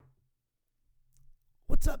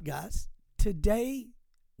What's up, guys? Today,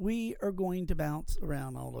 we are going to bounce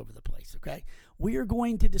around all over the place, okay? We are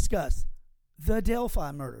going to discuss the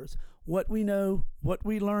Delphi murders, what we know, what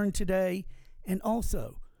we learned today, and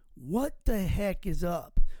also what the heck is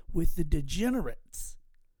up with the degenerates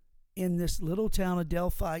in this little town of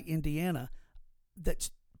Delphi, Indiana,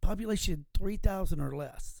 that's population 3,000 or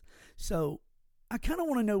less. So I kind of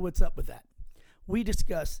want to know what's up with that. We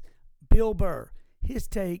discuss Bill Burr, his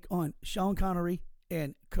take on Sean Connery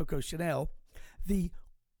and CoCo Chanel. The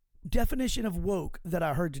definition of woke that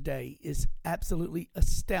I heard today is absolutely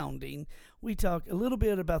astounding. We talk a little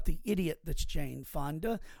bit about the idiot that's Jane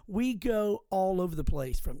Fonda. We go all over the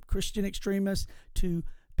place, from Christian extremists to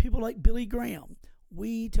people like Billy Graham.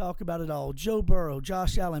 We talk about it all. Joe Burrow,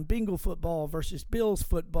 Josh Allen, Bengal football versus Bills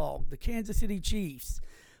football, the Kansas City Chiefs.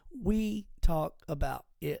 We talk about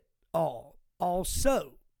it all.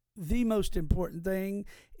 Also, the most important thing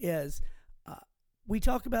is we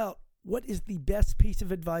talk about what is the best piece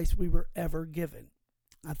of advice we were ever given.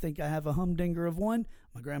 I think I have a humdinger of one.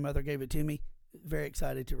 My grandmother gave it to me. Very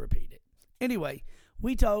excited to repeat it. Anyway,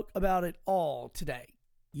 we talk about it all today.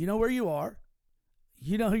 You know where you are.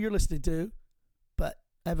 You know who you're listening to. But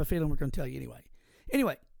I have a feeling we're going to tell you anyway.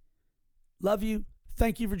 Anyway, love you.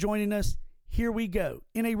 Thank you for joining us. Here we go.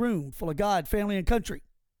 In a room full of God, family, and country.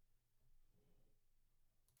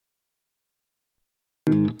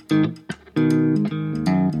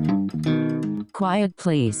 Quiet,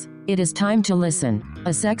 please. It is time to listen.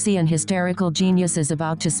 A sexy and hysterical genius is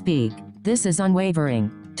about to speak. This is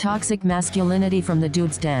Unwavering Toxic Masculinity from the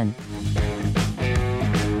Dude's Den.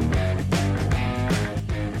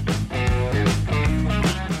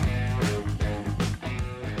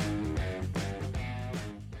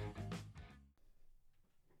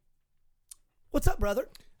 What's up, brother?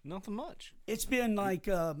 Nothing much. It's been like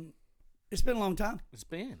it's been a long time. It's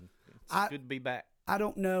good to be back. I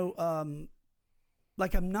don't know.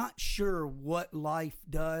 Like, I'm not sure what life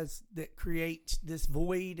does that creates this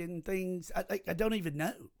void and things. I don't even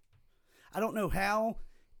know. I don't know how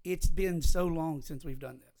it's been so long since we've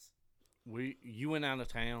done this. You went out of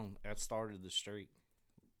town. That started the streak.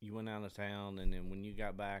 You went out of town, and then when you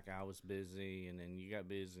got back, I was busy, and then you got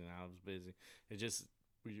busy, and I was busy. It just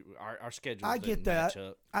our schedules didn't match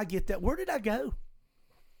up. I get that. Where did I go?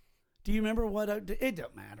 Do you remember what? It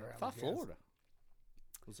don't matter. I thought Florida.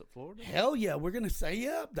 Was it Florida? Hell yeah, we're gonna say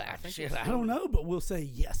yeah. I don't know, but we'll say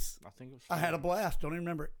yes. I think it was I Florida. had a blast. Don't even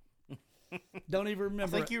remember it. Don't even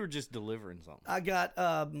remember. I think you were just delivering something. I got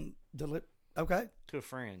okay, to a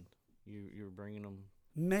friend. You were bringing them.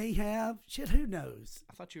 May have. Shit, who knows?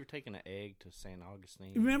 I thought you were taking an egg to San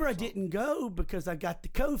Augustine. Remember, I didn't go because I got the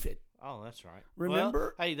COVID. Oh, that's right.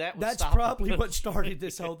 Remember? Well, hey, that's probably what started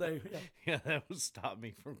this whole thing. Yeah, that would stop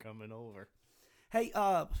me from coming over. Hey,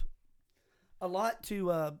 a lot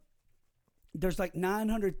to there's like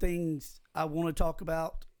 900 things I want to talk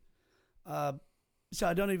about, so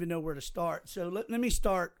I don't even know where to start. So let me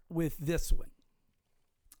start with this one.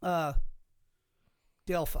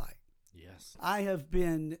 Delphi. Yes. I have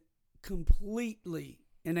been completely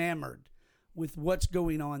enamored with what's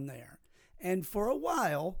going on there. And for a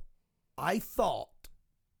while, I thought,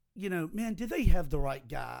 man, did they have the right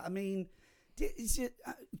guy? I mean, is it,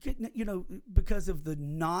 because of the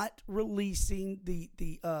not releasing the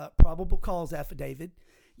probable cause affidavit,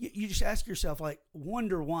 you just ask yourself, like,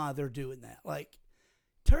 wonder why they're doing that. Like,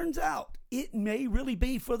 turns out it may really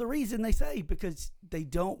be for the reason they say, because they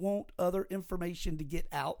don't want other information to get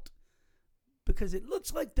out, because it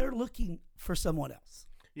looks like they're looking for someone else.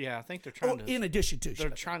 Yeah, I think they're trying to. In addition to,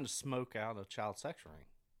 they're trying to smoke out a child sex ring,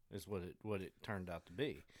 is what it turned out to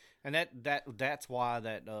be, and that's why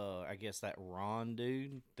that I guess that Ron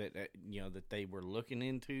dude that they were looking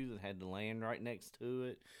into, that had the land right next to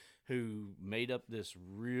it, who made up this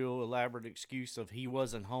real elaborate excuse of he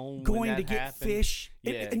wasn't home going when that to get happened. fish,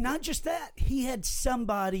 Yeah. and not just that, he had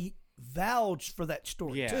somebody vouch for that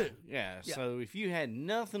story too. Yeah. So if you had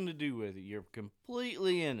nothing to do with it, you're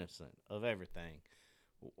completely innocent of everything.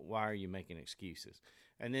 Why are you making excuses?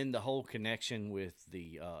 And then the whole connection with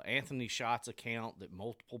the Anthony Shots account, that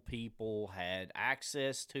multiple people had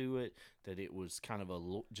access to it, that it was kind of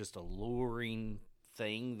just a luring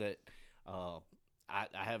thing that I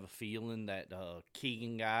have a feeling that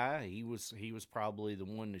Keegan guy, he was probably the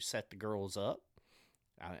one who set the girls up.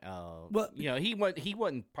 He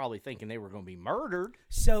wasn't probably thinking they were going to be murdered.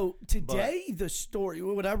 So today, the story,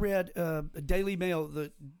 what I read, the Daily Mail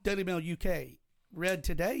UK read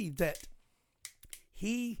today that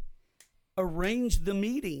he arranged the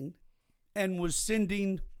meeting and was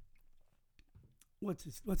sending, what's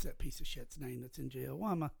that piece of shit's name that's in jail?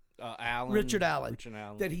 Why am I? Allen. Richard Allen.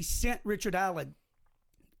 That he sent Richard Allen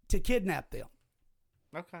to kidnap them.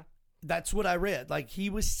 Okay. That's what I read. Like, he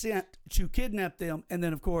was sent to kidnap them, and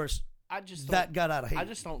then, of course, that got out of hand. I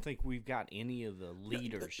just don't think we've got any of the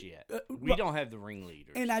leaders yet. We don't have the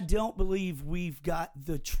ringleaders. And I don't believe we've got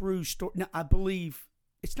the true story. Now, I believe,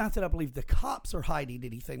 it's not that I believe the cops are hiding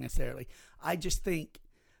anything necessarily. I just think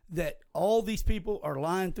that all these people are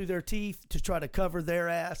lying through their teeth to try to cover their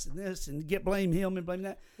ass and this and blame him and blame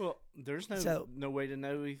that. Well, there's no way to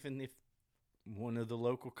know even if one of the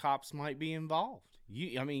local cops might be involved.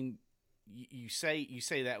 You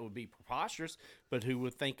say that would be preposterous, but who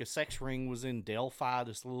would think a sex ring was in Delphi,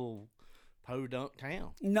 this little podunk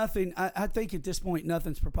town? Nothing. I think at this point,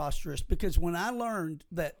 nothing's preposterous, because when I learned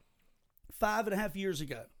that 5.5 years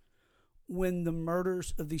ago, when the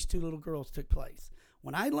murders of these 2 little girls took place,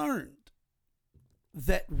 when I learned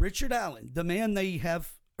that Richard Allen, the man they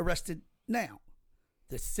have arrested now,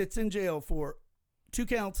 that sits in jail for 2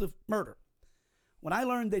 counts of murder, when I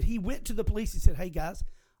learned that he went to the police and said, "Hey guys,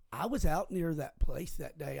 I was out near that place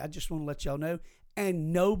that day. I just want to let y'all know,"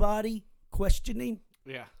 and nobody questioned him.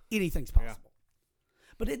 Yeah, anything's possible.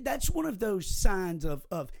 Yeah. But that's one of those signs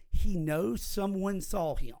of he knows someone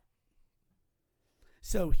saw him.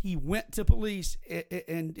 So he went to police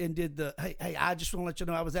and did the, hey, I just want to let you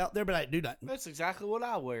know I was out there, but I didn't do nothing. That's exactly what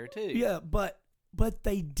I wear too. Yeah, but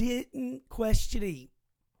they didn't question him.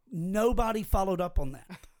 Nobody followed up on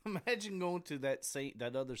that. Imagine going to that scene,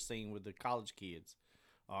 that other scene with the college kids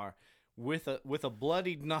are with a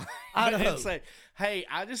bloodied knife and say, "Hey,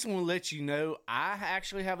 I just want to let you know I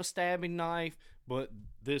actually have a stabbing knife, but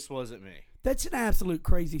this wasn't me." That's an absolute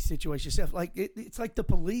crazy situation, Seth. Like it's like the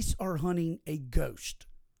police are hunting a ghost.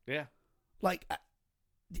 Yeah. Like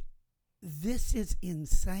this is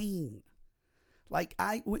insane. Like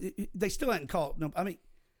they still hadn't called. No, I mean,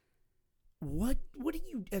 what do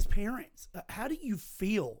you, as parents, how do you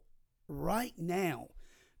feel right now,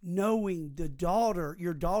 knowing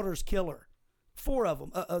your daughter's killer, 4 of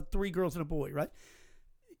them, 3 girls and a boy, right?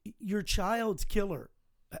 Your child's killer.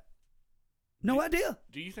 No idea.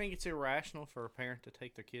 Do you think it's irrational for a parent to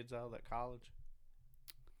take their kids out of that college?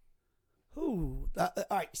 Ooh, all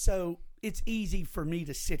right. So it's easy for me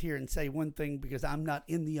to sit here and say one thing because I'm not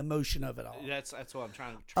in the emotion of it all. That's what I'm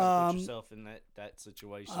trying to put yourself in that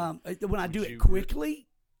situation. When I do it quickly,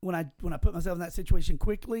 when I put myself in that situation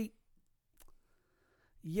quickly,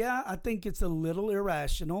 yeah, I think it's a little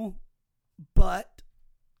irrational, but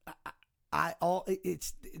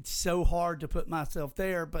it's so hard to put myself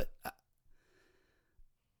there, but.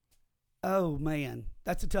 Oh man,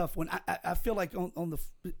 that's a tough one. I feel like on the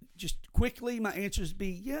just quickly, my answers would be,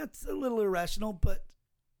 yeah, it's a little irrational, but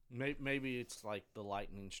maybe it's like the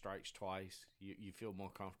lightning strikes twice. You feel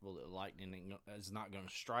more comfortable that lightning is not going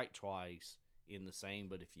to strike twice in the same,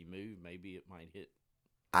 but if you move, maybe it might hit.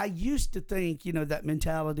 I used to think, that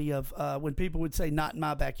mentality of when people would say, "Not in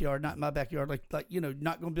my backyard, not in my backyard," like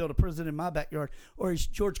not going to build a prison in my backyard, or as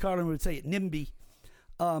George Carlin would say at NIMBY.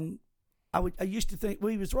 I used to think, well,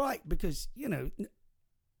 he was right, because,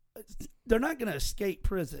 they're not going to escape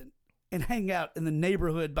prison and hang out in the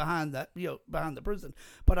neighborhood behind the prison.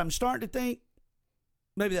 But I'm starting to think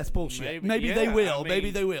maybe that's bullshit. Maybe they will. Maybe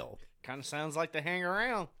they will. Kind of sounds like they hang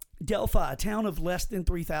around. Delphi, a town of less than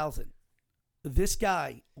 3,000. This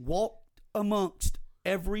guy walked amongst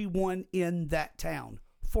everyone in that town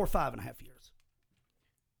for 5.5 years.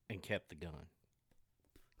 And kept the gun.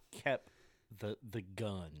 Kept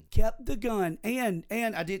the gun. And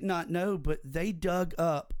I did not know, but they dug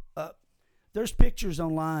up there's pictures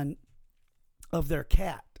online of their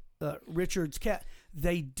cat, Richard's cat.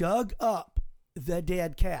 They dug up the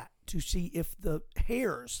dead cat to see if the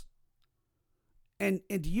hairs, and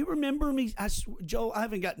do you remember me, Joel, I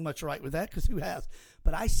haven't gotten much right with that, because who has,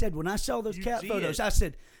 but I said when I saw those cat photos, I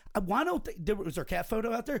said, why don't was there a cat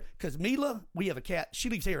photo out there? Because Mila, we have a cat, she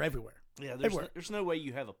leaves hair everywhere. Yeah, there's no way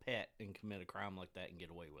you have a pet and commit a crime like that and get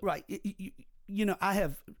away with it. Right. I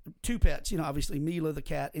have 2 pets, obviously Mila the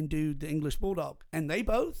cat and Dude the English Bulldog. And they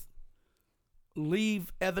both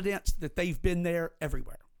leave evidence that they've been there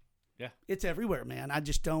everywhere. Yeah. It's everywhere, man. I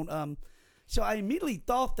just don't. So I immediately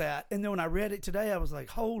thought that. And then when I read it today, I was like,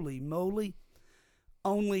 holy moly.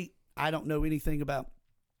 Only I don't know anything about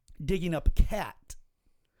digging up a cat.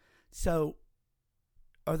 So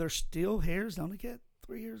are there still hairs on a cat?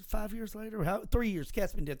 3 years, 5 years later? 3 years.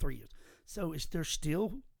 Cat's been dead 3 years. So is there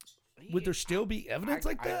still, would there still be evidence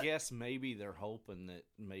like that? I guess maybe they're hoping that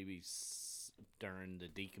maybe during the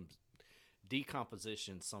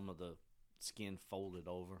decomposition, some of the skin folded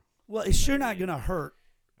over. Well, it's sure not going to hurt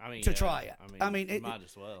to try it. It might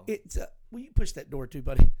as well. Will you push that door too,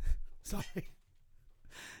 buddy?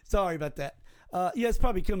 Sorry about that. Yeah, it's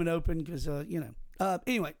probably coming open because,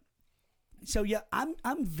 anyway. So yeah,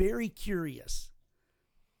 I'm very curious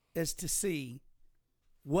as to see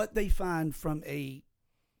what they find from a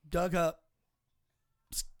dug up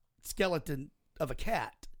skeleton of a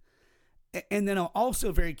cat. And then I'm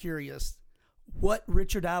also very curious what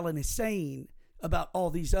Richard Allen is saying about all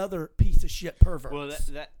these other piece of shit perverts. Well,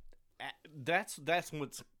 that's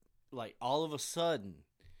what's like. All of a sudden,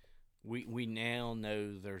 we now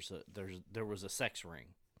know there was a sex ring.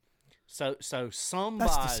 So somebody,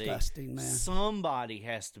 that's disgusting, man. Somebody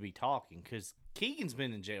has to be talking because Keegan's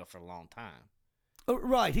been in jail for a long time. Oh,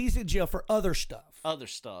 right, he's in jail for other stuff.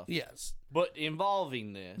 Yes, but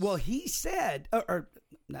involving this. Well, he said, no,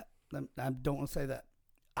 I don't want to say that.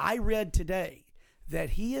 I read today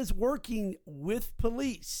that he is working with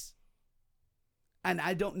police, and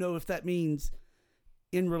I don't know if that means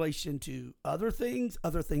in relation to other things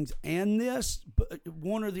and this, but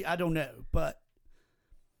one or the, I don't know, but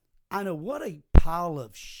I know what a pile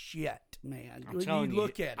of shit, man. When you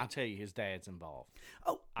look at it. I'll tell you, his dad's involved.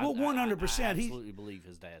 Oh, well, 100%. I absolutely believe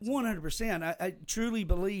his dad's 100%. I truly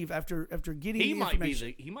believe after getting the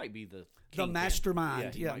information. He might be the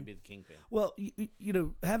mastermind. Yeah, he might be the kingpin. Well,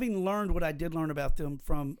 having learned what I did learn about them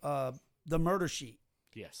from the Murder Sheet.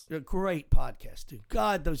 Yes. A great podcast, too.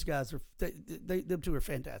 God, those guys them two are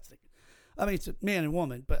fantastic. I mean, it's a man and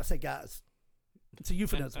woman, but I say guys. It's a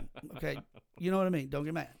euphemism, okay? You know what I mean? Don't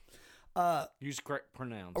get mad. Use correct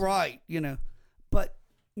pronouns. Right, But,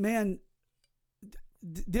 man,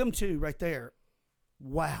 them two right there,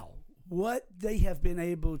 wow. What they have been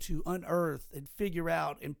able to unearth and figure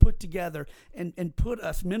out and put together and put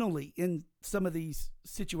us mentally in some of these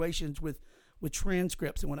situations with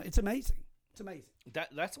transcripts and whatnot. It's amazing. It's amazing.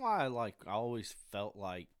 That's why I always felt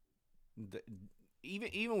like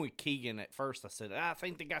even with Keegan at first, I said, I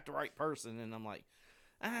think they got the right person. And I'm like,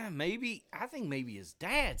 I think maybe his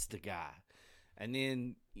dad's the guy. And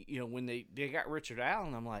then, when they got Richard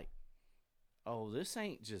Allen, I'm like, oh, this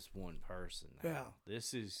ain't just one person now. Yeah.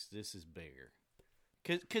 This is bigger.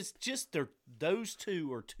 Cause just those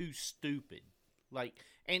two are too stupid. Like,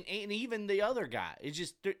 and even the other guy, it's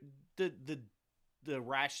just the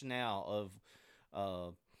rationale of,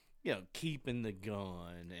 keeping the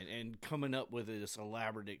gun and coming up with this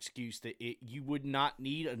elaborate excuse that you would not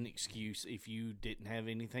need an excuse if you didn't have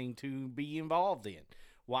anything to be involved in.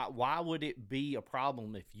 Why would it be a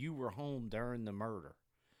problem if you were home during the murder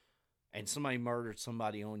and somebody murdered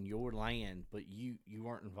somebody on your land, but you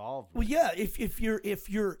weren't involved with it? Well, yeah, if you're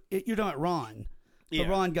talking about Ron. But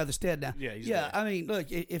Ron got the stead now. Yeah, he's dead. I mean, look,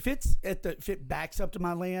 if it backs up to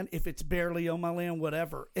my land, if it's barely on my land,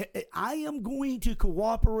 whatever, I am going to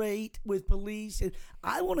cooperate with police, and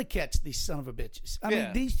I want to catch these son of a bitches. I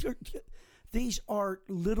mean, these are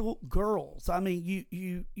little girls. I mean,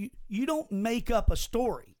 you don't make up a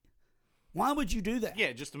story. Why would you do that?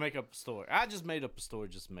 Yeah, just to make up a story. I just made up a story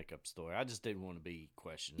just to make up a story. I just didn't want to be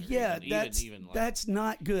questioned. Yeah, that's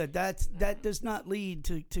not good. That does not lead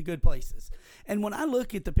to good places. And when I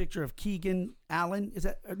look at the picture of Keegan Allen,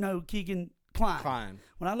 Keegan Kline.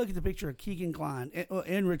 When I look at the picture of Keegan Kline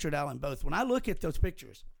and Richard Allen both, when I look at those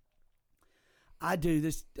pictures, I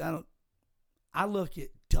look at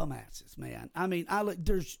dumbasses, man. I mean,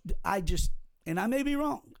 and I may be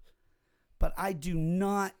wrong, but I do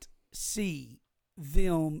not see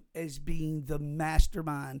them as being the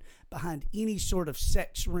mastermind behind any sort of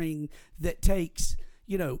sex ring that takes,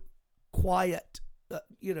 quiet,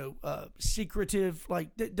 secretive.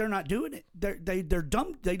 Like they're not doing it. They're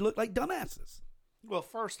dumb. They look like dumbasses. Well,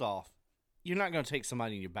 first off, you're not going to take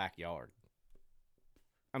somebody in your backyard.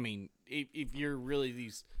 I mean, if you're really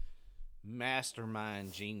these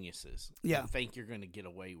mastermind geniuses, yeah, you think you're going to get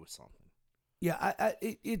away with something. Yeah,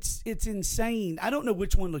 it's insane. I don't know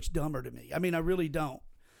which one looks dumber to me. I mean, I really don't.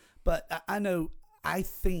 But I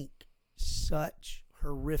think such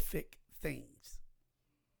horrific things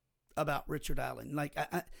about Richard Allen. Like,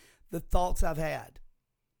 the thoughts I've had,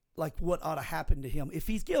 like what ought to happen to him if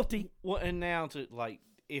he's guilty. Well, and now to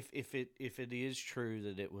if it is true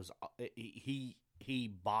that it was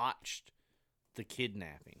he botched the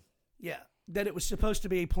kidnapping. Yeah, that it was supposed to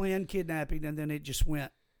be a planned kidnapping, and then it just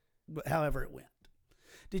went however it went.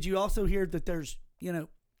 Did you also hear that there's,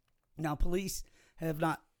 now police have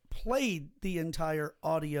not played the entire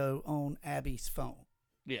audio on Abby's phone?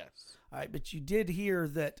 Yes. All right, but you did hear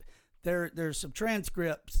that there's some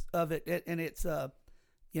transcripts of it, and it's,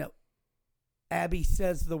 Abby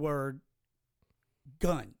says the word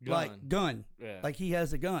gun. Like gun, yeah. Like he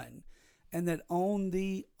has a gun. And that on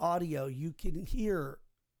the audio, you can hear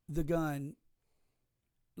the gun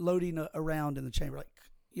loading around in the chamber, like,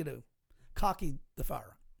 cocking the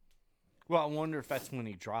fire. Well, I wonder if that's when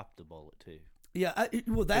he dropped the bullet too. Yeah,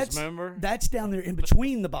 well, that's remember? that's down there in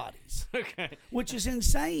between the bodies, Okay. which is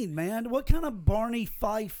insane, man. What kind of Barney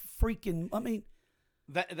Fife freaking? I mean,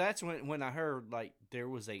 That's when I heard like there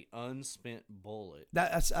was a unspent bullet.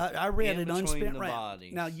 I read in an between unspent the round.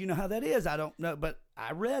 bodies. Now you know how that is. I don't know, but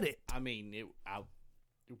I read it. I mean,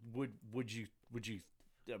 would you?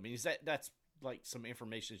 I mean, that's like some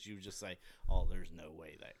information that you would just say, oh, there's no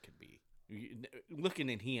way that could be. Looking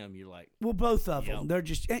at him, you're like, Well, both of Yep. them. They're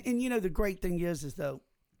just, and you know, the great thing is though,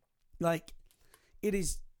 like, it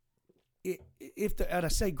is. And I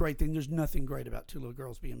say great thing, there's nothing great about two little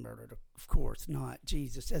girls being murdered. Of course not.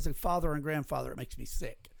 Jesus, as a father and grandfather, it makes me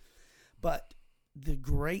sick. But the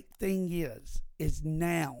great thing is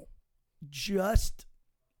now, just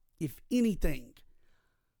if anything,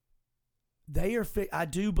 I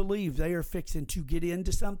do believe they are fixing to get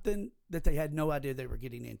into something that they had no idea they were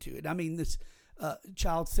getting into. And I mean, this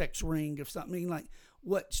child sex ring of something like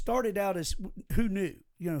what started out as who knew?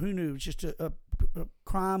 You know, who knew? It was just a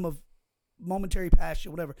crime of momentary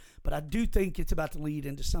passion, whatever. But I do think it's about to lead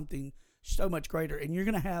into something so much greater, and you're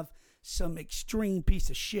going to have some extreme piece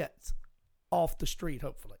of shits off the street,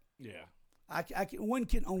 hopefully. yeah, One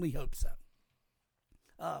can only hope so.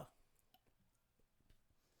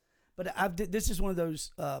 But this is one of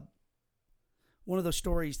those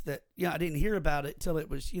stories that I didn't hear about it till it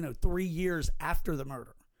was 3 years after the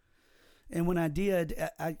murder, and when I did,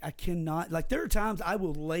 I cannot, like, there are times I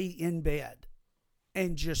will lay in bed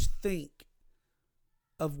and just think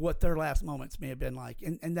of what their last moments may have been like,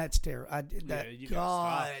 and that's terrible. you gotta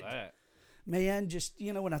stop that. Man, just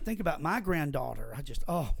when I think about my granddaughter,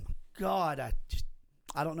 oh my God,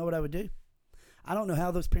 I don't know what I would do. I don't know how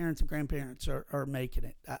those parents and grandparents are making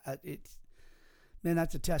it. Man,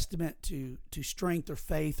 that's a testament to strength or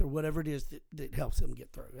faith or whatever it is that helps them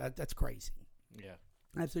get through. That's crazy. Yeah,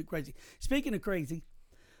 absolutely crazy. Speaking of crazy,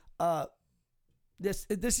 this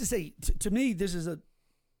is to me this is a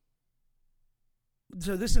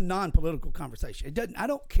non-political conversation. It doesn't. I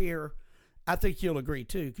don't care. I think you'll agree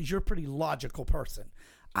too, because you're a pretty logical person.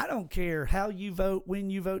 I don't care how you vote, when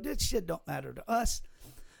you vote. That shit don't matter to us.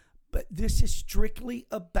 But this is strictly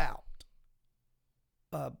about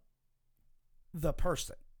the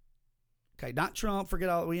person. Okay, not Trump. Forget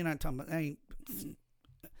all. We're not talking about.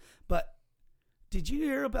 But did you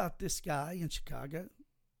hear about this guy in Chicago,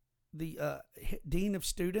 the dean of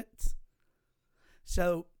students?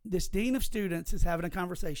 So this dean of students is having a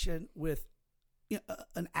conversation with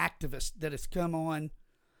an activist that has come on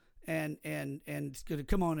and is going to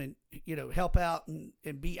come on and help out and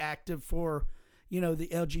be active for the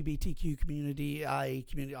LGBTQ community, IA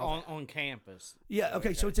community on campus. Yeah.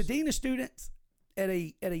 Okay. So it's a dean of students at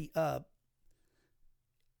a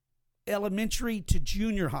elementary to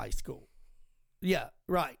junior high school. Yeah.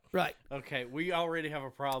 Right. Okay, we already have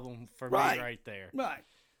a problem for me right there. Right.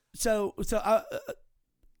 So the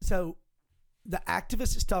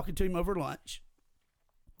activist is talking to him over lunch,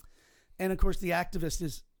 and of course the activist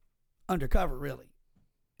is undercover, really,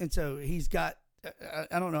 and so he's got.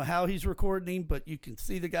 I don't know how he's recording him, but you can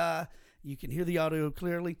see the guy, you can hear the audio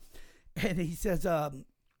clearly, and he says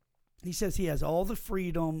he has all the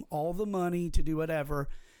freedom, all the money to do whatever,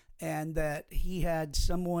 and that he had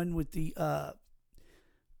someone with the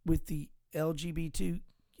LGBT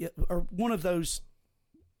or one of those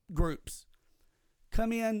groups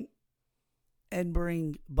come in and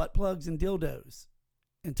bring butt plugs and dildos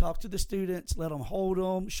and talk to the students, let them hold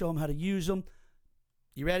them, show them how to use them.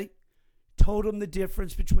 You ready? Told them the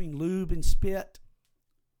difference between lube and spit.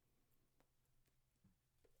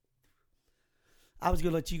 I was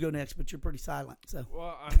going to let you go next, but you're pretty silent. So,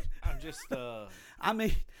 well, I'm just. I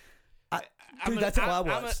mean, dude, that's all I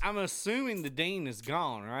was. I'm assuming the dean is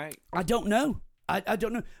gone, right? I don't know. I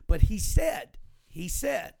don't know. But he said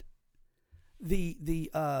the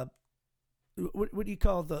what do you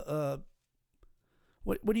call the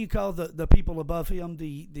what do you call the people above him,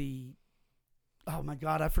 the oh my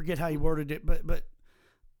God, I forget how he worded it, but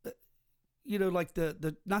like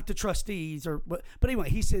the not the trustees but anyway,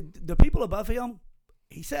 he said the people above him,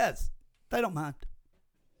 he says they don't mind.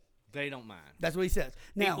 They don't mind. That's what he says.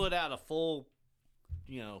 Now, he put out a full,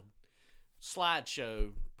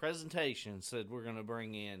 slideshow presentation. Said we're going to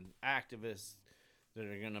bring in activists that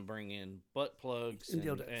are going to bring in butt plugs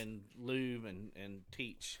and lube and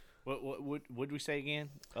teach. What did we say again?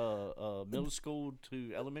 Middle school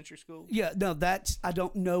to elementary school? Yeah, no, I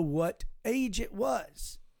don't know what age it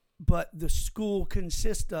was, but the school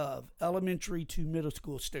consists of elementary to middle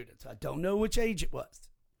school students. I don't know which age it was,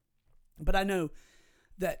 but I know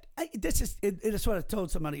that this is what I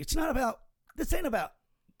told somebody. This ain't about,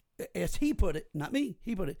 as he put it, not me,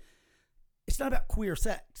 he put it, it's not about queer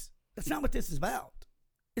sex. That's not what this is about.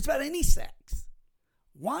 It's about any sex.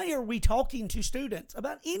 Why are we talking to students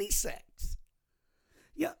about any sex?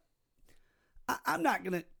 Yeah, I'm not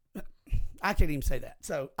going to, I can't even say that.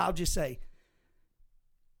 So I'll just say,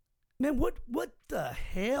 man, what the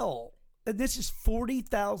hell? And this is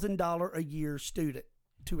 $40,000 a year student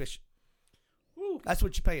tuition. Woo. That's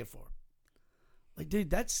what you're paying for. Like, dude,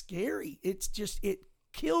 that's scary. It's just, it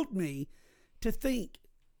killed me to think,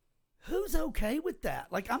 who's okay with that?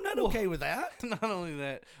 Like, I'm not okay with that. Not only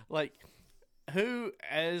that, like, who,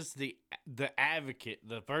 as the advocate,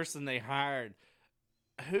 the person they hired,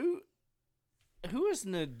 who as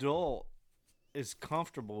an adult is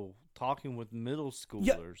comfortable talking with middle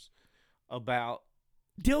schoolers about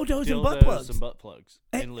dildos and butt plugs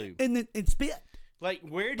and lube and spit? Like,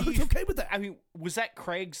 where do Who's you okay with that? I mean, was that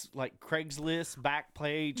Craigslist back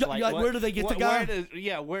page? Like where do they get the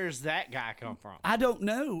guy? Where's that guy come from? I don't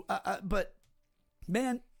know. But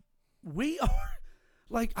man, we are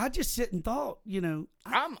like, I just sit and thought,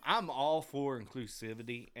 I'm all for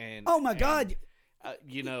inclusivity and oh my God.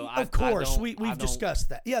 Of course, we've discussed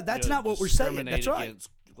that. Yeah, that's not what we're saying. That's right.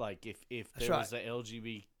 Against, like, if there was an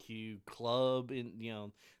LGBTQ club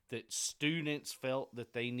in, that students felt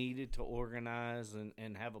that they needed to organize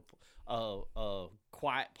and have a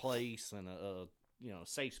quiet place and a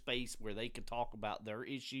safe space where they could talk about their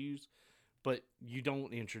issues, but you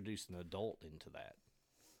don't introduce an adult into that.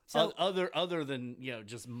 So other than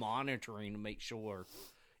just monitoring to make sure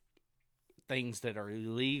things that are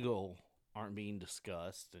illegal aren't being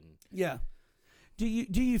discussed. And yeah, do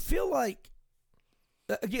you feel like,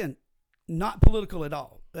 again, not political at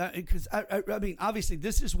all? Because I mean, obviously,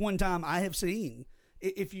 this is one time I have seen,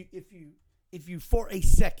 if you for a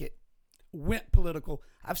second went political,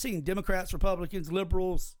 I've seen Democrats, Republicans,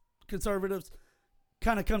 liberals, conservatives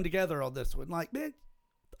kind of come together on this one. Like, man,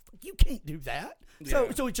 you can't do that.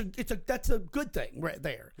 Yeah. So that's a good thing right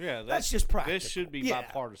there. Yeah, that's just practical. This should be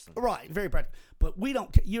bipartisan, right? Very practical. But we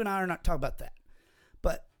don't. You and I are not talking about that.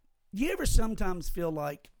 But you ever sometimes feel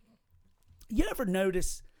like, you ever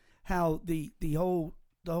notice how the whole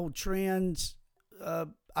trans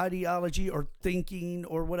ideology or thinking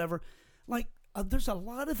or whatever, like, there's a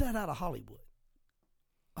lot of that out of Hollywood.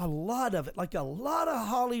 A lot of it, like a lot of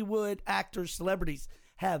Hollywood actors, celebrities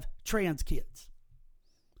have trans kids.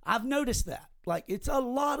 I've noticed that. Like, it's a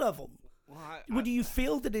lot of them. Well, do you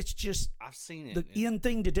feel that it's just I've seen it the in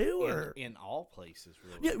thing to do, or in all places,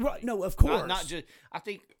 really? Yeah, right. No, of course. Not just. I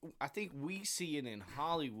think we see it in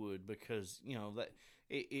Hollywood because that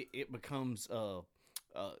it becomes a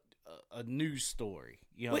news story.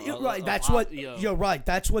 Right. That's what you're right.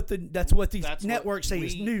 That's what these networks say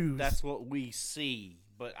is news. That's what we see.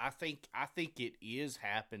 But I think it is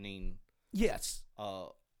happening. Yes. A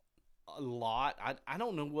lot. I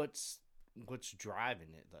don't know what's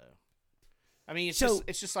driving it though. I mean, it's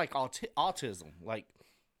just like autism. Like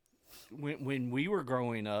when we were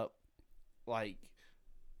growing up, like,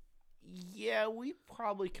 yeah, we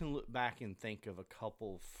probably can look back and think of a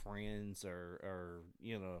couple friends or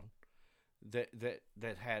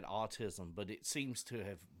that had autism, but it seems to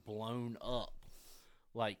have blown up.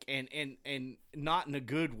 Like, and not in a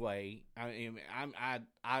good way. I mean,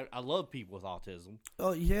 I love people with autism.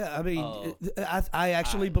 Oh yeah, I mean, I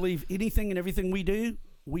actually believe anything and everything we do,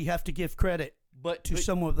 we have to give credit to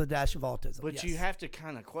someone with a dash of autism. But you have to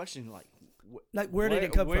kind of question, like where did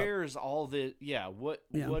it come from? Where's all the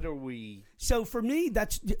what are we? So for me,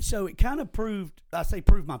 it kind of proved. I say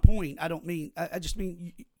proved my point. I don't mean. I just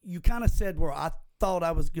mean you kind of said where I thought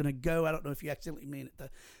I was going to go. I don't know if you accidentally mean it though,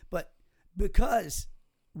 but because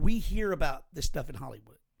we hear about this stuff in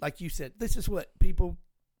Hollywood, like you said, this is what people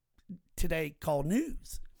today call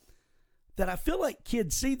news. That I feel like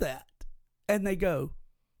kids see that and they go,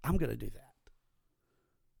 "I'm going to do that."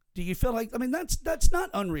 Do you feel like? I mean, that's not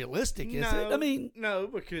unrealistic, is it? I mean, no,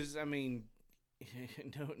 because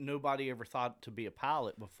nobody ever thought to be a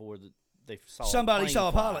pilot before they saw somebody saw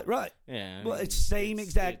a pilot, fly. right? Yeah. Well, it's same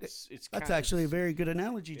exact. That's actually a very good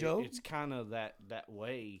analogy, Joe. It's kind of that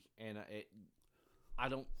way, and I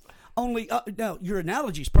don't. Only no, your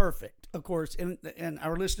analogy is perfect, of course, and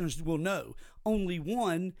our listeners will know. Only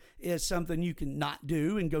one is something you can not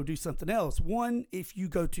do and go do something else. One, if you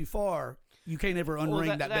go too far, you can't ever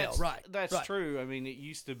unring that bell, right? That's right. true. I mean, it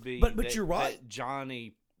used to be, but you're right. That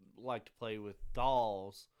Johnny liked to play with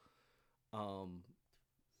dolls, and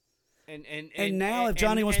now if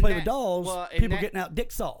Johnny wants to play with dolls, people getting out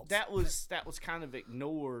dick saws. That was kind of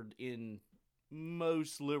ignored in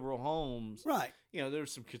most liberal homes, right?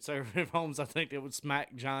 There's some conservative homes I think that would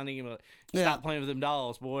smack Johnny and stop playing with them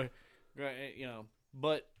dolls, boy. Right?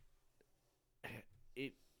 But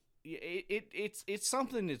it's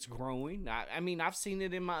something that's growing. I mean, I've seen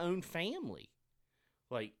it in my own family,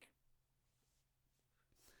 like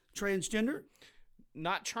transgender,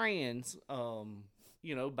 not trans.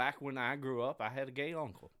 Back when I grew up, I had a gay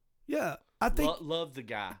uncle. Yeah, I think loved the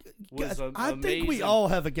guy. I think we all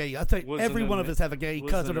have a gay. I think every one of us have a gay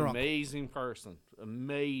cousin or uncle. Amazing person,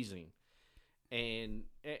 amazing, and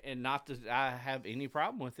not that I have any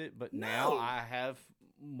problem with it, but now I have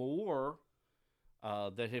more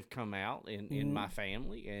that have come out in my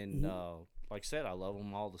family, and like I said, I love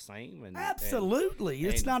them all the same. And absolutely,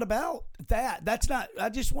 it's not about that. That's not. I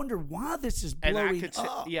just wonder why this is blowing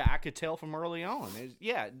up. I could tell from early on.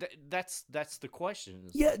 That's the question.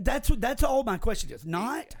 Yeah, that's all my question is.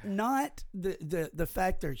 Not the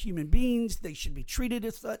fact they're human beings. They should be treated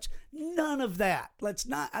as such. None of that. That's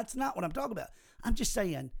not what I'm talking about. I'm just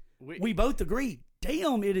saying we both agree.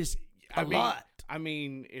 Damn, it is a lot. I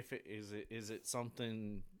mean, is it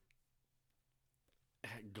something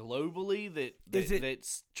globally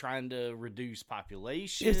that's trying to reduce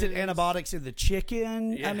population? Is it antibiotics in the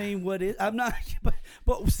chicken? Yeah. I mean, what is? I'm not, but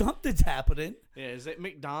something's happening. Yeah, is it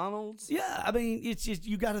McDonald's? Yeah, I mean, it's just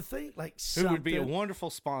you got to think like something. Who would be a wonderful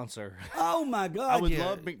sponsor? Oh my God, I would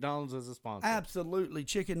love McDonald's as a sponsor. Absolutely,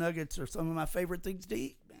 chicken nuggets are some of my favorite things to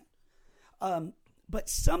eat, man. But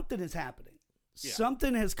something is happening. Yeah.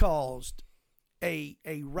 Something has caused a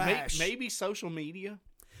rash. Maybe social media.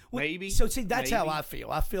 Maybe. So see, that's how I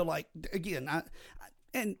feel. I feel like, again,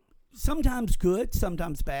 and sometimes good,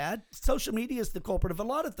 sometimes bad. Social media is the culprit of a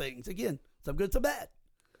lot of things. Again, some good, some bad.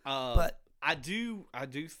 But I do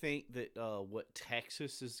think that what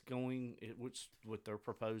Texas is going, what they're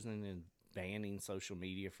proposing and banning social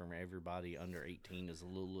media from everybody under 18 is a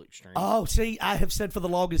little extreme. Oh, see, I have said for the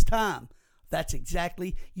longest time, that's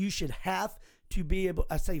exactly, you should have to be able,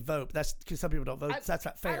 I say vote, but that's because some people don't vote. That's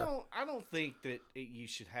not fair. I don't think that you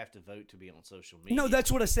should have to vote to be on social media. No, that's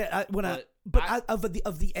what I said. Of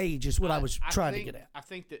the age is what I was trying to get at. I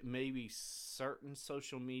think that maybe certain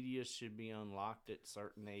social media should be unlocked at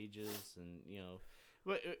certain ages, and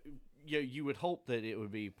but you would hope that it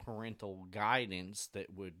would be parental guidance that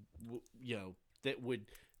would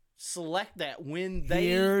select that when they.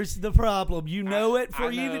 Here's the problem. You know it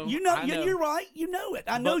for you. You know. You're right. You know it.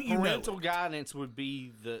 I know you know. Parental guidance would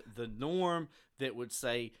be the norm that would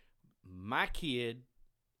say, my kid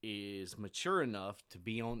is mature enough to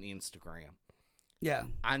be on Instagram. Yeah.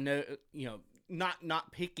 I know.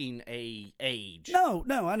 Not picking a age. No.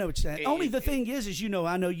 I know what you're saying. Only the thing is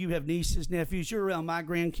I know you have nieces, nephews. You're around my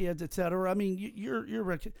grandkids, etc. I mean,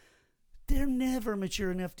 you're. They're never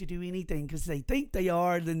mature enough to do anything because they think they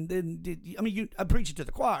are. I'm preaching to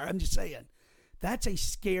the choir. I'm just saying that's a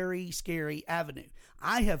scary, scary avenue.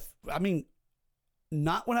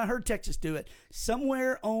 Not when I heard Texas do it.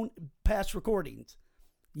 Somewhere on past recordings,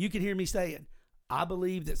 you can hear me saying, I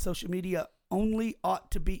believe that social media only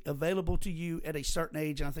ought to be available to you at a certain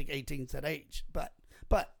age. And I think 18 is that age. But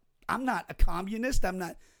I'm not a communist. I'm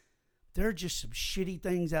not. There are just some shitty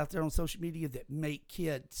things out there on social media that make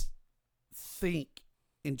kids think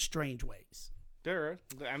in strange ways. There,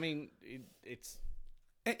 I mean, it's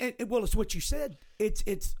it's what you said.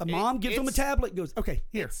 It's a mom gives them a tablet, and goes, okay,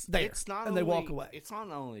 here, there, it's not and only, they walk away. It's not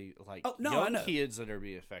only like young kids that are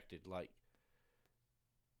being affected. Like,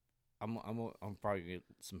 I'm probably gonna get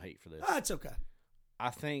some hate for this. It's okay.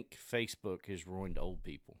 I think Facebook has ruined old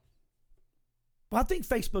people. Well, I think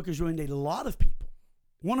Facebook has ruined a lot of people.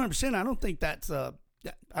 100%. I don't think that's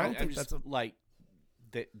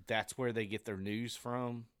that's where they get their news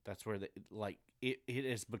from. That's where it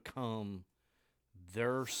has become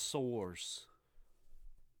their source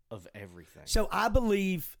of everything. So I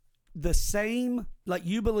believe the same, like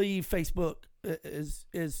you believe Facebook is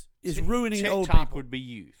ruining old people. TikTok would be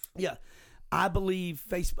youth. Yeah. I believe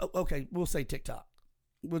Facebook, okay, we'll say TikTok.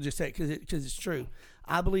 We'll just say it because it's true.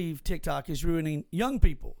 I believe TikTok is ruining young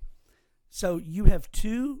people. So you have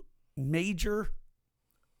two major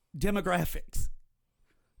demographics.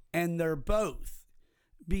 And they're both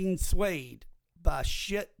being swayed by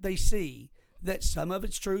shit they see that some of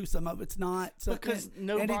it's true, some of it's not. Because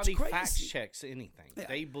nobody fact checks anything. Yeah.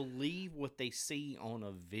 They believe what they see on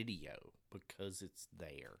a video because it's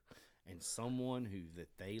there. And someone that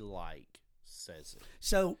they like says it.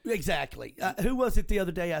 So, exactly. Who was it the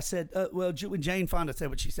other day? I said, when Jane Fonda said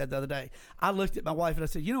what she said the other day, I looked at my wife and I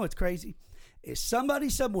said, you know what's crazy? Is somebody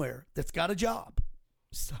somewhere that's got a job,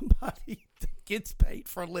 somebody that gets paid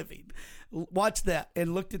for a living, watched that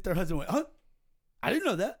and looked at their husband and went, huh? I didn't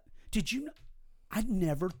know that. Did you know? I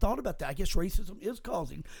never thought about that. I guess racism is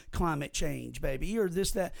causing climate change, baby, or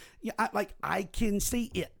this, that. Yeah, I can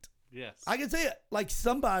see it. Yes. I can see it. Like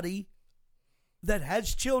somebody that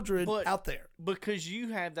has children But out there. because you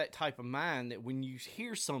have that type of mind that when you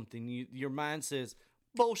hear something, your mind says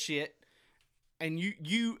bullshit, and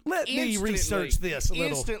you Let me research this a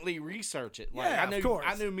little. Instantly research it. Like, Yeah, of course.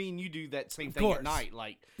 I know. Me and you do that same Of thing course. at night.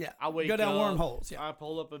 Like, Yeah, I wake go down up, wormholes. Yeah. I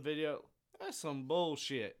pull up a video. That's some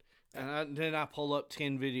bullshit, and then I pull up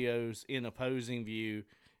 10 videos in opposing view.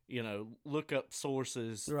 Look up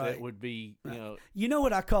sources Right. that would be, You know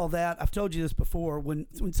what I call that? I've told you this before. When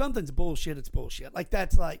something's bullshit, it's bullshit.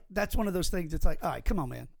 That's one of those things. It's like, all right, come on,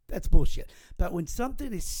 man, that's bullshit. But when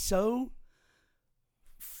something is so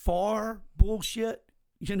far bullshit,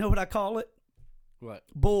 you know what I call it? what?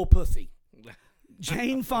 Bull pussy.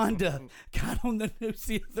 Jane Fonda got on the news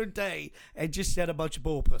the other day and just said a bunch of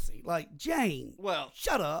bull pussy. Like, Jane, Well,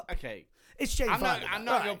 shut up. okay. It's Jane Fonda. I'm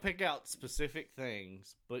not Right. gonna pick out specific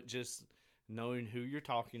things, but just knowing who you're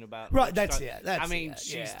talking about. Right, which that's type- it, that's I mean, it,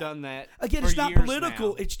 she's yeah. done that. Again, for it's not years political.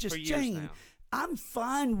 now. It's just For years Jane. now. I'm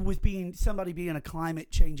fine with somebody being a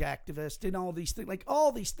climate change activist and all these things. Like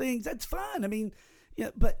all these things, that's fine. I mean,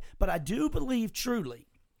 but I do believe truly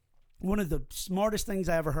one of the smartest things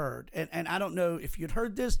I ever heard, and I don't know if you'd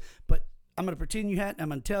heard this, but I'm going to pretend you hadn't. I'm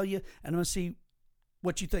going to tell you, and I'm going to see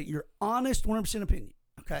what you think. Your honest 100% opinion,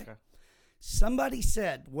 okay? Somebody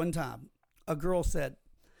said one time, a girl said,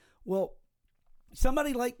 well,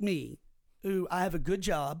 somebody like me, who I have a good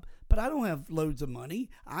job, but I don't have loads of money.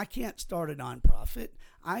 I can't start a nonprofit.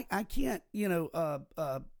 I can't,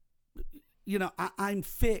 I'm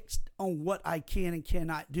fixed on what I can and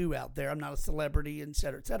cannot do out there. I'm not a celebrity, et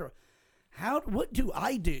cetera, et cetera. What do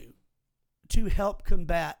I do to help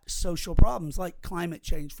combat social problems like climate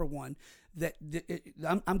change, for one?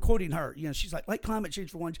 I'm quoting her. She's like climate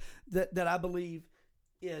change, for one, that I believe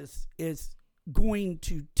is going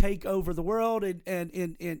to take over the world, and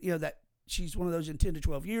that she's one of those in 10 to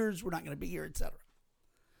 12 years we're not going to be here, etc.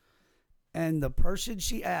 And the person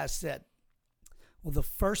she asked said, well, the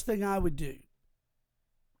first thing I would do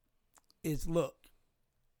is look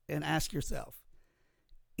and ask yourself,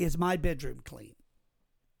 is my bedroom clean?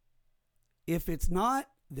 If it's not,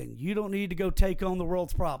 then you don't need to go take on the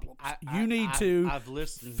world's problems. You need to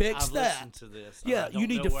fix that. Listened to this. Yeah, you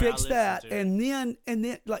need to fix that, and then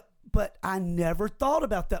but I never thought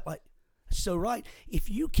about that. Like, so right, if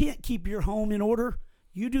you can't keep your home in order,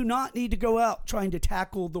 you do not need to go out trying to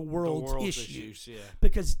tackle the world's issues,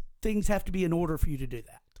 because things have to be in order for you to do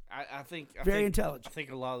that. I think very intelligent. I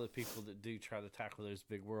think a lot of the people that do try to tackle those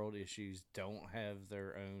big world issues don't have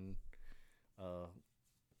their own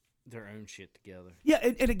shit together. Yeah,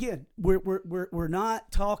 and again, we're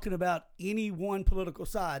not talking about any one political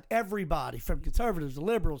side. Everybody, from conservatives to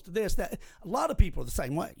liberals to this, that, a lot of people are the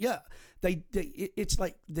same way. Yeah, it's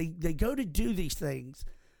like they go to do these things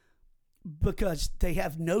because they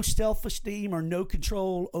have no self-esteem or no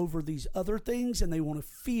control over these other things, and they want to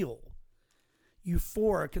feel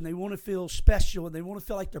euphoric, and they want to feel special, and they want to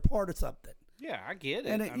feel like they're part of something. Yeah, I get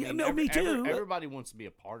it. And me too. Everybody wants to be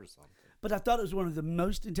a part of something. But I thought it was one of the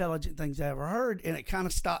most intelligent things I ever heard, and it kind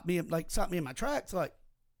of stopped me in my tracks. Like,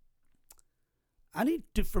 I need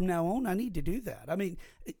to, from now on, I need to do that. I mean,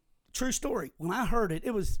 true story. When I heard it,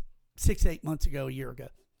 it was 6-8 months ago, a year ago.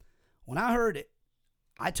 When I heard it,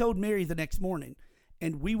 I told Mary the next morning,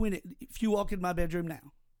 and we went. If you walk in my bedroom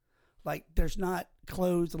now, like, there's not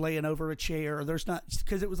clothes laying over a chair, or there's not,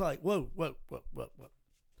 because it was like, whoa.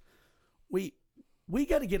 We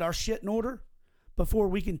got to get our shit in order before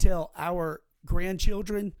we can tell our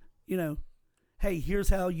grandchildren, hey, here's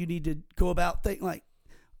how you need to go about things. Like,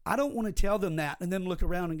 I don't want to tell them that and then look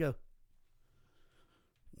around and go,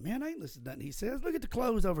 man, I ain't listening to nothing he says. Look at the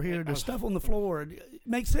clothes over here. There's stuff on the floor. It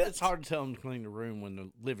makes sense. It's hard to tell them to clean the room when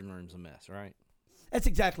the living room's a mess, right? That's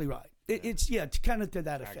exactly right. It's kind of to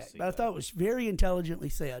that effect. But I thought it was very intelligently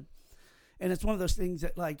said. And it's one of those things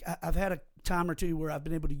that, like, I've had a time or two where I've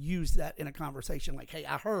been able to use that in a conversation. Like, hey,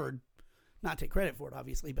 I heard, not take credit for it,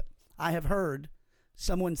 obviously, but I have heard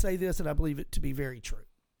someone say this, and I believe it to be very true.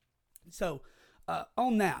 So,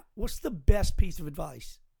 on that, what's the best piece of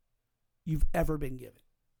advice you've ever been given?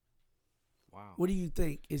 Wow. What do you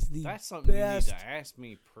think is the That's something best? You need to ask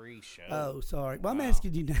me pre-show. Oh, sorry. Well, Wow. I'm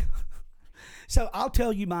asking you now. So I'll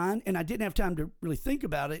tell you mine, and I didn't have time to really think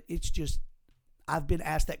about it. It's just I've been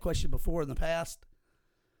asked that question before in the past,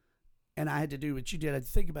 and I had to do what you did. I had to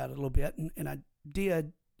think about it a little bit, and I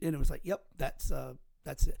did, and it was like, yep, that's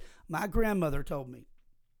it. My grandmother told me,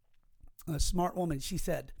 a smart woman, she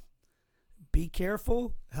said, be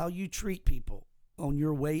careful how you treat people on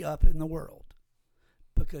your way up in the world,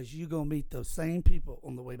 because you're going to meet those same people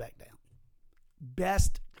on the way back down.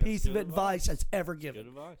 Best piece of advice that's ever given. Good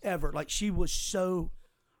advice. Ever. Like, she was so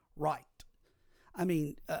right. I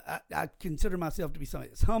mean, I consider myself to be somebody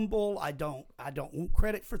that's humble. I don't want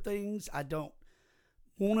credit for things. I don't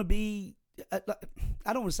want to be. I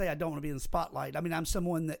don't want to say I don't want to be in the spotlight. I mean, I'm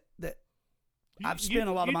someone that I've spent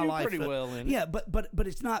a lot of my life pretty well in it. Yeah, but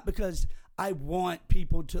it's not because I want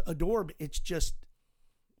people to adore me. It's just.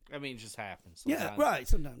 I mean, it just happens. Sometimes. Yeah, right.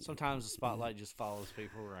 Sometimes the spotlight just follows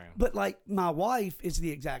people around. But like my wife is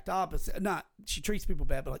the exact opposite. Not she treats people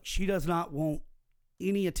bad, but like she does not want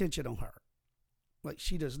any attention on her. Like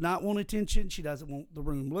she does not want attention. She doesn't want the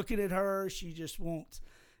room looking at her. She just wants,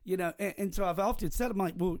 And so I've often said, I'm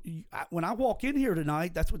like, well, when I walk in here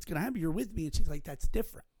tonight, that's what's going to happen. You're with me, and she's like, that's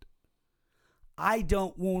different. I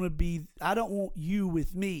don't want you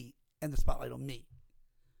with me and the spotlight on me.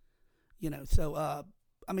 So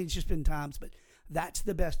I mean, it's just been times, but that's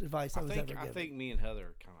the best advice I was ever given. I think me and Heather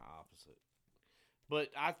are kind of opposite, but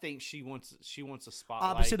I think she wants a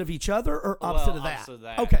spotlight. Opposite of each other, or opposite of that? Opposite of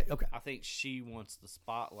that. Okay. I think she wants the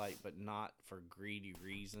spotlight, but not for greedy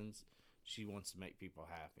reasons. She wants to make people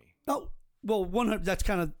happy. Oh, well, 100.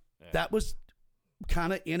 That was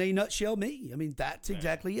kind of in a nutshell me. I mean, that's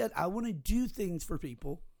exactly it. I want to do things for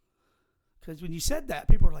people, because when you said that,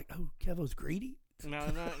 people were like, "Oh, Kevo's greedy." No.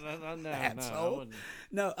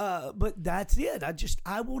 But that's it.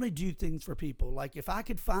 I want to do things for people. Like if I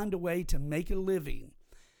could find a way to make a living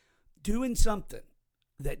doing something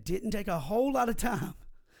that didn't take a whole lot of time,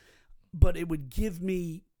 but it would give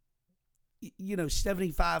me,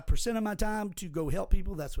 75% of my time to go help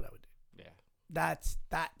people, that's what I would do. Yeah. That's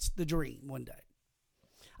the dream one day.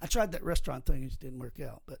 I tried that restaurant thing, it just didn't work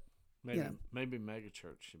out, but maybe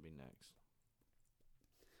megachurch should be next.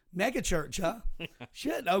 Mega church, huh?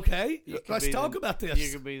 Shit. Okay, let's talk about this.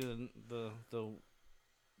 You could be the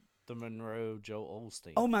Monroe Joel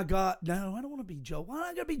Osteen. Oh my God, no! I don't want to be Joel. Why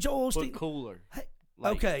not gonna be Joel Osteen? But cooler. Hey,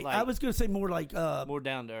 okay, I was gonna say more like more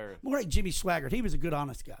down to earth, more like Jimmy Swaggart. He was a good,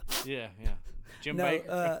 honest guy. Yeah. Jim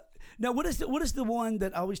Baker. No, what is the one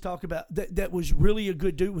that I always talk about that was really a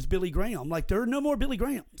good dude was Billy Graham. Like there are no more Billy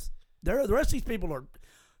Grahams. The rest of these people are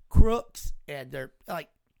crooks, and they're like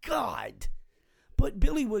God. But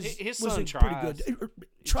Billy was his was son a tries. pretty good.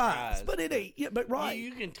 Tries, but it ain't. Yeah, but right.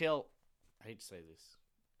 You can tell. I hate to say this.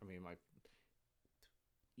 I mean,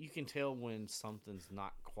 you can tell when something's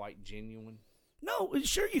not quite genuine. No,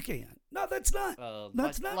 sure you can. No, that's not.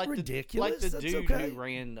 That's not ridiculous. Like the that's dude okay. who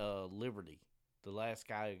ran Liberty, the last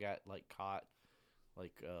guy who got caught.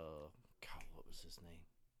 God, what was his name?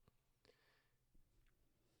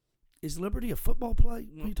 Is Liberty a football play?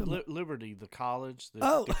 Liberty, the college,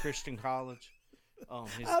 the Christian college.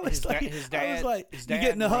 His dad, you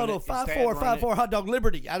get in the huddle, 5-4, 5-4, hot dog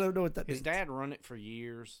Liberty. I don't know what that means. His dad run it for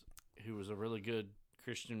years, who was a really good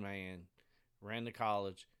Christian man, ran the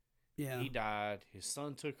college. Yeah. He died. His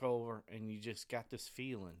son took over, and you just got this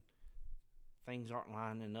feeling things aren't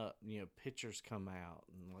lining up. Pictures come out.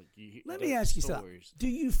 And let me ask you something. Do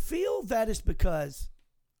you feel that is because...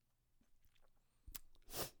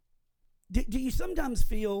 Do you sometimes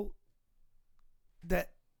feel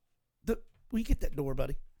that... Will you get that door,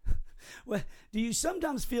 buddy? Well, do you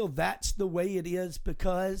sometimes feel that's the way it is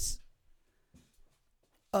because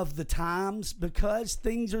of the times? Because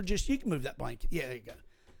things are just... You can move that blanket. Yeah, there you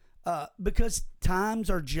go. Because times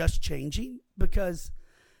are just changing. Because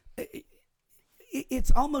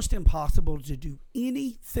it's almost impossible to do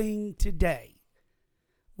anything today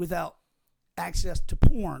without access to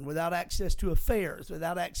porn, without access to affairs,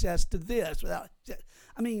 without access to this,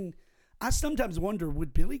 I mean... I sometimes wonder,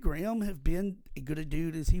 would Billy Graham have been as good a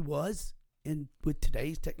dude as he was with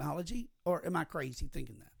today's technology? Or am I crazy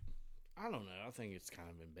thinking that? I don't know. I think it's kind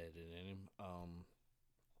of embedded in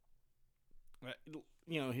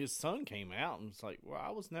him. His son came out and was like, well,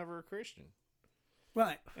 I was never a Christian.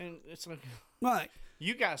 Right. And it's like, right.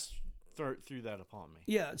 You guys threw that upon me.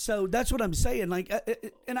 Yeah, so that's what I'm saying. Like,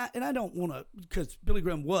 and I don't want to, because Billy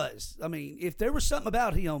Graham was. I mean, if there was something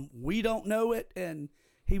about him, we don't know it, and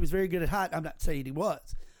he was very good at hiding. I'm not saying he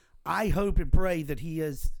was. I hope and pray that he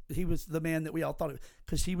was the man that we all thought of,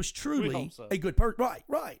 because he was truly a good person.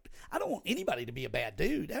 Right. I don't want anybody to be a bad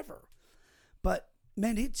dude ever. But,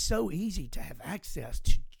 man, it's so easy to have access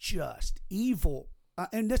to just evil.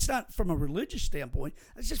 And that's not from a religious standpoint.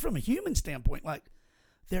 That's just from a human standpoint. Like,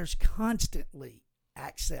 there's constantly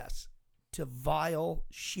access to vile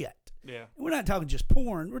shit. Yeah. And we're not talking just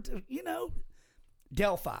porn. We're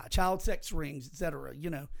Delphi, child sex rings, etc.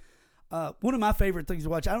 One of my favorite things to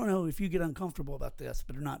watch, I don't know if you get uncomfortable about this,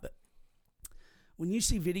 but or not, but when you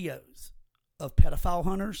see videos of pedophile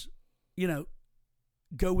hunters,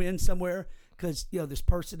 go in somewhere because, this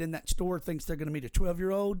person in that store thinks they're going to meet a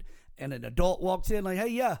 12-year-old and an adult walks in like,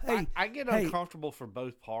 hey. I get uncomfortable for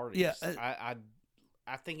both parties. Yeah.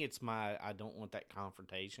 I think it's I don't want that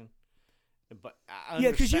confrontation. But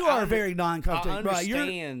yeah, because you are very non-confrontational. I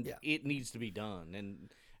understand it needs to be done,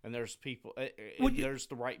 and there's people, there's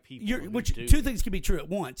the right people. Which two things can be true at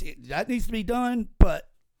once. That needs to be done, but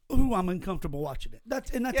I'm uncomfortable watching it.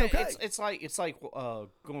 That's okay. It's like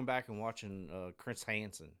going back and watching Chris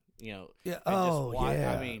Hansen. Yeah.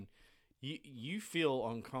 I mean, you feel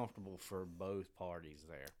uncomfortable for both parties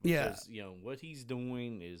there. Because, what he's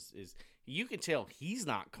doing is you can tell he's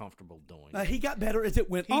not comfortable doing. He got better as it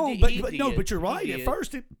went on, but you're right. At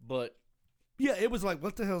first, it was like,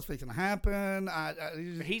 what the hell's fixing to happen?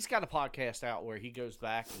 He's got a podcast out where he goes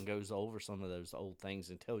back and goes over some of those old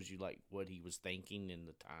things and tells you like what he was thinking in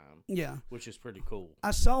the time. Yeah, which is pretty cool.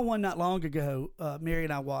 I saw one not long ago. Mary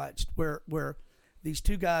and I watched where these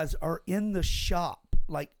two guys are in the shop,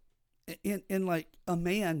 like in like a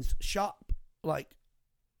man's shop, like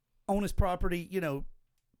on his property,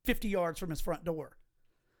 50 yards from his front door.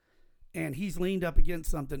 And he's leaned up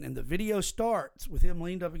against something, and the video starts with him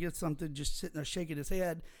leaned up against something, just sitting there shaking his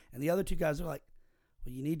head. And the other two guys are like,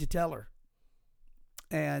 "Well, you need to tell her."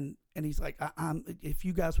 And he's like, "If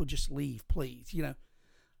you guys would just leave, please,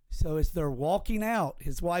 So as they're walking out,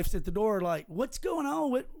 his wife's at the door, like, "What's going on?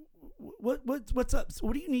 What's up?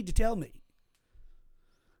 What do you need to tell me?"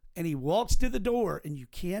 And he walks to the door, and you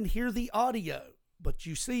can hear the audio, but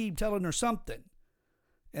you see him telling her something.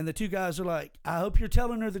 And the two guys are like, "I hope you're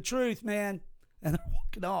telling her the truth, man." And they're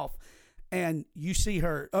walking off. And you see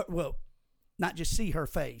her, not just see her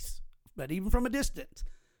face, but even from a distance,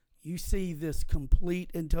 you see this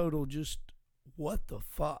complete and total just, what the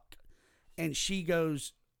fuck? And she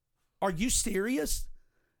goes, "Are you serious?"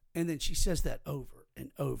 And then she says that over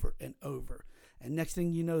and over and over. And next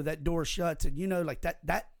thing you know, that door shuts, and like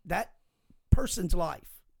that person's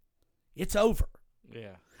life, it's over.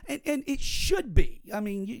 Yeah. And it should be. I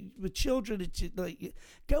mean, with children, it's like,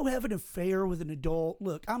 go have an affair with an adult.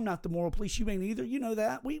 Look, I'm not the moral police. You ain't either. You know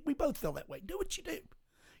that. We both feel that way. Do what you do.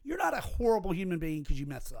 You're not a horrible human being because you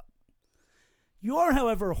mess up. You are,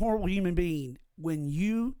 however, a horrible human being when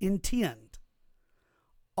you intend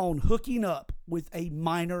on hooking up with a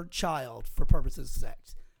minor child for purposes of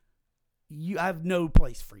sex. I have no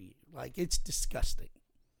place for you. Like, it's disgusting.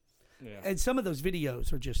 Yeah. And some of those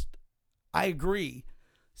videos are just, I agree.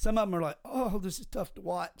 Some of them are like, "Oh, this is tough to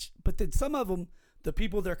watch." But then some of them, the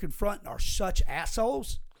people they're confronting are such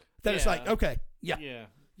assholes that it's like, okay, get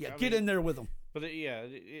in there with them. But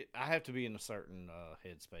I have to be in a certain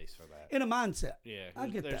headspace for that. In a mindset. Yeah, I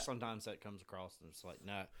get that. Sometimes that comes across and it's like,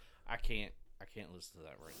 no, I can't listen to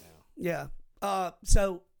that right now. Yeah.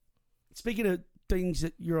 So speaking of things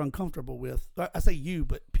that you're uncomfortable with, I say you,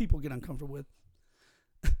 but people get uncomfortable with.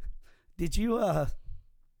 Did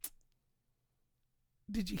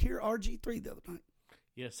you hear RG3 the other night?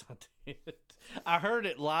 Yes, I did. I heard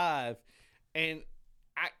it live, and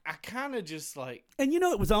I kind of just like... And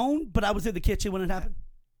it was on, but I was in the kitchen when it happened.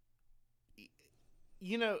 It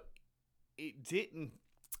didn't...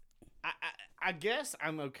 I guess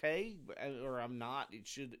I'm okay, or I'm not. It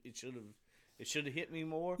should have hit me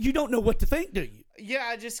more. You don't know what to think, do you?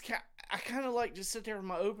 Yeah, I kind of like just sit there with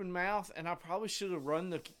my open mouth, and I probably should have run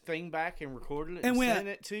the thing back and recorded it and sent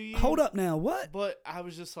it to you. Hold up now, what? But I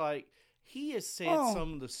was just like, he has said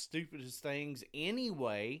some of the stupidest things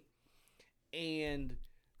anyway, and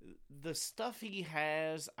the stuff he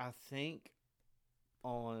has, I think,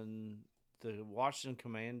 on the Washington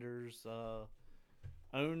Commanders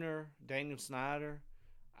owner, Daniel Snyder,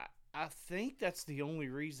 I think that's the only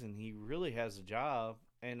reason he really has a job.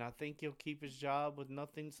 And I think he'll keep his job with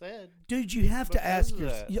nothing said. Dude, you have to ask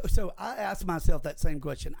yourself. So I ask myself that same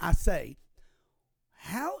question. I say,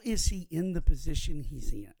 how is he in the position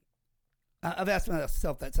he's in? I've asked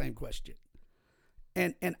myself that same question.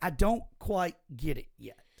 And I don't quite get it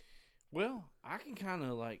yet. Well, I can kind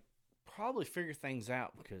of like probably figure things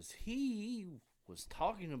out because he was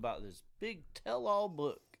talking about this big tell-all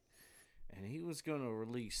book. And he was going to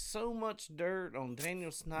release so much dirt on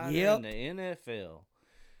Daniel Snyder and the NFL.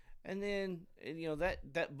 And then,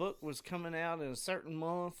 that book was coming out in a certain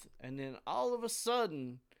month, and then all of a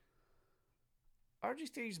sudden,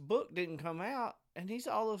 RG3's book didn't come out, and he's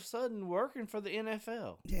all of a sudden working for the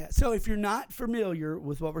NFL. Yeah, so if you're not familiar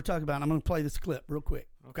with what we're talking about, I'm going to play this clip real quick,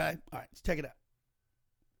 okay? All right, let's check it out.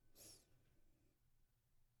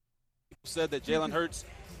 Said that Jalen Hurts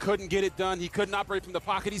couldn't get it done. He couldn't operate from the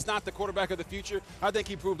pocket. He's not the quarterback of the future. I think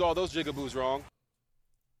he proved all those jigaboos wrong.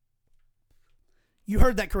 You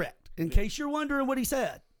heard that correct. In case you're wondering what he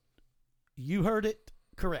said, you heard it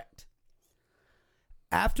correct.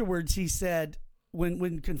 Afterwards, he said,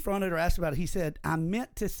 when confronted or asked about it, he said, "I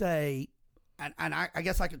meant to say," and I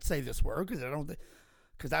guess I could say this word because I don't think,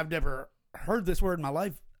 because I've never heard this word in my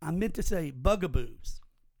life. I meant to say bugaboos.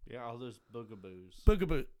 Yeah, all those bugaboos.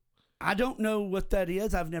 Bugaboo. I don't know what that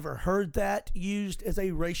is. I've never heard that used as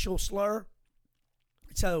a racial slur.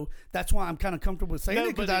 So that's why I'm kind of comfortable with saying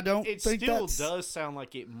it, because I don't think it still does sound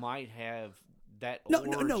like it might have that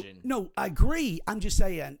origin. No, I agree. I'm just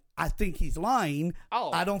saying I think he's lying.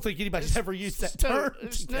 Oh, I don't think anybody's ever used that term.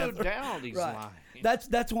 There's no doubt he's lying.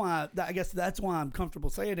 That's why I guess that's why I'm comfortable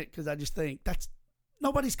saying it, because I just think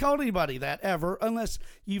nobody's called anybody that ever, unless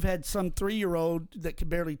you've had some 3-year-old that can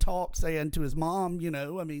barely talk saying to his mom,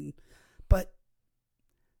 I mean, but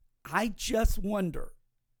I just wonder,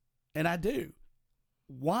 and I do,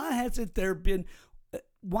 why hasn't there been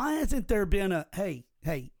a,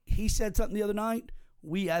 hey, he said something the other night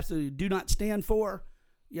we absolutely do not stand for,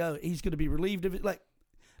 he's going to be relieved of it,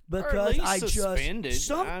 because I suspended. Just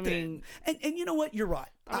something. I mean, and you know what? You're right.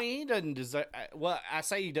 I mean, he doesn't deserve. Well, I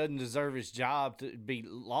say he doesn't deserve his job to be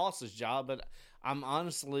lost his job, but I'm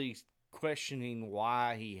honestly questioning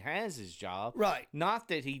why he has his job. Right. Not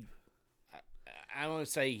that he. I don't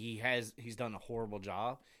say he's done a horrible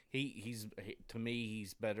job. He's to me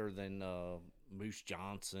he's better than Moose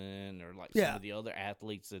Johnson or some of the other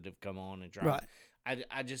athletes that have come on and tried. Right.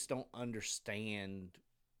 I just don't understand.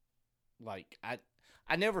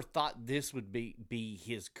 I never thought this would be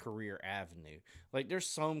his career avenue. There's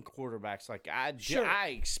some quarterbacks I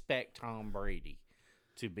expect Tom Brady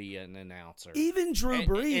to be an announcer. Even Drew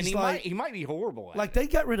Brees, and he might be horrible at it. They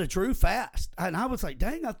got rid of Drew fast, and I was like,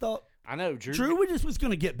 dang, I thought I know Drew just was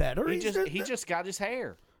going to get better. He just got his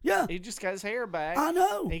hair. Yeah, he just got his hair back. I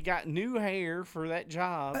know. He got new hair for that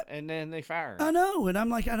job, and then they fired him. I know, and I'm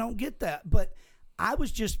like, I don't get that, but. I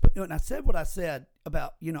was just, and I said what I said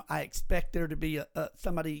about, I expect there to be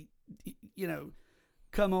somebody,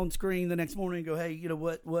 come on screen the next morning and go, hey,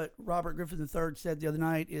 what Robert Griffin III said the other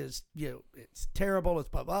night is, it's terrible, it's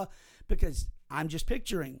blah, blah, because I'm just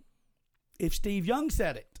picturing if Steve Young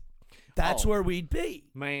said it, that's where we'd be.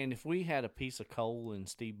 Man, if we had a piece of coal in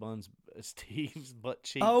Steve's butt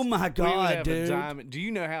cheeks. Oh, my God, dude. A diamond. Do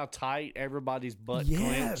you know how tight everybody's butt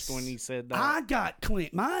clenched when he said that? I got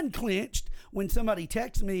clenched. Mine clenched when somebody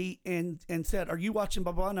texted me and said, are you watching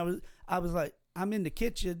blah, blah? And I was like, I'm in the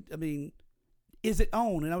kitchen. I mean, is it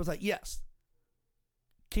on? And I was like, yes.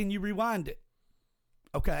 Can you rewind it?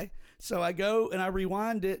 Okay. So I go and I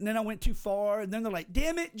rewind it, and then I went too far, and then they're like,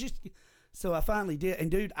 damn it. So I finally did.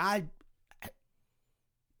 And, dude, I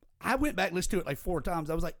went back and listened to it 4 times.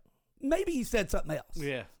 I was like, maybe he said something else.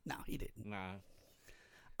 Yeah. No, he didn't. No.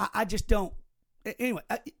 I just don't. Anyway,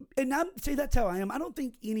 see, that's how I am. I don't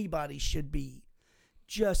think anybody should be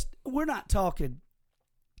we're not talking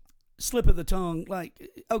slip of the tongue.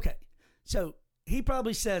 Okay, so he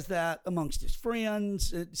probably says that amongst his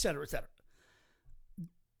friends, et cetera, et cetera.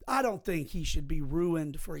 I don't think he should be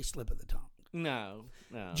ruined for a slip of the tongue. No.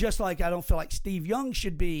 Just like I don't feel like Steve Young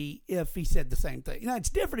should be if he said the same thing. It's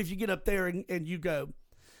different if you get up there and you go,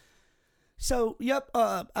 so,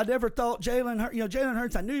 I never thought Jalen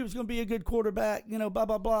Hurts, I knew he was going to be a good quarterback, blah,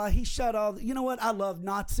 blah, blah. He shot all, you know what? I love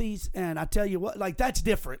Nazis, and I tell you what, that's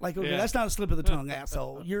different. That's not a slip of the tongue,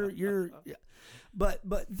 asshole. You're But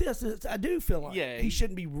this is, I do feel like he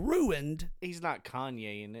shouldn't be ruined. He's not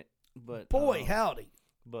Kanye in it, but. Boy, howdy.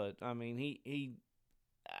 But, I mean, he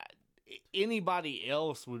anybody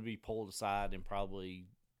else would be pulled aside and probably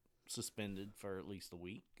suspended for at least a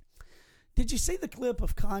week. Did you see the clip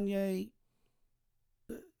of Kanye?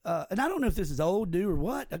 And I don't know if this is old, new, or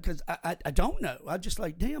what, because I don't know. I just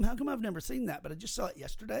damn, how come I've never seen that? But I just saw it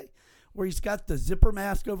yesterday, where he's got the zipper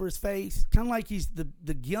mask over his face, kind of like he's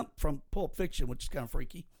the Gimp from Pulp Fiction, which is kind of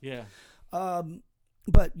freaky. Yeah.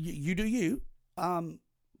 But you do you.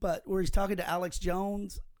 But where he's talking to Alex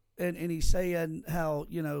Jones, and he's saying how,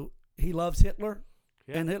 he loves Hitler,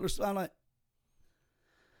 and Hitler's like,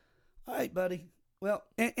 all right, buddy. Well,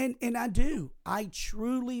 and I do. I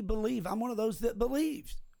truly believe. I'm one of those that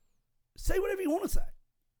believes. Say whatever you want to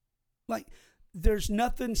say. There's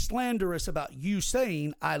nothing slanderous about you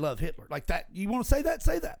saying, I love Hitler. Like that. You want to say that?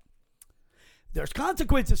 Say that. There's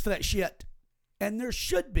consequences for that shit. And there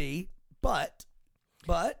should be, but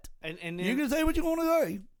and then, you can say what you want to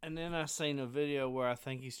say. And then I seen a video where I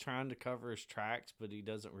think he's trying to cover his tracks, but he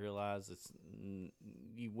doesn't realize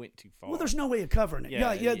you went too far. Well, there's no way of covering it.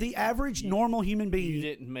 Yeah. The average normal human being. You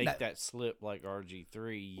didn't make that slip like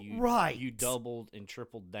RG3. Right. You doubled and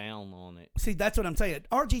tripled down on it. See, that's what I'm saying.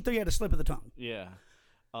 RG3 had a slip of the tongue. Yeah.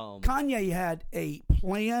 Kanye had a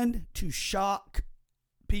plan to shock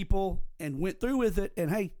people and went through with it. And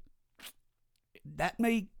hey, that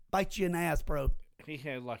may bite you in the ass, bro. He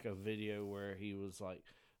had a video where he was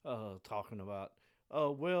talking about,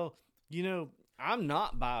 I'm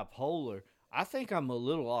not bipolar. I think I'm a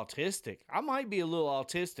little autistic. I might be a little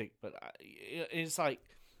autistic, but it's like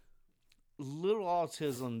little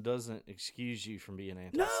autism doesn't excuse you from being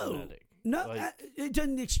anti-Semitic. No, Like, it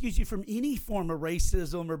doesn't excuse you from any form of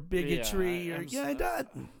racism or bigotry. It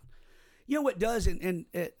doesn't. You know what does, and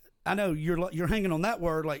I know you're hanging on that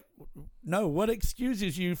word. Like, no, what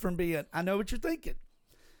excuses you from being? I know what you're thinking.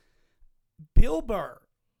 Bill Burr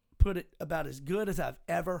put it about as good as I've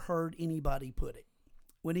ever heard anybody put it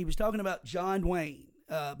when he was talking about John Wayne.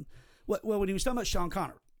 When he was talking about Sean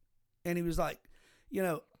Connery, and he was like,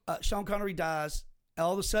 Sean Connery dies.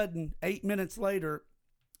 All of a sudden, 8 minutes later,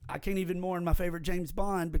 I can't even mourn my favorite James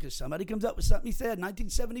Bond because somebody comes up with something he said in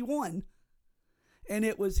 1971. And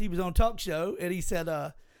he was on a talk show, and he said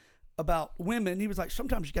about women, he was like,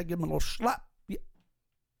 sometimes you got to give them a little slap.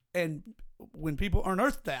 And when people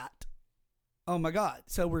unearth that, oh my God,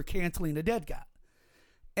 so we're canceling a dead guy.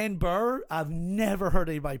 And Burr, I've never heard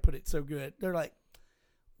anybody put it so good. They're like,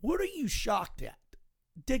 what are you shocked at?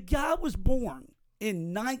 The guy was born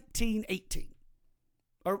in 1918.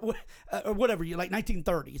 Or whatever, like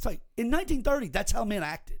 1930. It's like, in 1930, that's how men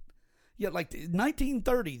acted. Yeah, like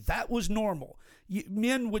 1930, that was normal.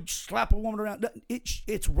 Men would slap a woman around.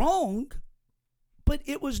 It's wrong, but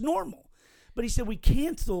it was normal. But he said, we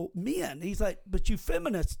cancel men. He's like, but you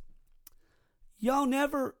feminists, y'all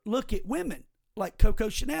never look at women like Coco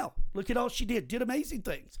Chanel. Look at all she did amazing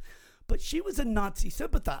things. But she was a Nazi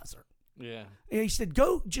sympathizer. Yeah. And he said,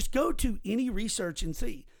 just go to any research and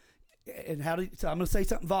see. And so I'm going to say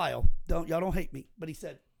something vile. Y'all don't hate me. But he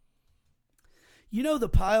said, the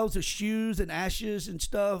piles of shoes and ashes and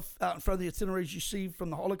stuff out in front of the incinerators you see from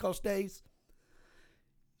the Holocaust days?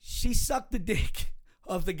 She sucked the dick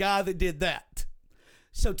of the guy that did that.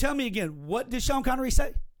 So tell me again, what did Sean Connery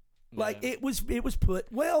say? Yeah. Like, it was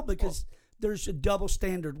put well because there's a double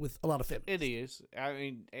standard with a lot of feminists. It is. I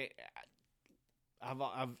mean,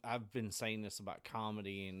 I've been saying this about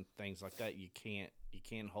comedy and things like that. You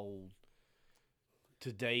can't hold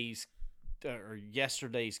today's or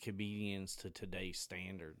yesterday's comedians to today's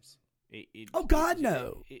standards. Oh God,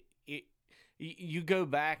 no! You go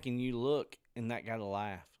back and you look, and that got a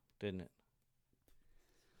laugh, didn't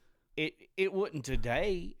it? It wouldn't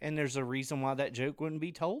today, and there's a reason why that joke wouldn't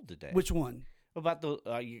be told today. Which one? About the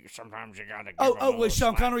sometimes you gotta. Well,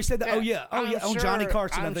 Sean Connery said that. Yeah. Oh yeah. On Johnny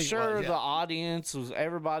Carson, I'm I think sure it was, the audience was.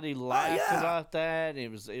 Everybody laughed about that. It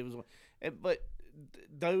was. But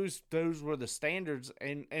those were the standards,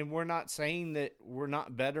 and we're not saying that we're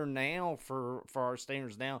not better now for our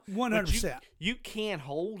standards now. 100%. You can't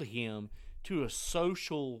hold him to a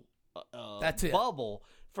social That's it. bubble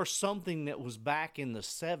for something that was back in the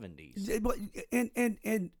 70s.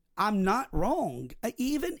 And I'm not wrong.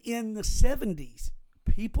 Even in the 70s,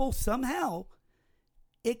 people somehow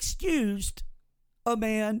excused a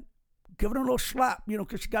man giving her a little slap,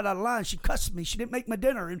 because she got out of line. She cussed me. She didn't make my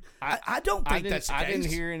dinner. And I don't think that's the case. I didn't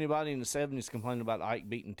hear anybody in the 70s complaining about Ike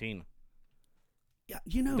beating Tina. Yeah,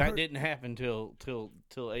 that didn't happen till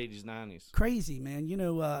 80s, 90s. Crazy, man.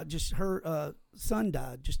 Just her son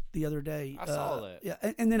died just the other day. I saw that. Yeah,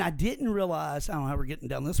 and then I didn't realize, I don't know how we're getting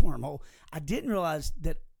down this wormhole. I didn't realize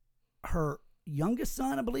that her youngest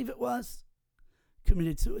son, I believe it was,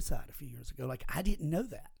 committed suicide a few years ago. Like, I didn't know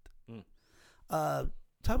that.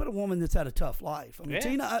 Talk about a woman that's had a tough life. I mean,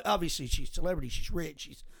 Tina, obviously, she's a celebrity. She's rich.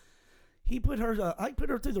 He put her. I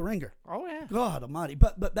put her through the ringer. Oh yeah. God Almighty.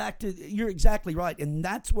 But back to, you're exactly right, and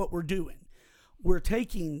that's what we're doing. We're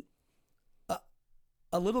taking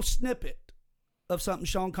a little snippet of something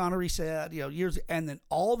Sean Connery said, years, and then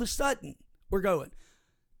all of a sudden we're going,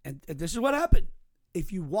 and this is what happened.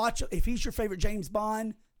 If he's your favorite James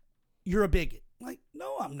Bond, you're a bigot. Like,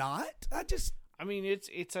 no, I'm not. I mean,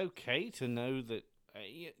 it's okay to know that.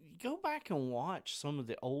 You go back and watch some of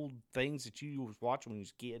the old things that you was watching when you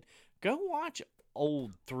was a kid. Go watch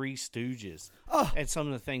old Three Stooges and some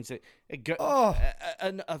of the things that.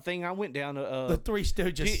 A thing I went down to the Three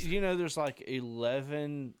Stooges. There's like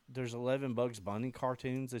 11 Bugs Bunny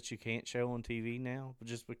cartoons that you can't show on TV now,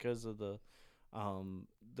 just because of the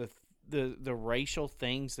racial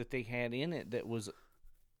things that they had in it that was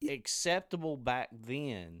acceptable back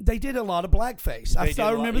then. They did a lot of blackface.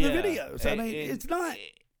 I remember the videos. I mean, it's not,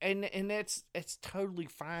 and it's totally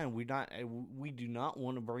fine. We do not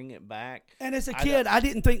want to bring it back. And as a kid, I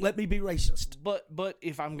didn't think, let me be racist. But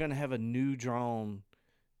if I'm gonna have a new drawn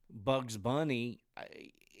Bugs Bunny,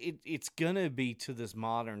 it's gonna be to this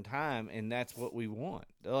modern time, and that's what we want.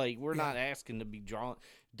 Like, we're not asking to be drawn.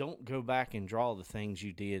 Don't go back and draw the things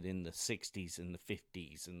you did in the 60s and the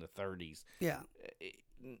 50s and the 30s. Yeah.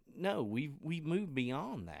 no, we moved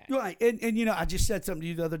beyond that. Right. And I just said something to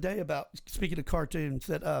you the other day about, speaking of cartoons,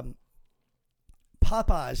 that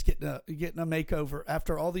Popeye's getting a makeover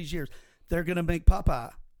after all these years. They're going to make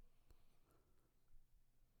Popeye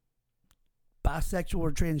bisexual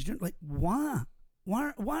or transgender. Like, why?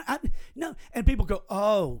 Why? No. And people go,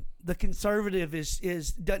 oh, the conservative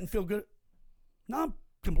is doesn't feel good. No, I'm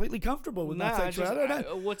completely comfortable with my sexuality.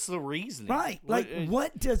 What's the reason? Right.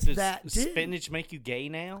 What does that do? Spinach make you gay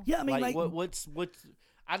now? Yeah, I mean, like what's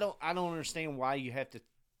I don't understand why you have to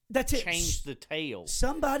that's change the tale.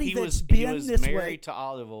 Somebody he that's was this married way to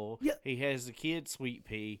Olive Oil. Yeah. He has a kid, Sweet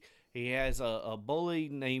Pea. He has a bully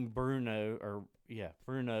named Bruno. It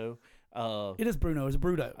is Bruno. It's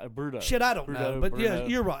Bruno. Bruno. Shit, I don't know, but Bruno. yeah,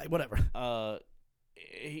 you're right. Whatever.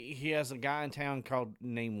 He has a guy in town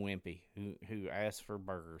named Wimpy who asks for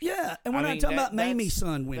burgers. Yeah, and we're not talking about Mamie's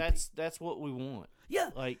son, Wimpy. That's what we want. Yeah,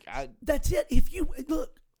 like that's it.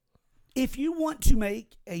 If you want to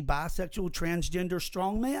make a bisexual transgender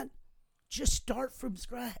strongman, just start from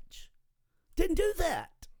scratch. Didn't do that.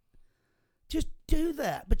 Just do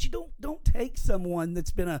that. But you don't take someone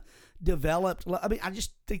that's been developed. I mean, I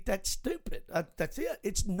just think that's stupid. That's it.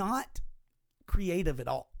 It's not creative at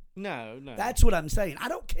all. No. That's what I'm saying. I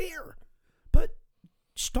don't care. But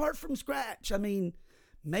start from scratch. I mean,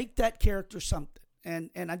 make that character something.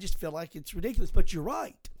 And I just feel like it's ridiculous. But you're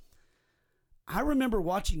right. I remember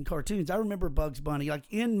watching cartoons. I remember Bugs Bunny. Like,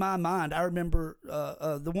 in my mind, I remember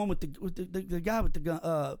the one with the guy with the gun,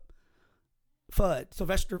 Fudd,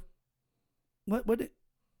 Sylvester. What?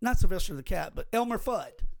 Not Sylvester the cat, but Elmer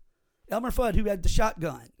Fudd. Elmer Fudd, who had the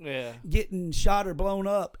shotgun. Yeah. Getting shot or blown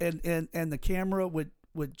up, and the camera would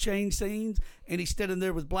change scenes, and he's standing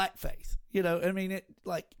there with blackface. I mean, it,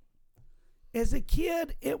 like, as a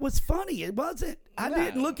kid, it was funny. It wasn't. I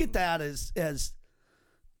didn't look at that as.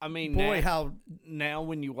 I mean, now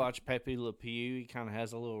when you watch Pepe Le Pew, he kind of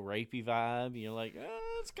has a little rapey vibe. You're like,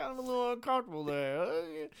 it's kind of a little uncomfortable there,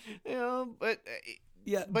 but.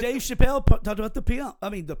 Yeah, but Dave Chappelle talked about the pimp. I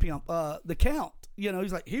mean, the count.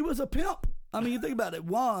 He's like, he was a pimp. I mean, you think about it.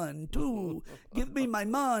 1, 2, give me my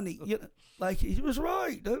money. Like, he was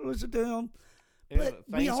right. That was a damn. But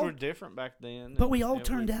things were different back then. But we all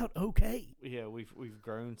turned out okay. Yeah, we've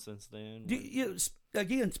grown since then.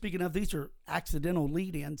 Again, speaking of, these are accidental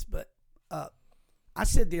lead-ins, but I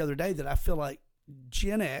said the other day that I feel like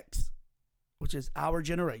Gen X, which is our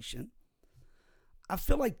generation, I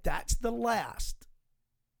feel like that's the last.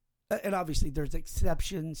 And obviously, there's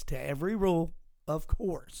exceptions to every rule, of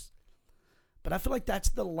course. But I feel like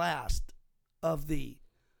that's the last of the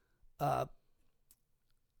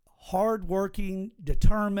hardworking,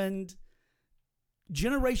 determined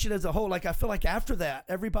generation as a whole. Like, I feel like after that,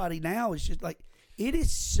 everybody now is just like, it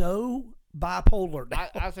is so bipolar now.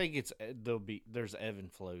 I think there's ebb and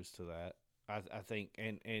flows to that. I think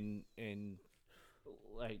and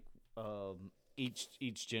like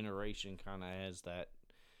each generation kind of has that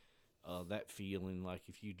feeling. Like,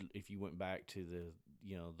 if you went back to the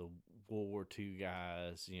the World War II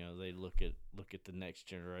guys, they look at the next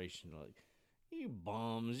generation like, you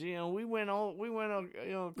bums, we went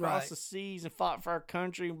across the seas and fought for our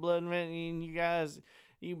country and blood and you guys,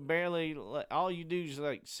 you barely, all you do is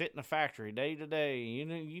like sit in a factory day to day.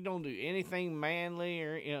 You don't do anything manly,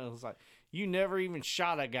 or it's like you never even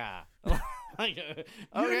shot a guy. Like,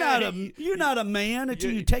 you're not a man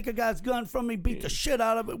until you take a guy's gun from me, beat the shit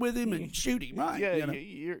out of it with him, and shoot him. Right? Yeah,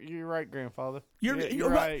 you're right, grandfather. You're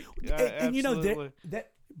right. And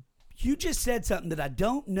that you just said something that I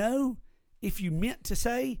don't know if you meant to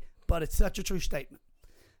say, but it's such a true statement.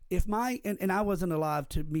 If and I wasn't alive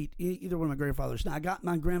to meet either one of my grandfathers. Now, I got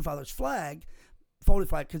my grandfather's folded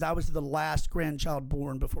flag, because I was the last grandchild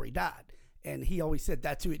born before he died. And he always said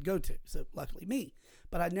that's who he'd go to. So luckily me.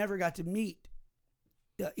 But I never got to meet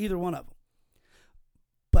either one of them.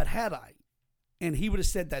 But had I, and he would have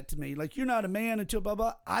said that to me, like, you're not a man until blah,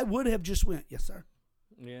 blah, I would have just went, yes, sir.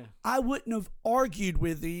 Yeah. I wouldn't have argued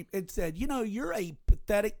with him and said, you're a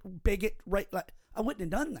pathetic bigot. Right? Like, I wouldn't have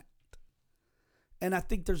done that. And I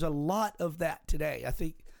think there's a lot of that today.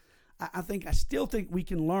 I still think we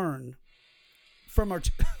can learn from our.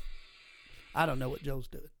 I don't know what Joe's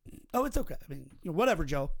doing. Oh, it's okay. I mean, whatever,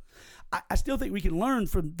 Joe. I still think we can learn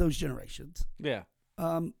from those generations. Yeah.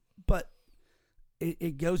 But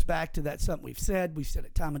it goes back to that something we've said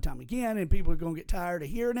it time and time again, and people are going to get tired of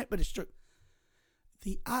hearing it, but it's true.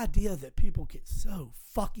 The idea that people get so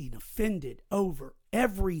fucking offended over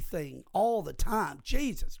everything all the time.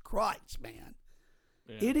 Jesus Christ, man.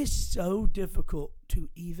 Yeah. It is so difficult to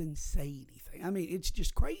even say anything. I mean, it's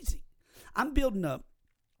just crazy. I'm building a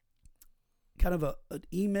kind of an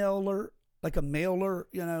emailer like a mailer,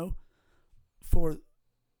 for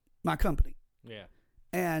my company. Yeah.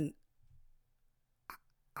 And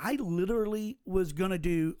I literally was going to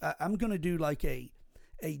do, I'm going to do like a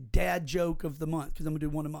dad joke of the month, because I'm going to do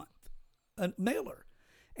one a month, a mailer.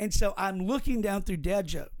 And so I'm looking down through dad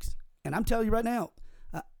jokes, and I'm telling you right now,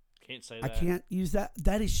 Can't say that. I can't use that.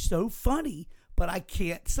 That is so funny, but I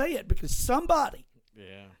can't say it because somebody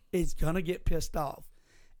is going to get pissed off.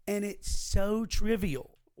 And it's so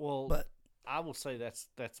trivial. Well, but I will say that's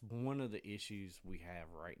one of the issues we have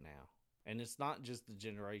right now. And it's not just the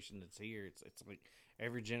generation that's here. It's like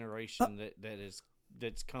every generation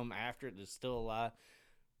that's come after it that's still alive.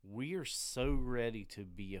 We are so ready to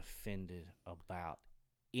be offended about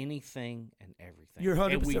anything and everything. You're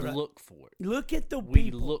 100% and we right. look for it. Look at the we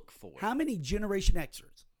people. look for it. How many Generation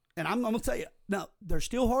Xers? And I'm going to tell you, no, they're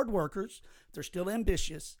still hard workers. They're still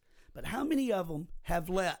ambitious. But how many of them have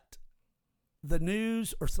let the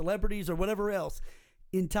news or celebrities or whatever else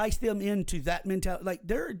entice them into that mentality? Like,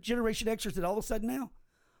 there are Generation Xers that all of a sudden now,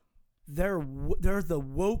 they're the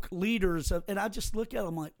woke leaders of, and I just look at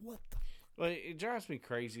them like, what the? Well, it drives me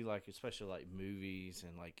crazy, like especially like movies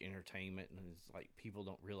and like entertainment, and it's like people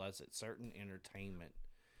don't realize that certain entertainment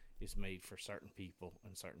is made for certain people,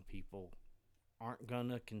 and certain people aren't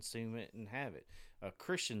gonna consume it and have it.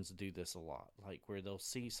 Christians do this a lot, like where they'll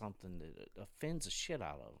see something that offends the shit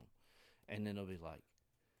out of them, and then they'll be like,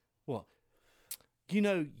 "Well,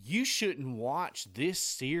 you shouldn't watch this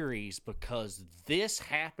series because this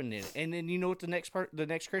happened in it." And then you know what the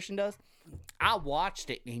next Christian does? I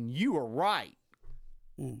watched it and you were right.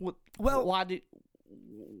 Well, why did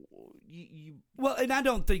you? Well, and I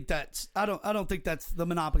don't think that's the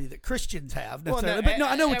monopoly that Christians have necessarily. Well, but no,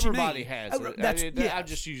 I know what you mean. Everybody has it. I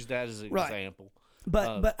just use that as an example.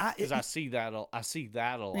 But I see that a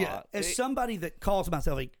lot. Yeah, as somebody that calls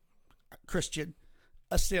myself a Christian,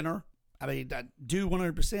 a sinner. I mean, I do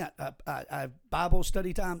 100%. I have Bible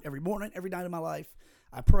study time every morning, every night of my life.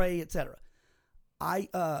 I pray, etc. I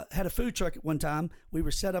had a food truck at one time. We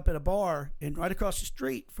were set up at a bar, and right across the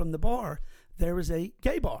street from the bar, there was a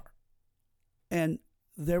gay bar. And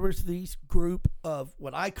there was this group of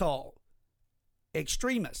what I call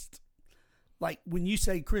extremists. Like when you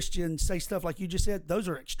say Christians say stuff like you just said, those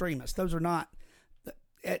are extremists. Those are not,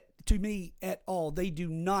 to me, at all. They do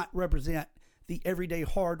not represent the everyday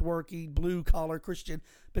hardworking blue-collar Christian,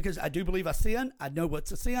 because I do believe I sin. I know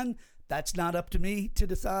what's a sin. That's not up to me to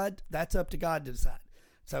decide. That's up to God to decide.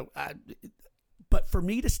 But for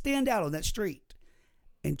me to stand out on that street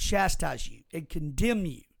and chastise you and condemn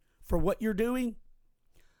you for what you're doing,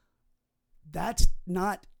 that's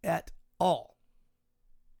not at all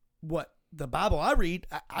what the Bible I read.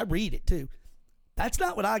 I read it too. That's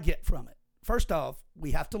not what I get from it. First off,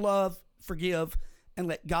 we have to love, forgive, and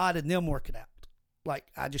let God and them work it out.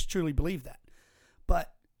 Like, I just truly believe that.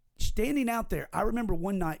 But standing out there, I remember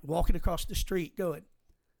one night walking across the street going,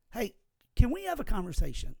 "Hey, can we have a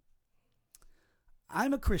conversation?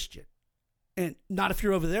 I'm a Christian. And not if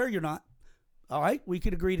you're over there, you're not. All right, we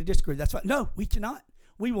could agree to disagree. That's fine. No, we cannot.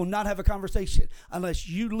 We will not have a conversation unless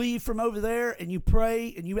you leave from over there and you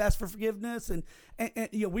pray and you ask for forgiveness and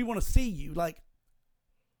we want to see you." Like,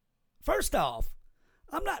 first off,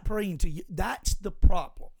 I'm not praying to you. That's the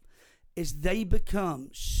problem. Is they become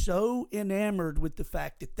so enamored with the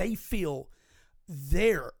fact that they feel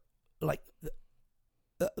they're like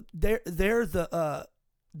they're the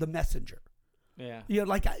messenger. Yeah.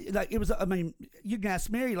 Like it was. I mean, you can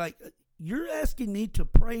ask Mary. Like, you're asking me to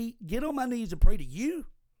pray, get on my knees and pray to you.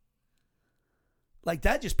 Like,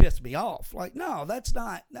 that just pissed me off. Like, no, that's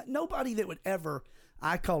not. Nobody that would ever,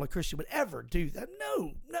 I call a Christian, would ever do that.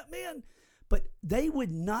 No, man. But they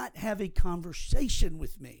would not have a conversation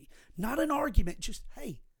with me. Not an argument, just,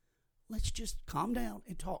 hey, let's just calm down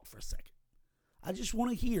and talk for a second. I just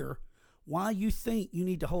want to hear why you think you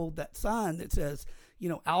need to hold that sign that says,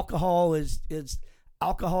 alcohol is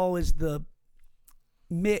the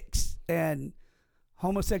mix, and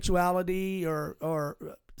homosexuality or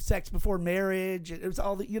sex before marriage. It was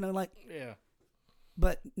all the, Yeah.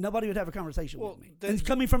 But nobody would have a conversation with me. And it's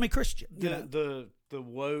coming from a Christian. The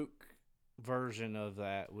woke version of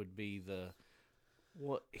that would be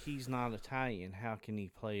he's not Italian. How can he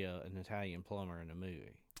play an Italian plumber in a movie?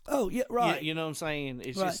 Oh, yeah, right. You know what I'm saying?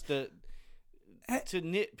 It's right. just to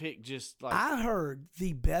nitpick. Just like, I heard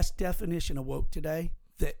the best definition of woke today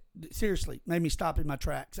that seriously made me stop in my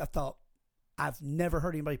tracks. I thought, I've never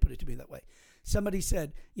heard anybody put it to me that way. Somebody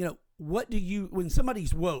said, when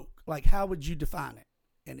somebody's woke, like, how would you define it?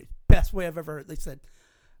 And it's the best way I've ever heard. They said,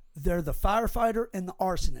 they're the firefighter and the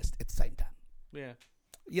arsonist at the same time. Yeah.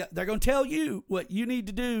 Yeah, they're going to tell you what you need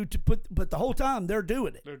to do to put, but the whole time they're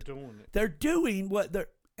doing it. They're doing it. They're doing what they're,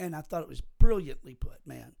 and I thought it was brilliantly put,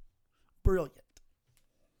 man. Brilliant.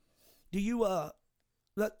 Do you,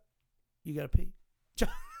 you got to pee?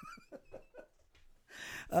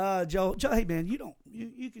 Joe, hey man,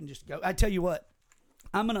 you can just go. I tell you what,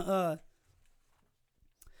 I'm gonna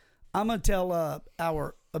tell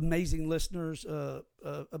our amazing listeners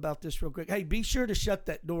about this real quick. Hey, be sure to shut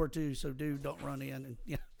that door too, so dude don't run in and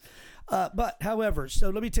yeah. But however,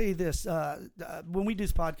 so let me tell you this: when we do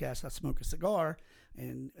this podcast, I smoke a cigar,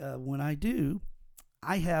 and when I do,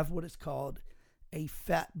 I have what is called a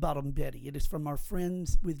Fat Bottom Betty. It is from our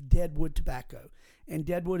friends with Deadwood Tobacco. And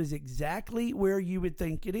Deadwood is exactly where you would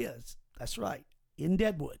think it is. That's right, in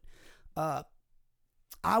Deadwood. I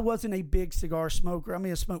wasn't a big cigar smoker. I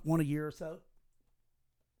mean, I smoked one a year or so.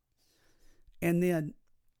 And then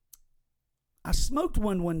I smoked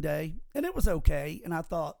one day, and it was okay. And I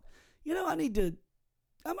thought, I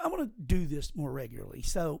want to do this more regularly.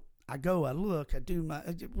 So I look, I do my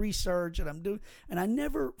research, and I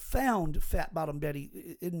never found Fat Bottom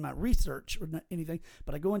Betty in my research or anything.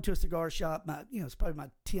 But I go into a cigar shop, it's probably my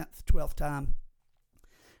 10th, 12th time.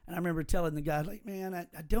 And I remember telling the guy, like, man,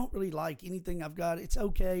 I don't really like anything I've got. It's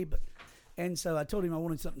okay, and so I told him I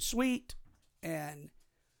wanted something sweet. And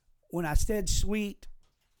when I said sweet,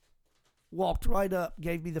 walked right up,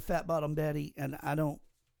 gave me the Fat Bottom Betty, and I don't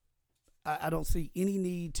see any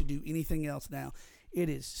need to do anything else now. It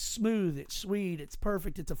is smooth, it's sweet, it's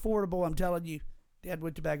perfect, it's affordable. I'm telling you,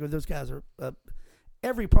 Deadwood Tobacco, those guys are,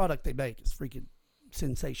 every product they make is freaking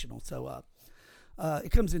sensational. So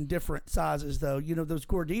it comes in different sizes, though. Those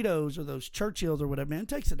Gorditos or those Churchills or whatever, man, it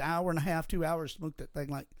takes an hour and a half, 2 hours to smoke that thing.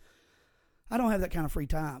 Like, I don't have that kind of free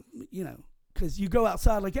time, because you go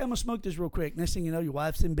outside, like, yeah, I'm going to smoke this real quick. Next thing you know, your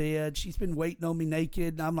wife's in bed. She's been waiting on me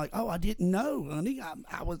naked. And I'm like, oh, I didn't know, honey.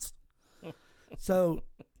 I was. So,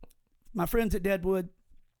 my friends at Deadwood,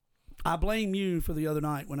 I blame you for the other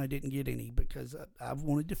night when I didn't get any, because I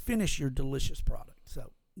wanted to finish your delicious product.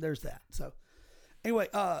 So, there's that. So, anyway,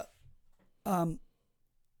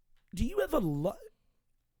 do you have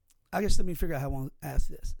I guess let me figure out how I want to ask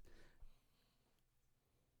this.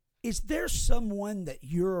 Is there someone that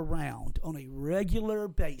you're around on a regular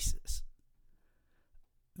basis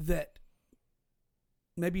that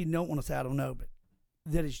maybe you don't want to say, I don't know, but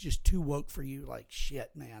that is just too woke for you? Like,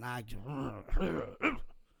 shit, man, I just...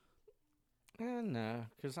 No,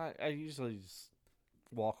 because I usually just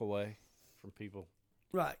walk away from people.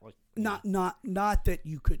 Right. Like, not that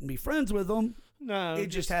you couldn't be friends with them. No, it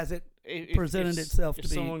just hasn't presented itself to be.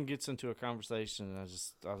 If someone gets into a conversation, I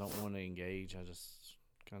don't want to engage. I just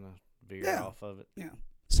kind of veer off of it. Yeah.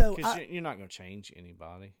 So you're not going to change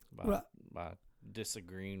anybody by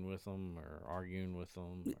disagreeing with them or arguing with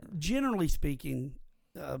them. Generally speaking,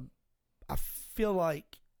 I feel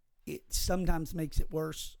like it sometimes makes it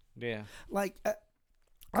worse. Yeah. Like,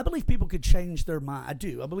 I believe people could change their mind. I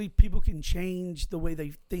do. I believe people can change the way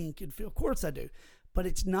they think and feel. Of course I do. But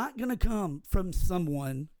it's not going to come from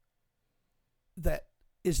someone that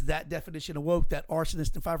is that definition of woke, that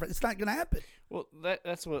arsonist and firefighter. It's not going to happen. Well,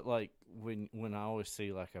 that's what, like, when I always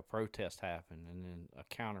see, like, a protest happen and then a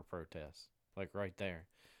counter protest, like, right there.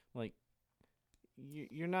 Like,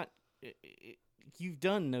 you're not... you've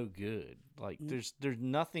done no good. Like, there's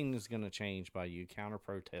nothing that's going to change by you counter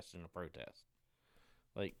protesting a protest.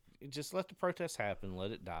 Like, just let the protest happen,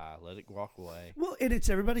 let it die, let it walk away. Well, and it's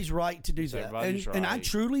everybody's right to do that. And I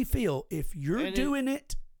truly feel if you're doing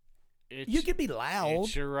it, you can be loud.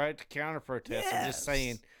 It's your right to counter protest. Yes. I'm just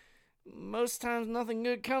saying, most times nothing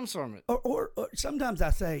good comes from it. Or sometimes I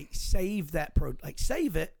say, save that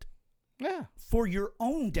save it. Yeah. For your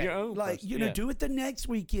own day. Your own do it the next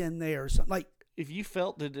weekend there or something. Like, if you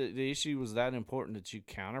felt that the issue was that important that you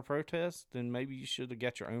counter protest, then maybe you should have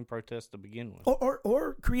got your own protest to begin with.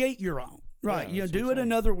 Or create your own. Right. Yeah, do it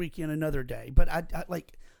another weekend, another day. But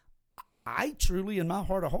I truly, in my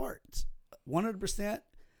heart of hearts, 100%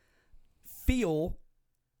 feel,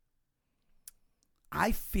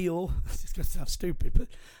 this is going to sound stupid, but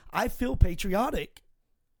I feel patriotic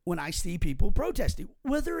when I see people protesting,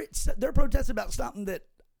 whether they're protesting about something that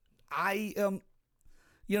I am,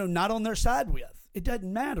 not on their side with. It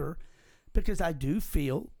doesn't matter, because I do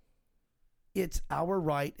feel it's our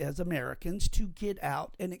right as Americans to get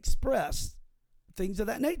out and express things of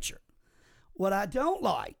that nature. What I don't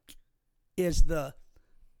like is the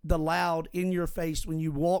loud in your face when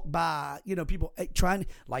you walk by, people trying,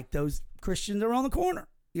 like those Christians that are on the corner,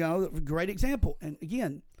 great example. And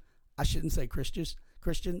again, I shouldn't say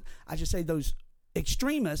Christian, I should say those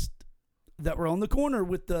extremists that were on the corner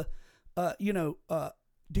with the,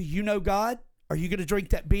 do you know God? Are you going to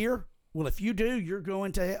drink that beer? Well, if you do, you're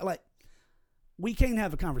going to like. We can't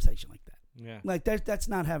have a conversation like that. Yeah. Like that's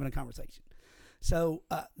not having a conversation. So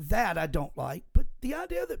that I don't like. But the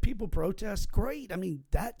idea that people protest, great. I mean,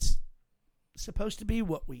 that's supposed to be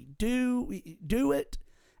what we do. We do it.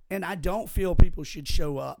 And I don't feel people should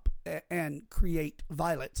show up and create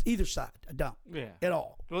violence either side. I don't. Yeah. At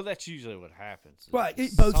all. Well, that's usually what happens. Right.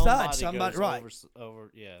 Both sides. Somebody Somebody. Right.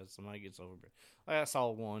 Somebody gets over. Like I saw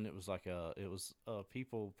one. It was like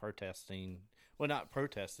people protesting. Well, not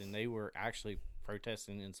protesting. They were actually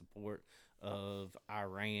protesting in support of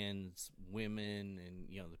Iran's women and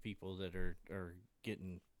the people that are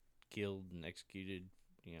getting killed and executed.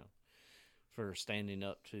 For standing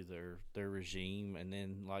up to their regime, and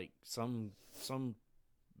then like some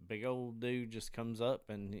big old dude just comes up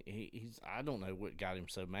and he's I don't know what got him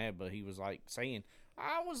so mad, but he was like saying,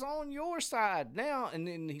 "I was on your side now," and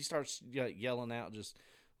then he starts yelling out just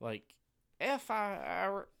like "F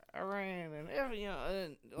Iran" and F,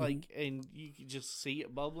 and like and you can just see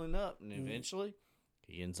it bubbling up, and eventually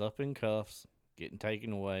he ends up in cuffs, getting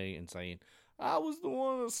taken away, and saying, "I was the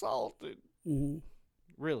one assaulted." Mm-hmm.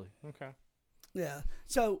 Really? Okay. Yeah.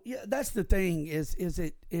 So that's the thing is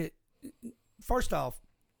it first off,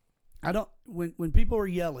 I don't when people are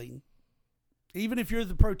yelling, even if you're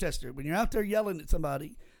the protester, when you're out there yelling at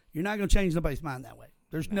somebody, you're not going to change nobody's mind that way.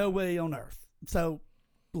 There's no way on earth. So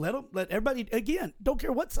let everybody, again, don't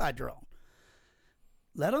care what side you're on.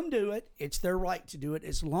 Let them do it. It's their right to do it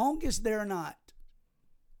as long as they're not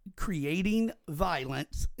creating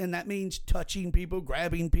violence, and that means touching people,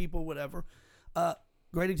 grabbing people, whatever.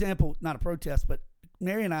 Great example, not a protest, but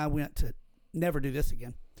Mary and I went to, never do this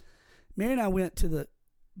again. Mary and I went to the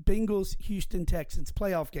Bengals-Houston Texans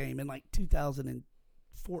playoff game in like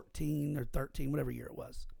 2014 or 13, whatever year it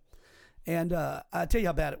was. And I'll tell you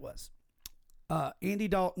how bad it was. Andy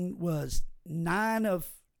Dalton was 9 of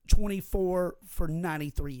 24 for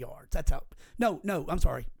 93 yards. That's how, no, I'm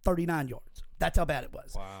sorry, 39 yards. That's how bad it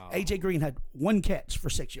was. Wow. A.J. Green had 1 catch for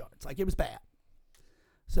 6 yards. Like, it was bad.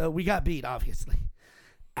 So we got beat, obviously.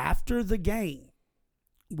 After the game,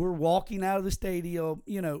 we're walking out of the stadium,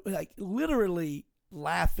 like literally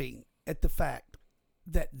laughing at the fact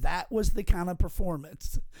that was the kind of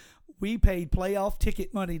performance we paid playoff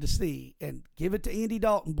ticket money to see, and give it to Andy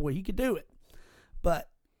Dalton. Boy, he could do it. But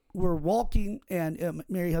we're walking, and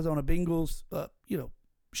Mary has on a Bengals,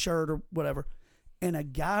 shirt or whatever, and a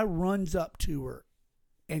guy runs up to her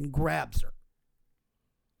and grabs her.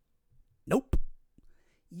 Nope.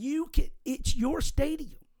 It's your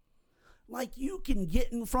stadium. Like, you can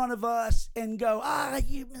get in front of us and go,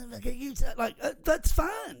 that's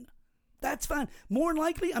fine. That's fine. More than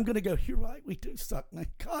likely, I'm going to go, you're right, we do suck, man.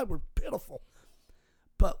 God, we're pitiful.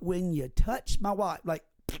 But when you touch my wife, like,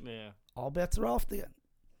 all bets are off then.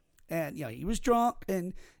 And, he was drunk,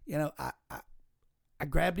 and, I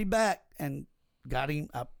grabbed him back and got him,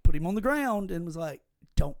 I put him on the ground and was like,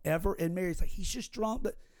 don't ever, and Mary's like, he's just drunk,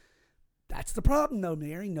 but that's the problem, though,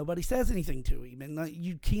 Mary. Nobody says anything to him, and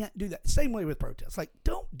you can't do that. Same way with protests. Like,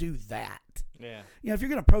 don't do that. Yeah. If you're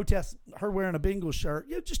going to protest her wearing a Bengals shirt,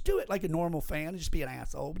 just do it like a normal fan and just be an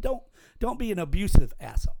asshole. But don't be an abusive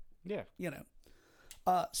asshole. Yeah.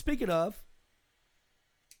 Speaking of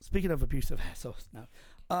abusive assholes, no,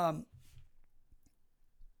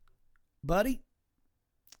 buddy.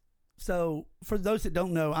 So for those that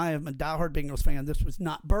don't know, I am a diehard Bengals fan. This was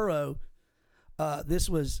not Burrow. I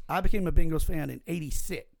became a Bengals fan in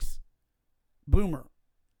 '86. Boomer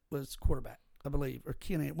was quarterback, I believe, or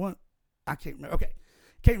Kenny. I can't remember. Okay,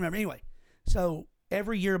 can't remember. Anyway, so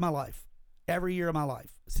every year of my life,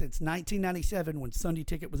 since 1997 when Sunday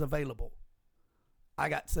Ticket was available, I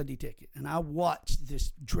got Sunday Ticket, and I watched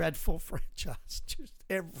this dreadful franchise just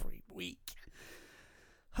every week.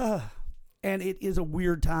 And it is a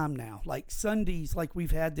weird time now. Like Sundays, like we've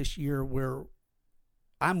had this year, where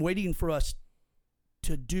I'm waiting for us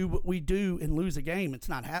to do what we do and lose a game. It's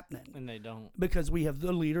not happening. And they don't. Because we have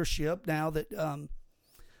the leadership now that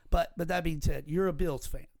but that being said, you're a Bills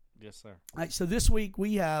fan. Yes, sir. All right, so this week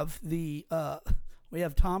we have we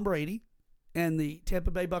have Tom Brady and the Tampa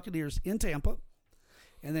Bay Buccaneers in Tampa.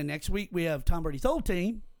 And then next week we have Tom Brady's old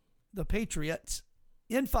team, the Patriots,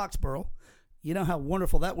 in Foxborough. You know how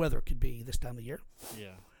wonderful that weather could be this time of year.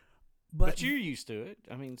 Yeah. But you're used to it.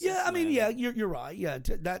 I mean, you're right. Yeah,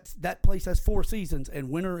 that place has 4 seasons, and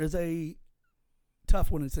winter is a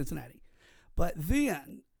tough one in Cincinnati. But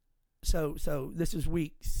then, so this is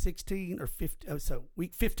week 16 or 15. So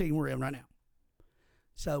week 15 we're in right now.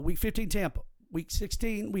 So week 15 Tampa, week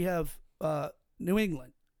 16 we have New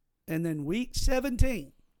England, and then week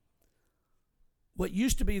 17, what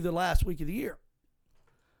used to be the last week of the year,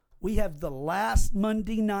 We have the last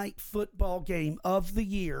Monday night football game of the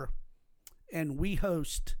year, and we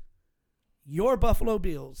host your Buffalo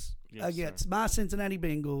Bills against my Cincinnati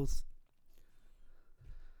Bengals.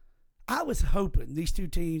 I was hoping these two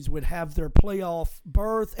teams would have their playoff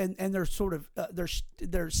berth and their sort of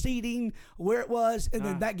their seeding where it was, and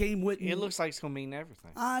then that game wouldn't. It looks like it's going to mean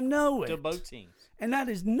everything. I know it. To both teams. And that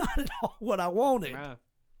is not at all what I wanted. No.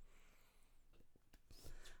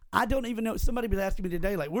 I don't even know. Somebody was asking me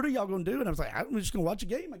today, like, what are y'all going to do? And I was like, I'm just going to watch a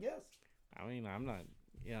game, I guess. I mean, I'm not,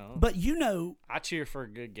 But you know. I cheer for a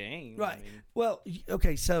good game. Right. I mean, well,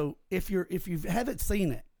 okay, so if you haven't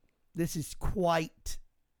seen it, this is quite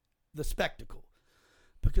the spectacle.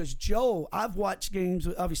 Because Joel, I've watched games,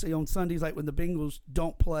 obviously, on Sundays, like when the Bengals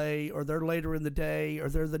don't play or they're later in the day or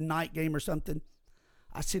they're the night game or something.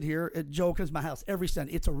 I sit here, Joel comes to my house every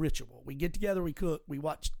Sunday. It's a ritual. We get together, we cook, we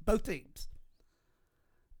watch both teams.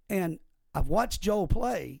 And I've watched Joel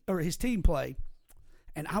play, or his team play,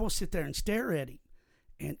 and I will sit there and stare at him.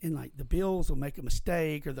 And like, the Bills will make a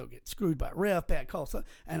mistake, or they'll get screwed by a ref, bad call.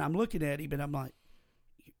 And I'm looking at him, and I'm like,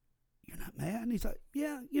 you're not mad? And he's like,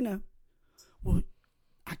 yeah, Well,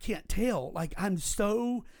 I can't tell. Like, I'm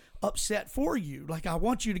so upset for you. Like, I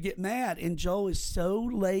want you to get mad. And Joel is so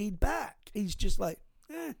laid back. He's just like,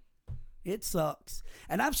 it sucks.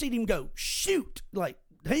 And I've seen him go, shoot. Like,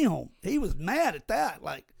 damn, he was mad at that.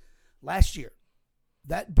 Like, last year,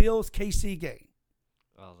 that Bills KC game.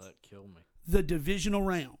 Oh, that killed me. The divisional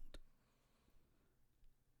round.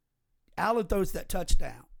 Allen throws that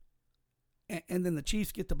touchdown. And then the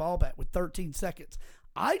Chiefs get the ball back with 13 seconds.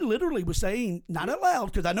 I literally was saying, not out loud,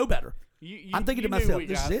 because I know better. I'm thinking to myself,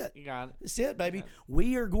 this is it. You got it. This is it, baby.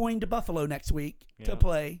 We are going to Buffalo next week to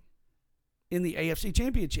play in the AFC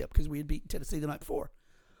Championship, because we had beaten Tennessee the night before.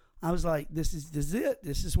 I was like, this is it.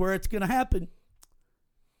 This is where it's going to happen.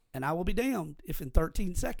 And I will be damned if in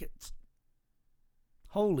 13 seconds.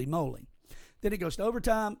 Holy moly. Then it goes to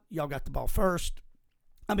overtime. Y'all got the ball first.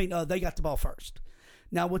 They got the ball first.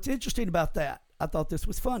 Now, what's interesting about that, I thought this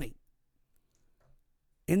was funny.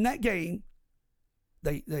 In that game,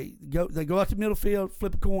 they go out to middle field,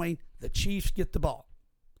 flip a coin. The Chiefs get the ball.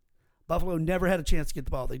 Buffalo never had a chance to get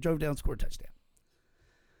the ball. They drove down, scored a touchdown.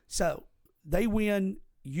 So they win.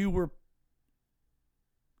 You weren't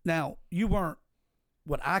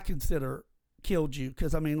what I consider killed you,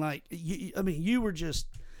 because you were just,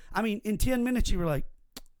 in 10 minutes you were like,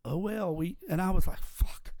 oh well, and I was like,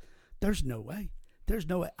 fuck, there's no way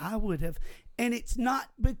I would have. And it's not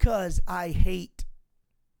because I hate,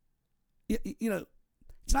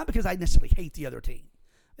 it's not because I necessarily hate the other team,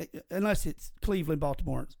 unless it's Cleveland,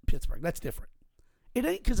 Baltimore, Pittsburgh. That's different. It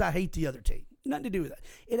ain't because I hate the other team. Nothing to do with that.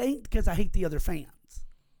 It ain't because I hate the other fans.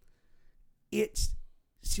 It's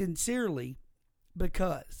sincerely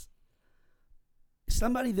because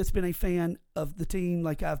somebody that's been a fan of the team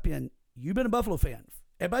like I've been, you've been a Buffalo fan.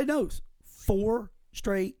 Everybody knows 4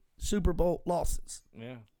 straight Super Bowl losses.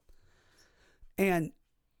 Yeah. And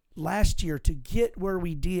last year, to get where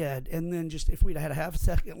we did, and then just if we'd had a half a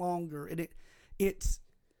second longer, and it's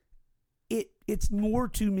more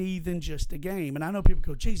to me than just a game. And I know people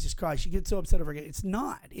go, Jesus Christ, you get so upset over a game. It's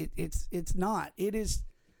not. It's not. It is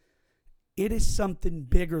something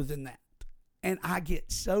bigger than that. And I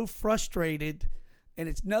get so frustrated, and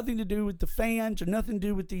it's nothing to do with the fans or nothing to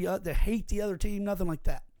do with the hate the other team, nothing like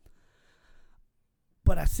that.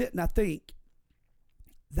 But I sit and I think,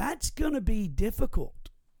 that's going to be difficult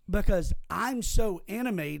because I'm so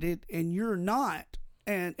animated and you're not.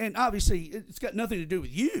 And obviously, it's got nothing to do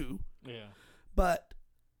with you. Yeah. But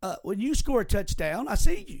when you score a touchdown, I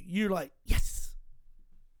see you. You're like, yes.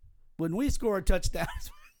 When we score a touchdown,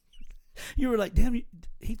 you were like, damn,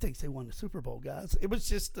 he thinks they won the Super Bowl, guys. It was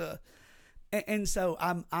just, and so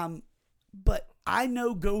but I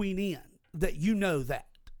know going in that you know that.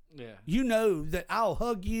 Yeah. You know that I'll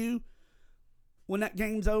hug you when that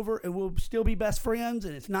game's over and we'll still be best friends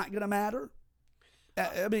and it's not going to matter.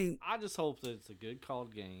 I just hope that it's a good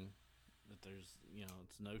called game, that there's,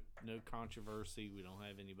 it's no controversy. We don't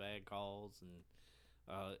have any bad calls, and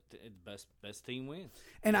the best team wins.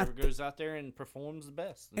 And whoever goes out there and performs the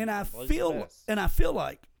best. And I feel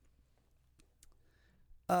like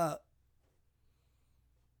I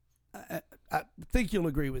think you'll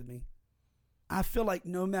agree with me. I feel like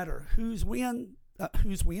no matter who's win,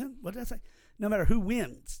 what did I say? No matter who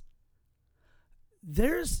wins,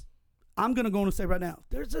 I'm going to go on and say right now,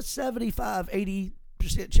 there's a 75-80%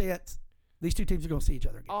 chance these two teams are going to see each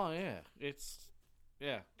other again. Oh,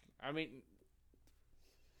 yeah.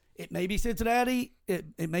 It may be Cincinnati.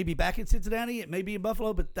 It may be back in Cincinnati. It may be in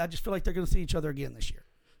Buffalo, but I just feel like they're going to see each other again this year.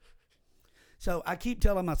 So I keep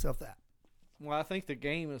telling myself that. Well, I think the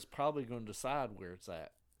game is probably going to decide where it's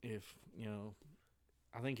at. If,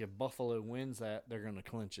 I think if Buffalo wins that, they're going to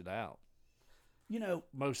clinch it out.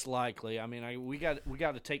 Most likely. I mean, we got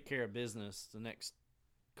to take care of business the next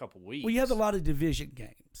couple weeks. We have a lot of division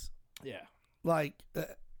games. Yeah. Like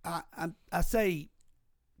I say,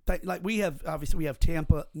 like we have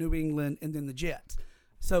Tampa, New England, and then the Jets.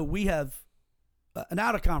 So we have an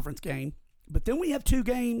out of conference game, but then we have 2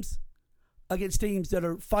 games against teams that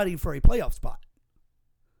are fighting for a playoff spot.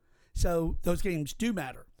 So those games do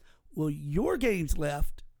matter. Well, your games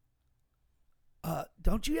left.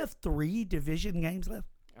 Don't you have 3 division games left?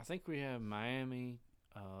 I think we have Miami.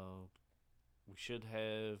 We should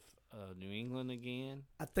have New England again.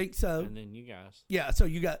 I think so. And then you guys. Yeah, so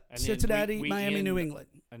you got Cincinnati, Miami, New England.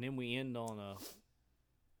 And then we end on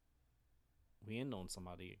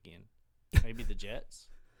somebody again. Maybe the Jets?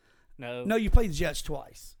 No, you played the Jets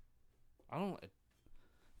twice. I'm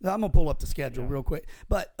gonna pull up the schedule real quick.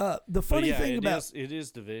 But the funny thing about it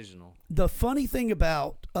is divisional. The funny thing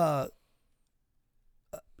about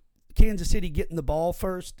Kansas City getting the ball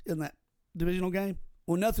first in that divisional game,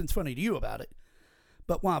 well, nothing's funny to you about it.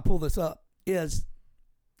 But when I pull this up, is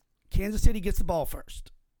Kansas City gets the ball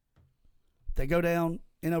first. They go down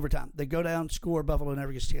in overtime. They go down, score. Buffalo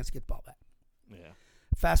never gets a chance to get the ball back. Yeah.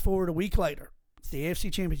 Fast forward a week later, it's the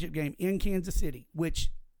AFC Championship game in Kansas City, which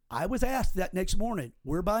I was asked that next morning,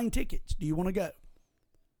 we're buying tickets. Do you want to go?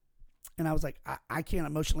 And I was like, I can't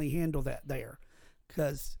emotionally handle that there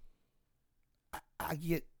because I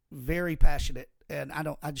get very passionate and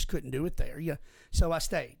I just couldn't do it there. Yeah. So I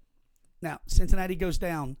stayed. Now, Cincinnati goes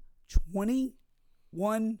down 21-3.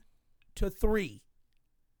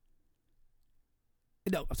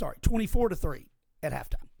 No, I'm sorry, 24-3 at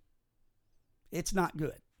halftime. It's not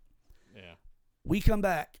good. Yeah. We come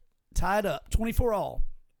back, tied up, 24-all,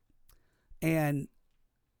 and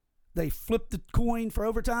they flip the coin for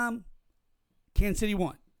overtime. Kansas City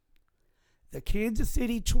won. The Kansas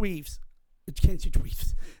City Chiefs,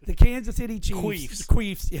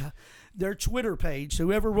 yeah, their Twitter page,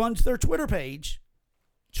 whoever runs their Twitter page,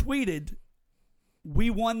 tweeted, "We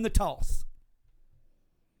won the toss."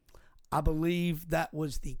 I believe that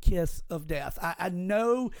was the kiss of death. I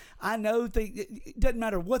know. It doesn't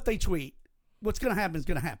matter what they tweet. What's going to happen is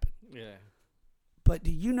going to happen. Yeah. But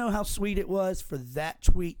do you know how sweet it was for that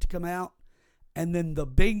tweet to come out, and then the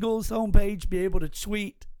Bengals homepage be able to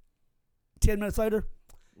tweet 10 minutes later?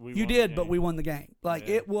 You did, but we won the game. Like,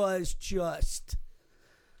 It was just,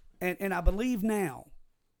 and I believe now,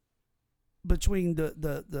 between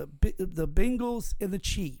the Bengals and the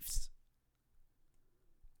Chiefs,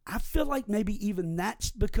 I feel like maybe even that's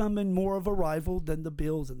becoming more of a rival than the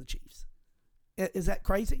Bills and the Chiefs. Is that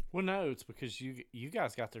crazy? Well, no, it's because you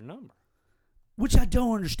guys got their number. Which I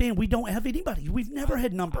don't understand. We don't have anybody. We've never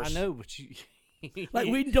had numbers. I know, but you like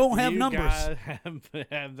we don't have numbers. You guys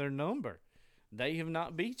have their number. They have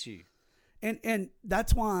not beat you. And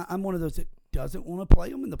that's why I'm one of those that doesn't want to play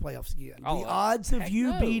them in the playoffs again. The odds of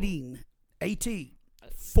you beating AT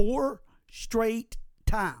 4 straight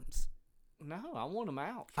times. No, I want them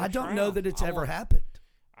out. I don't know that it's ever happened.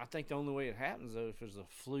 I think the only way it happens, though, if there's a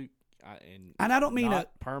fluke, and I don't mean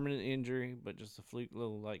not permanent injury, but just a fluke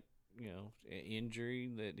little, injury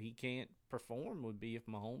that he can't perform would be if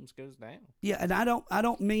Mahomes goes down. Yeah, and I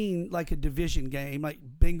don't mean like a division game, like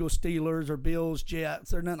Bengals Steelers or Bills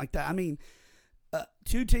Jets or nothing like that. I mean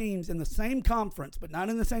 2 teams in the same conference but not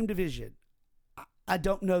in the same division. I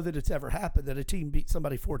don't know that it's ever happened that a team beat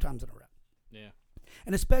somebody 4 times in a row. Yeah.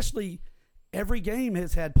 And especially every game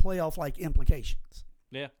has had playoff-like implications.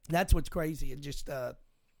 Yeah. That's what's crazy. And just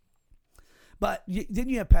but then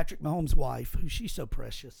you have Patrick Mahomes' wife, who she's so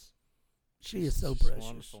precious. She is so precious.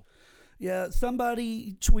 Wonderful. Yeah,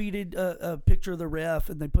 somebody tweeted a picture of the ref,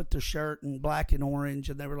 and they put their shirt in black and orange,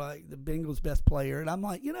 and they were like, the Bengals' best player. And I'm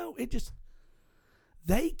like,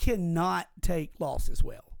 they cannot take losses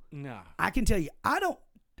well. No. I can tell you,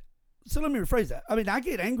 so let me rephrase that. I mean, I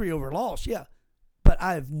get angry over a loss, yeah, but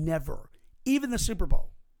I have never, even the Super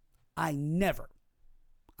Bowl, I'm not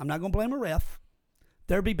going to blame a ref.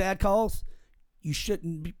 There'll be bad calls.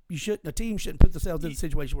 The team shouldn't put themselves in a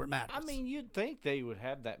situation where it matters. I mean, you'd think they would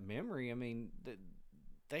have that memory. I mean,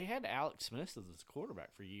 they had Alex Smith as the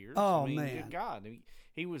quarterback for years. Oh, I mean, man. Good God.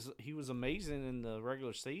 He was amazing in the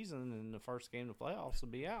regular season, and the first game of the playoffs to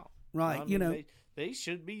be out. Right. They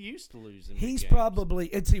should be used to losing. He's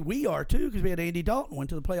probably, and see, we are too, because we had Andy Dalton, went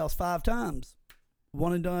to the playoffs 5 times.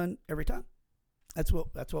 One and done every time. That's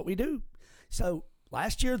what we do. So,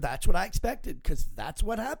 last year, that's what I expected, because that's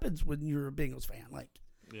what happens when you're a Bengals fan.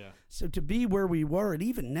 So to be where we were, and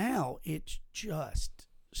even now, it's just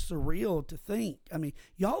surreal to think. I mean,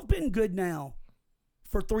 y'all have been good now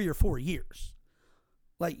for 3 or 4 years.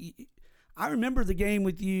 Like, I remember the game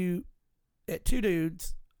with you at Two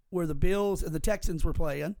Dudes where the Bills and the Texans were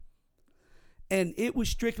playing, and it was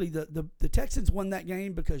strictly the Texans won that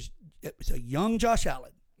game because it was a young Josh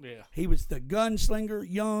Allen. Yeah. He was the gunslinger,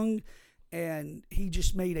 young, and he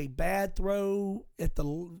just made a bad throw at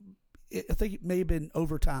I think it may have been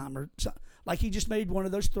overtime or something. Like, he just made one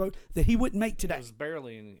of those throws that he wouldn't make today. It was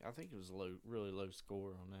barely any. I think it was really low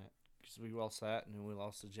score on that because we lost that and then we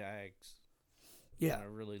lost the Jags. Yeah. In a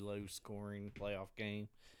really low scoring playoff game.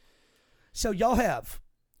 So y'all have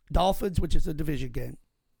Dolphins, which is a division game.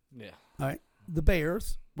 Yeah. All right. The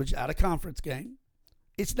Bears, which is out of conference game.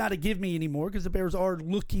 It's not a give me anymore because the Bears are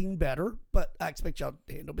looking better, but I expect y'all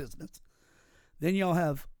to handle business. Then y'all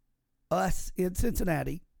have us in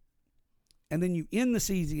Cincinnati. And then you end the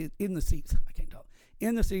season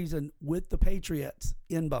with the Patriots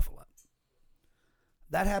in Buffalo.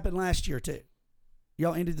 That happened last year too.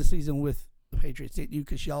 Y'all ended the season with the Patriots, didn't you?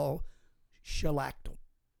 Because y'all shellacked them.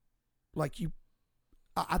 Like you,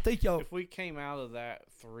 I think y'all. If we came out of that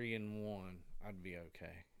 3-1, I'd be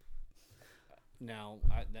okay. Now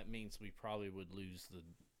that means we probably would lose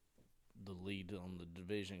the lead on the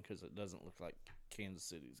division because it doesn't look like Kansas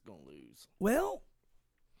City's going to lose. Well,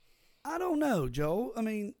 I don't know, Joe. I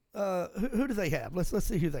mean, who do they have? Let's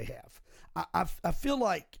see who they have. I feel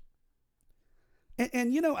like,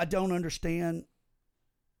 and you know, I don't understand.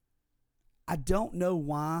 I don't know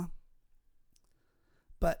why,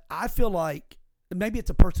 but I feel like maybe it's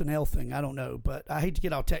a personnel thing. I don't know, but I hate to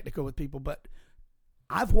get all technical with people, but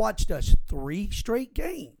I've watched us 3 straight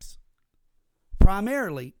games,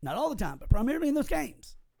 primarily, not all the time, but primarily in those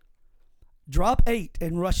games, drop 8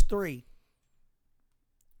 and rush 3.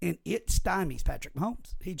 And it stymies Patrick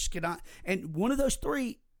Mahomes. He just cannot. And one of those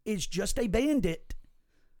 3 is just a bandit.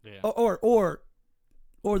 Yeah. Or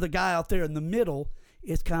the guy out there in the middle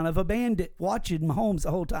is kind of a bandit watching Mahomes the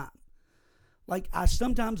whole time. Like, I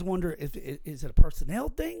sometimes wonder if is it a personnel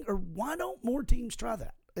thing or why don't more teams try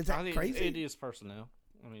that? Is that crazy? It is personnel.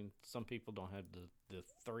 I mean, some people don't have the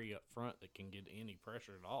 3 up front that can get any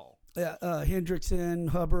pressure at all. Yeah, Hendrickson,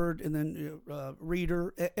 Hubbard, and then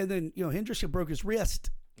Reeder. And then, Hendrickson broke his wrist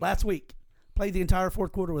last week. Played the entire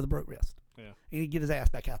fourth quarter with a broke wrist. Yeah. And he'd get his ass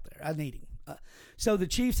back out there. I need him. So the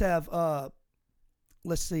Chiefs have,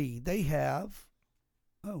 let's see, they have,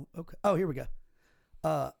 here we go.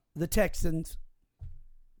 The Texans,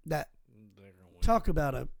 talk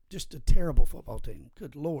about just a terrible football team.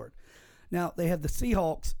 Good Lord. Now, they have the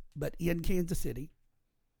Seahawks, but in Kansas City.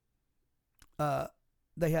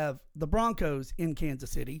 They have the Broncos in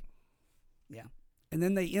Kansas City. Yeah. And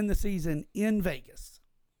then they end the season in Vegas.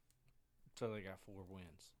 So they got 4 wins.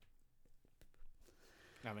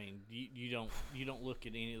 I mean, you don't look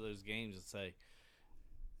at any of those games and say,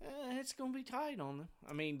 it's going to be tight on them.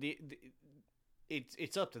 I mean,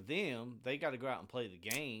 it's up to them. They got to go out and play the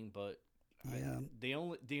game, but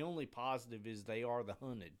the only positive is they are the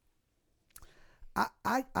hunted.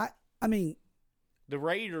 I mean, the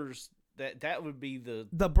Raiders, that would be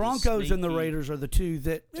the Broncos the and the Raiders are the 2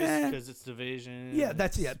 that just because it's division. Yeah,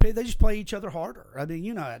 that's it. They just play each other harder. I mean,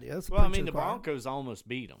 you know how it is. Well, I mean, the Broncos almost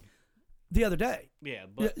beat them the other day. Yeah,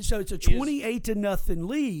 but so it's a 28-0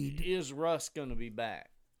 lead. Is Russ going to be back?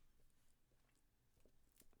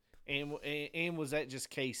 And was that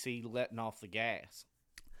just KC letting off the gas?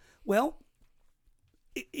 Well,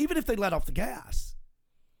 even if they let off the gas,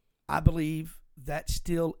 I believe that's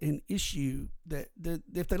still an issue. That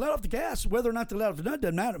if they let off the gas, whether or not they let off the gun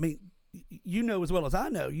doesn't matter. I mean, you know as well as I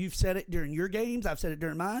know. You've said it during your games. I've said it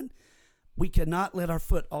during mine. We cannot let our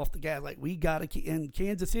foot off the gas. Like, we got to. In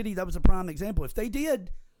Kansas City, that was a prime example. If they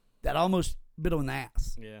did, that almost bit on the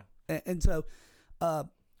ass. Yeah. And so,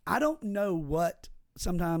 I don't know what.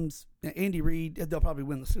 Sometimes Andy Reid, they'll probably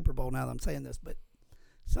win the Super Bowl now that I'm saying this, but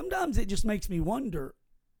sometimes it just makes me wonder,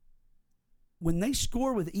 when they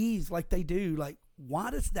score with ease like they do, like, why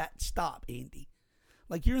does that stop, Andy?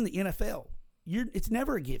 Like, you're in the NFL. It's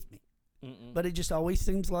never a give me. Mm-mm. But it just always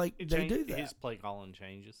seems like they do that. His play calling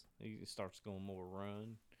changes. He starts going more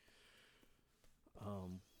run.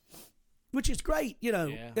 Which is great,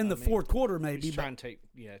 in the fourth quarter maybe. He's trying to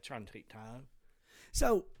take time.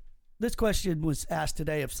 So this question was asked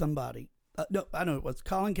today of somebody. No, I know it was.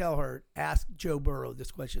 Colin Cowherd asked Joe Burrow this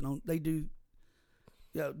question.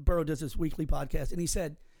 Burrow does this weekly podcast, and he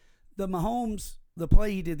said, the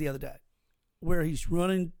play he did the other day, where he's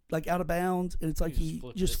running like out of bounds, and it's like he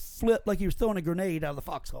just flipped like he was throwing a grenade out of the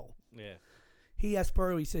foxhole. Yeah. He asked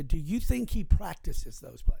Burrow, he said, do you think he practices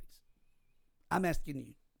those plays? I'm asking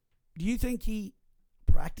you. Do you think he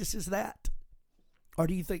practices that? Or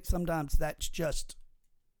do you think sometimes that's just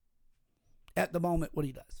at the moment what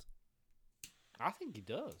he does? I think he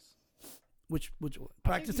does. Which Practices.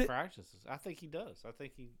 practice it? Practices. I think he does. I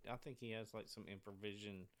think he has like some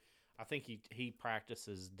improvision. I think he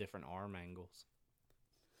practices different arm angles.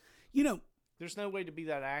 You know, There's no way to be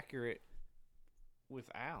that accurate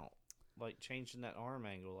without like changing that arm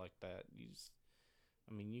angle like that.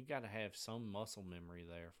 You got to have some muscle memory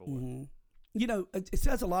there for it. You know, it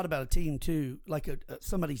says a lot about a team too, like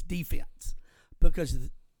somebody's defense,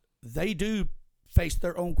 because they do face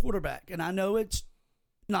their own quarterback, and I know it's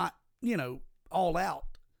not, all out,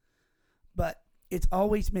 but it's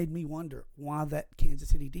always made me wonder why that Kansas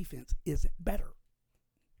City defense isn't better.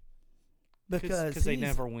 Because they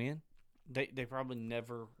never win. They probably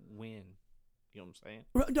never win. You know what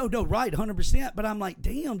I'm saying? No, right, 100%. But I'm like,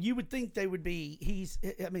 damn, you would think they would be.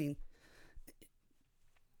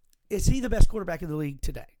 Is he the best quarterback in the league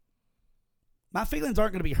today? My feelings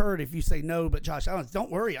aren't going to be hurt if you say no, but Josh Allen, don't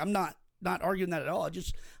worry. I'm not arguing that at all.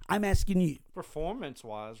 I'm asking you.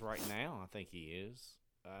 Performance-wise, right now, I think he is.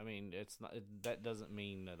 It's not. That doesn't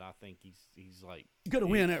mean that I think he's like going to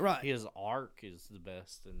win it, right? His arc is the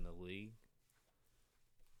best in the league.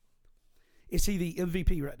 Is he the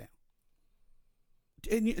MVP right now?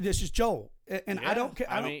 And this is Joel, and yeah. I don't care.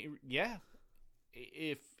 Yeah.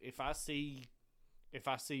 If I see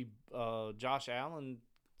Josh Allen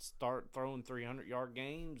start throwing 300-yard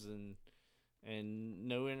games and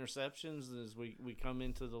no interceptions as we come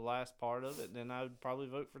into the last part of it, then I would probably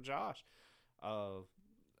vote for Josh.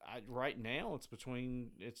 Right now it's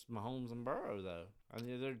Mahomes and Burrow though.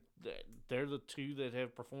 They're the two that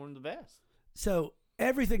have performed the best. So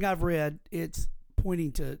everything I've read, it's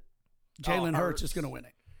pointing to Jalen Hurts is going to win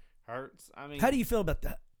it. Hurts. How do you feel about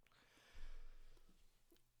that?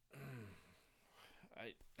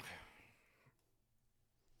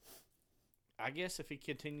 I guess if he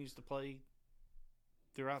continues to play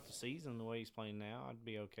throughout the season the way he's playing now, I'd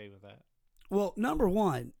be okay with that. Well, number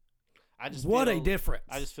one, a difference.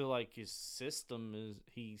 I just feel like his system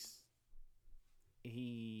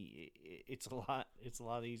it's a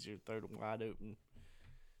lot easier to throw to wide open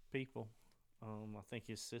people. I think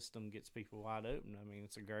his system gets people wide open.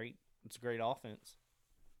 It's a great offense.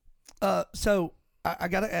 So I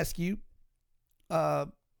got to ask you.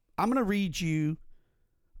 I'm going to read you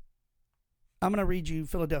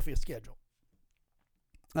Philadelphia's schedule.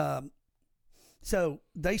 So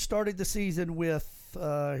they started the season with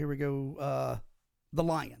the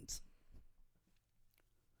Lions.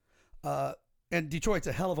 And Detroit's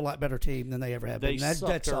a hell of a lot better team than they ever have been.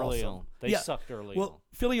 Sucked early on. Sucked early on. Well,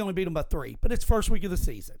 Philly only beat them by 3, but it's first week of the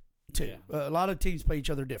season, too. Yeah. A lot of teams play each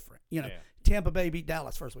other different. Tampa Bay beat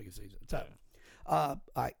Dallas first week of the season. So, all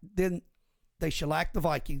right. Then they shellacked the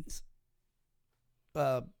Vikings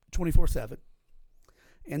 24-7.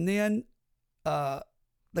 And then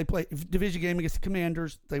they played a division game against the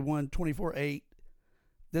Commanders. They won 24-8.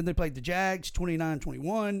 Then they played the Jags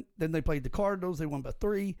 29-21. Then they played the Cardinals. They won by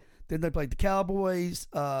 3. Then they played the Cowboys.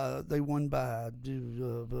 They won by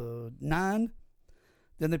 9.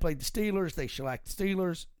 Then they played the Steelers. They shellacked the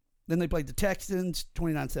Steelers. Then they played the Texans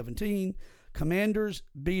 29-17. Commanders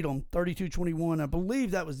beat them 32-21. I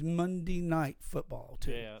believe that was Monday Night Football,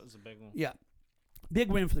 too. Yeah, it was a big one. Yeah. Big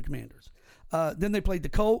win for the Commanders. Then they played the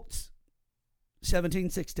Colts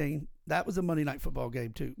 17-16. That was a Monday Night Football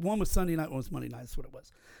game, too. One was Sunday night, one was Monday night. That's what it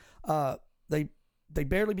was. They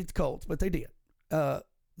barely beat the Colts, but they did.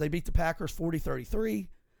 They beat the Packers 40-33.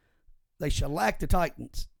 They shellacked the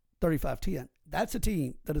Titans 35-10. That's a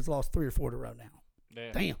team that has lost 3 or 4 in a row now.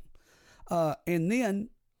 Damn. And then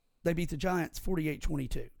they beat the Giants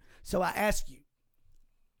 48-22. So I ask you,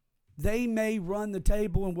 they may run the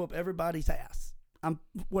table and whoop everybody's ass.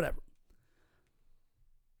 Whatever.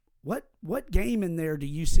 What game in there do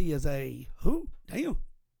you see as a who? Damn.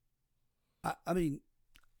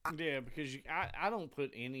 Because I don't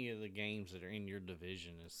put any of the games that are in your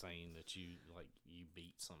division as saying that you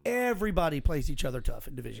beat somebody. Everybody plays each other tough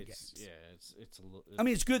in division games. Yeah, it's a little.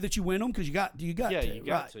 It's good that you win them because you got to. You got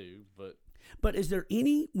right. to. But is there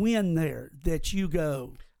any win there that you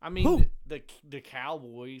go? The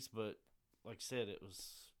Cowboys, but like I said, it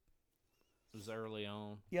was early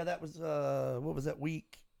on. Yeah, that was what was that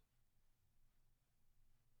week?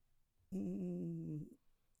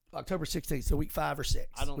 October 16th, so week 5 or 6.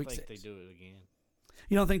 I don't think 6. they do it again.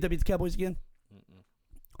 You don't think they beat the Cowboys again? Mm-mm.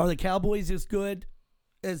 Are the Cowboys as good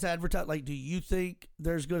as advertised? Like, do you think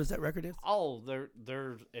they're as good as that record is? Oh,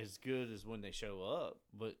 they're as good as when they show up,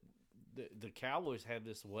 but the Cowboys have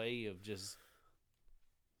this way of just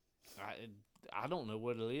I don't know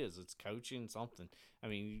what it is. It's coaching something.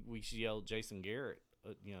 We yelled Jason Garrett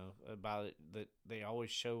about it, that they always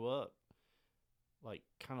show up like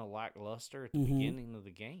kind of lackluster at the beginning of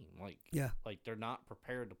the game. Like they're not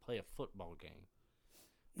prepared to play a football game.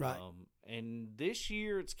 Right. And this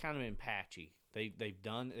year it's kind of been patchy. They've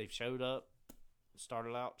showed up,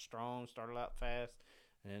 started out strong, started out fast,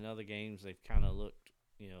 and in other games they've kind of looked,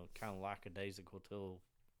 kind of lackadaisical till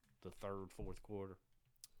the third, fourth quarter.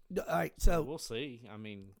 All right, so we'll see. I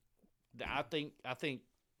mean, I think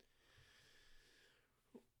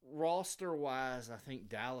roster wise, I think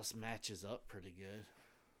Dallas matches up pretty good.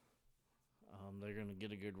 They're going to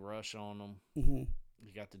get a good rush on them. Mm-hmm.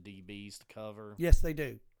 You got the DBs to cover. Yes, they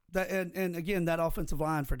do. And again, that offensive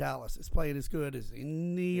line for Dallas is playing as good as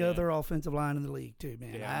any other offensive line in the league, too,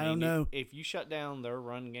 man. I don't know. If you shut down their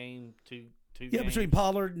run game two games, between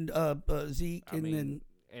Pollard and Zeke,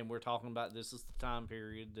 and we're talking about this is the time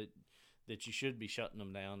period that you should be shutting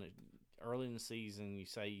them down. Early in the season, you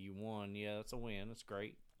say you won. Yeah, that's a win. That's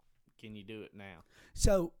great. Can you do it now?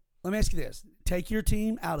 So let me ask you this. Take your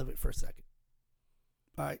team out of it for a second.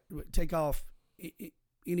 All right, take off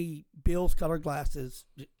any Bills colored glasses,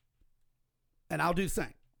 and I'll do the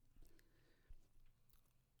same.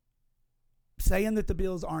 Saying that the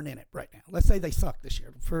Bills aren't in it right now. Let's say they suck this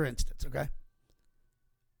year, for instance, okay?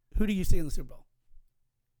 Who do you see in the Super Bowl?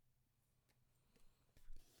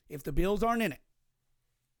 If the Bills aren't in it.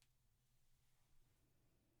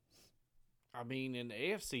 I mean, in the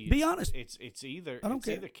AFC, be honest. It's either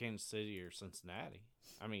Kansas City or Cincinnati.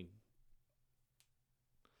 I mean,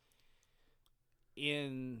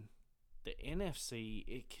 in the NFC,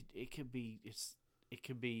 it could be.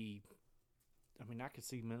 I mean, I could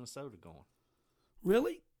see Minnesota going.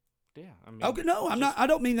 Really? Yeah. I mean, okay. No, I'm not. I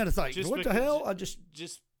don't mean that it's like what the hell. I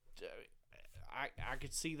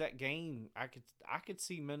could see that game. I could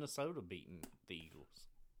see Minnesota beating the Eagles.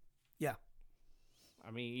 Yeah. I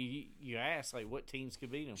mean, you ask, like, what teams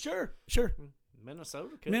could beat them? Sure.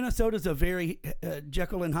 Minnesota could. Minnesota's a very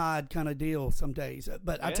Jekyll and Hyde kind of deal some days.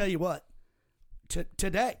 But I tell you what,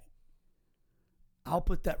 today, I'll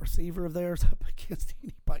put that receiver of theirs up against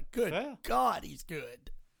anybody. Good God, he's good.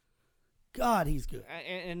 God, he's good.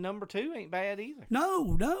 And number 2 ain't bad either.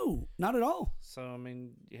 No, not at all. So, I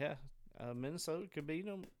mean, Minnesota could beat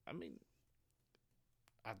them. I mean,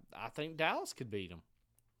 I think Dallas could beat them.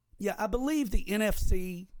 Yeah, I believe the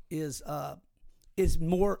NFC is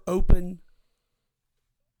more open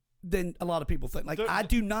than a lot of people think. Like, I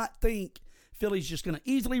do not think Philly's just going to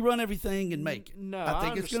easily run everything and make it. No, I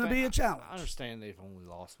think it's going to be a challenge. I understand they've only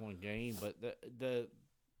lost one game, but the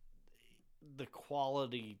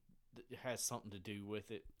quality has something to do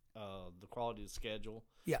with it. The quality of the schedule.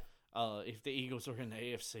 Yeah. If the Eagles are in the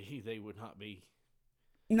AFC, they would not be.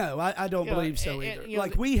 No, I don't believe so either.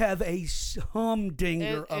 We have a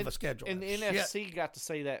humdinger of a schedule. And the NFC got to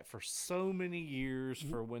say that for so many years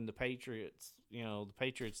for when the Patriots, the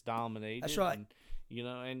Patriots dominated. That's right.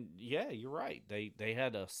 And you're right. They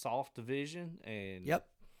had a soft division, and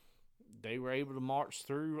they were able to march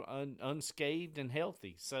through unscathed and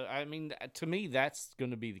healthy. So, I mean, to me, that's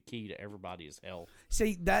going to be the key to everybody's health.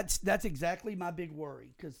 See, that's exactly my big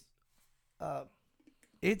worry, because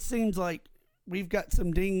it seems like we've got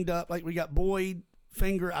some dinged up, like we got Boyd,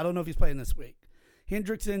 finger. I don't know if he's playing this week.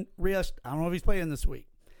 Hendrickson, wrist. I don't know if he's playing this week.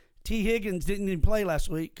 T. Higgins didn't even play last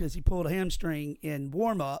week because he pulled a hamstring in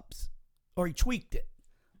warm-ups, or he tweaked it.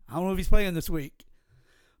 I don't know if he's playing this week.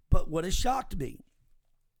 But what has shocked me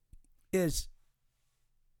is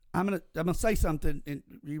I'm gonna say something. And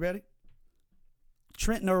are you ready?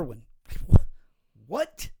 Trenton Irwin.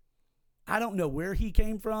 What? I don't know where he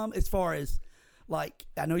came from as far as, like,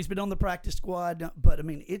 I know he's been on the practice squad, but I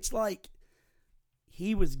mean, it's like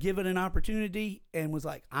he was given an opportunity and was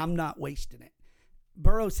like, I'm not wasting it.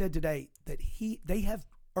 Burrow said today that they have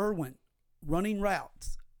Irwin running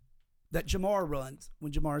routes that Jamar runs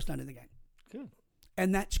when Jamar's not in the game. Good.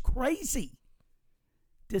 And that's crazy.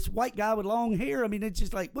 This white guy with long hair, I mean, it's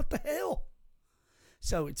just like, what the hell?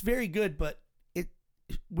 So it's very good, but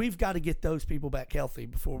we've got to get those people back healthy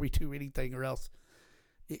before we do anything, or else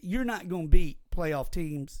you're not going to beat playoff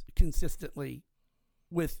teams consistently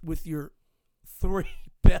with your 3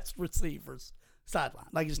 best receivers sideline.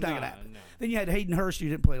 Like, it's not going to happen. No. Then you had Hayden Hurst, who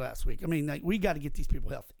didn't play last week. I mean, like, we got to get these people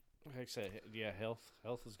healthy. Like I said, health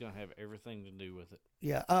is going to have everything to do with it.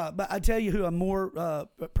 Yeah, but I tell you who I'm more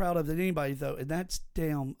proud of than anybody, though, and that's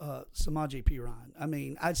damn Samaje Perine. I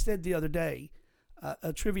mean, I said the other day,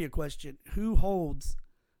 a trivia question, who holds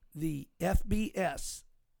the FBS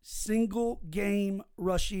single game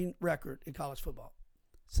rushing record in college football?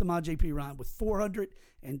 Samaje Perine with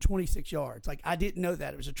 426 yards. Like, I didn't know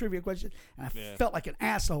that. It was a trivia question, and I felt like an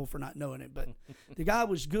asshole for not knowing it. But the guy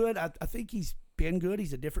was good. I think he's been good.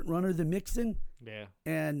 He's a different runner than Mixon. Yeah.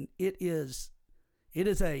 And it is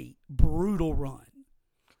a brutal run.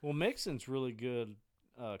 Well, Mixon's really good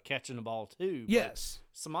catching the ball too. Yes.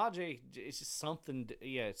 Samaje, it's just something.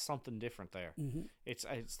 Yeah, it's something different there. Mm-hmm. It's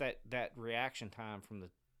that reaction time from the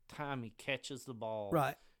time he catches the ball.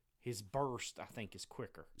 Right. His burst, I think, is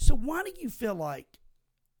quicker. So why do you feel like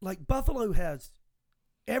Buffalo has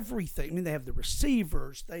everything? I mean, they have the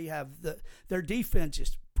receivers. They have their defense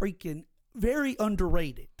is freaking very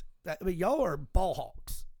underrated. I mean, y'all are ball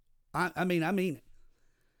hawks. I mean it.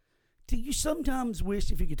 Do you sometimes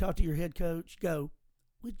wish, if you could talk to your head coach, go,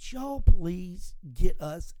 would y'all please get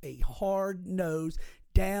us a hard-nosed,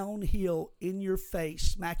 downhill, in-your-face,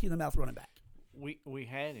 smack-you-in-the-mouth running back? We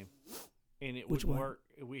had him, and it Which would one? work.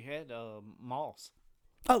 We had Moss.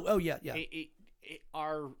 Oh yeah.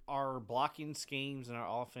 Our blocking schemes and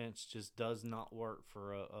our offense just does not work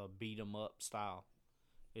for a beat 'em up style.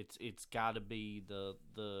 It's got to be the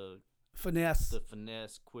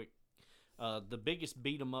Finesse. quick. The biggest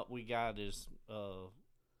beat 'em up we got is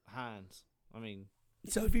Hines. I mean,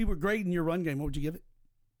 So if you were grading your run game, what would you give it?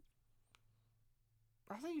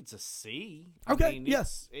 I think it's a C. Okay, I mean,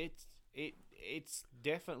 yes. It's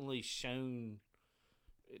definitely shown.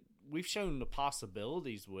 We've shown the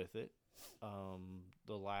possibilities with it.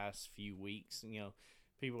 The last few weeks,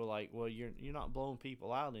 people are like, "Well, you're not blowing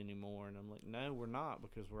people out anymore," and I'm like, "No, we're not,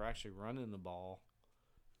 because we're actually running the ball.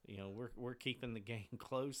 We're keeping the game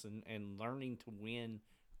close and learning to win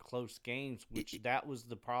close games, which that was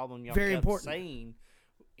the problem y'all Very kept important. saying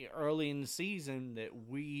early in the season, that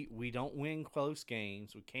we don't win close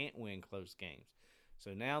games. We can't win close games.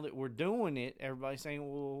 So now that we're doing it, everybody's saying,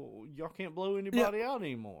 well, y'all can't blow anybody out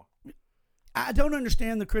anymore. I don't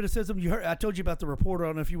understand the criticism. You heard, I told you about the reporter. I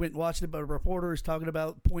don't know if you went and watched it, but a reporter is talking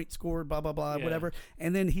about points scored, blah, blah, blah, Yeah. whatever.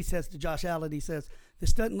 And then he says to Josh Allen, he says,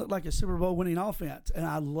 this doesn't look like a Super Bowl winning offense. And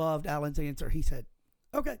I loved Allen's answer. He said,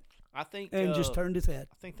 okay. I think And just turned his head.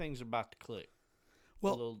 I think things are about to click.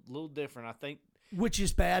 Well, a little different. I think which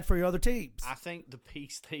is bad for your other teams. I think the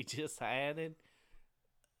piece they just added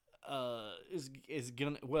is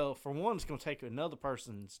gonna, well, for one, it's gonna take another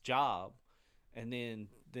person's job, and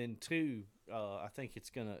then two, I think it's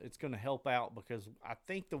gonna help out, because I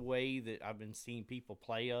think the way that I've been seeing people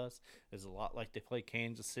play us is a lot like they play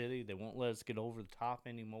Kansas City. They won't let us get over the top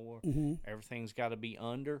anymore. Mm-hmm. Everything's got to be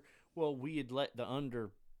under. Well, we had let the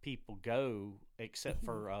under people go, except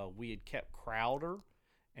for we had kept Crowder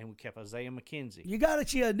and we kept Isaiah McKenzie. You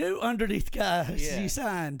got you a new underneath guy Yeah. you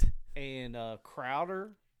signed. And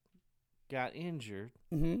Crowder got injured.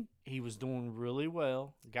 Mm-hmm. He was doing really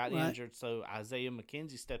well, got Right. injured, so Isaiah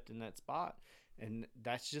McKenzie stepped in that spot, and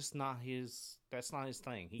that's just not his. That's not his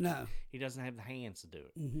thing. He doesn't have the hands to do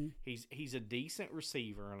it. Mm-hmm. He's a decent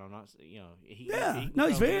receiver, and I'm not. He Yeah. can No,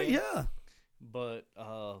 he's come very, in, yeah. But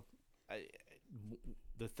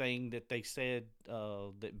the thing that they said,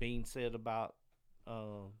 that Bean said about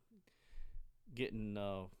getting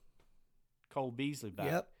Cole Beasley back,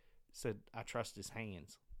 Yep. said I trust his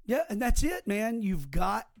hands. Yeah, and that's it, man. You've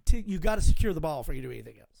got to secure the ball for you to do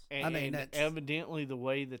anything else. And that's evidently the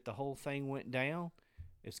way that the whole thing went down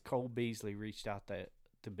is Cole Beasley reached out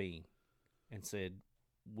to Bean and said,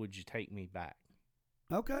 "Would you take me back?"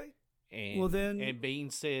 okay. And, Well, then- and Bean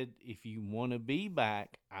said, "If you want to be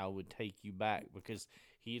back, I would take you back," because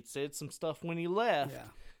he had said some stuff when he left. Yeah.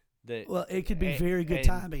 That, Well, it could be very good and-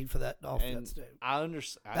 timing for that offense too. I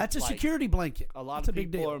understand. That's a security blanket. A lot That's of a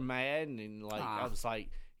big people deal. are mad, and I was like,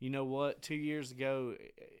 you know what? 2 years ago,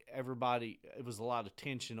 it was a lot of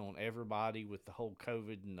tension on everybody with the whole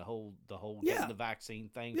COVID and the whole Yeah. getting the vaccine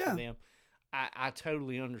thing Yeah. for them. I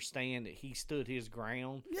totally understand that he stood his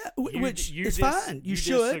ground. Yeah, You- which you is dis- fine. you You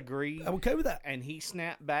should. disagree. I'm okay with that. And he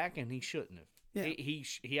snapped back, and he shouldn't have. Yeah.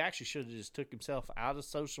 He actually should have just took himself out of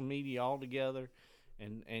social media altogether,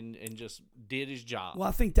 and just did his job. Well,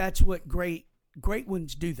 I think that's what great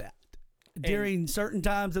ones do that. During certain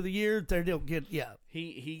times of the year, they don't get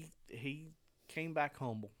He came back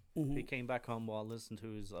humble. Mm-hmm. He came back humble. I listened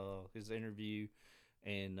to his interview,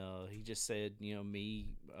 and he just said, me,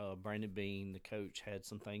 Brandon Bean, the coach, had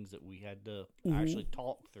some things that we had to actually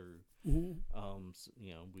talk through.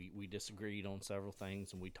 Mm-hmm. We disagreed on several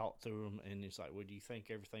things, and we talked through them. And he's like, "Well, do you think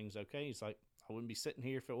everything's okay?" He's like, "I wouldn't be sitting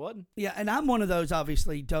here if it wasn't." Yeah, and I'm one of those.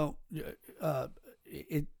 Obviously, don't.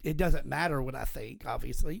 It doesn't matter what I think.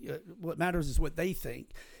 Obviously, what matters is what they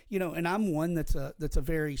think. And I'm one that's a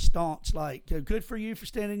very staunch, like, good for you for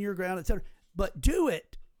standing your ground, etc. But do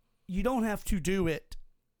it. You don't have to do it.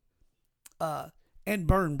 And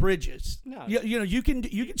burn bridges. No. You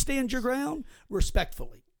can stand your ground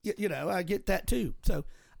respectfully. I get that too. So,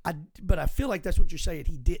 but I feel like that's what you're saying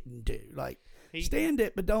he didn't do. Like, stand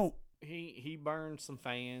it, but don't. He burned some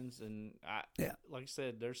fans, and like I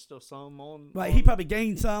said, there's still some on. Right, he probably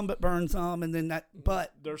gained some, but burned some, and then that.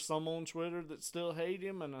 But there's some on Twitter that still hate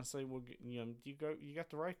him, and I say, well, you got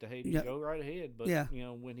the right to hate him. Go right ahead. But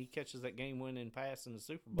when he catches that game-winning pass in the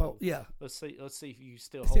Super Bowl, let's see if you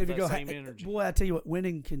still hold that same energy. Boy, I tell you what,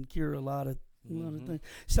 winning can cure a lot of things.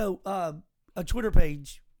 So, a Twitter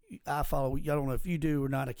page I follow. I don't know if you do or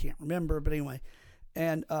not. I can't remember, but anyway,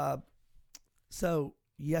 and so.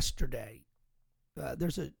 Yesterday,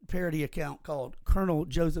 there's a parody account called Colonel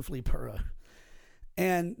Joseph Lee Burrow,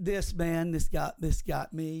 and this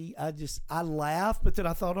got me. I laughed, but then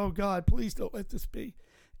I thought, oh God, please don't let this be.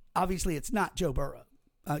 Obviously, it's not Joe Burrow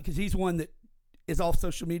because he's one that is off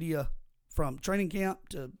social media from training camp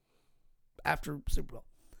to after Super Bowl.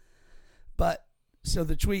 But so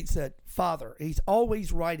the tweet said, "Father." He's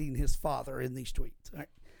always writing his father in these tweets. Right?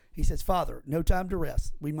 He says, "Father, no time to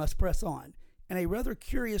rest. We must press on." In a rather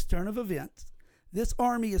curious turn of events, this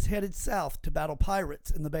army is headed south to battle pirates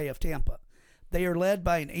in the Bay of Tampa. They are led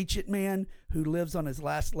by an ancient man who lives on his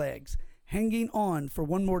last legs, hanging on for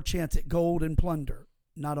one more chance at gold and plunder.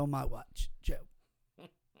 Not on my watch, Joe.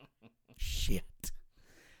 Shit.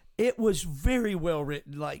 It was very well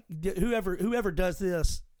written. Like, whoever does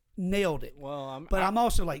this nailed it. Well, I'm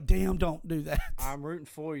also like, damn, don't do that. I'm rooting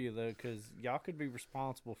for you, though, because y'all could be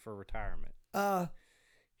responsible for retirement.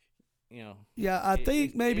 Yeah, I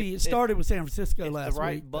think maybe it started with San Francisco last week. The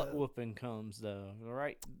right butt whooping comes, though.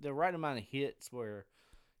 The right amount of hits where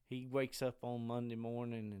he wakes up on Monday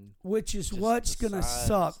morning and which is what's going to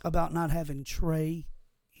suck about not having Trey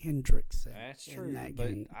Hendrickson. That's true, but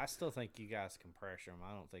I still think you guys can pressure them.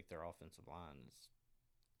 I don't think their offensive line is.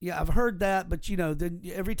 Yeah, I've heard that, but then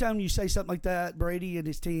every time you say something like that, Brady and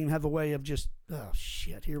his team have a way of just, oh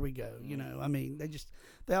shit, here we go. I mean,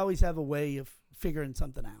 they always have a way of figuring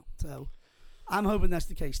something out. So I'm hoping that's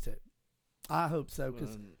the case too. I hope so,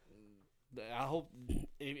 because I hope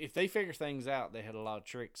if they figure things out, they had a lot of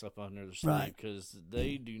tricks up under their sleeve, because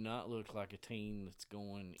they do not look like a team that's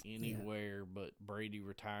going anywhere but Brady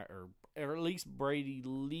retire or at least Brady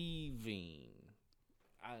leaving.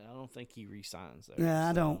 I don't think he resigns there. Yeah,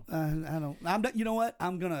 I don't. You know what?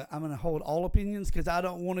 I'm gonna hold all opinions because I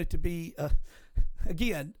don't want it to be.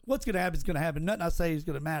 Again, what's gonna happen is gonna happen. Nothing I say is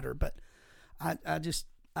gonna matter. But I'm just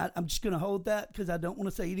gonna hold that because I don't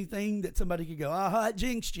want to say anything that somebody could go, I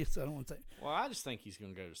jinxed you. So I don't want to say. Well, I just think he's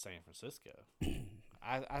gonna go to San Francisco.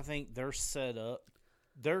 I think they're set up.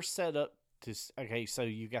 They're set up to. Okay, so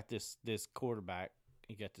you got this quarterback.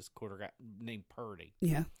 You got this quarterback named Purdy.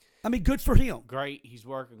 Yeah. I mean, good for him. Great, he's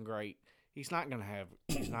working great. He's not gonna have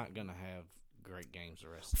great games the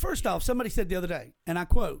rest. First off, somebody said the other day, and I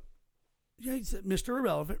quote, he said, "Mr.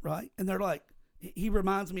 Irrelevant," right? And they're like, he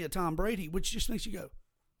reminds me of Tom Brady, which just makes you go,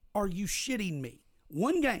 "Are you shitting me?"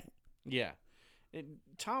 One game. Yeah,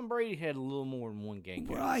 Tom Brady had a little more than one game.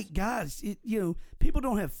 Right, guys. People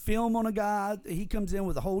don't have film on a guy. He comes in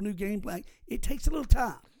with a whole new game plan. It takes a little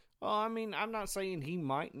time. Well, I mean, I'm not saying he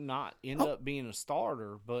might not end up being a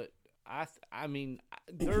starter, but I mean,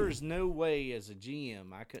 there's no way as a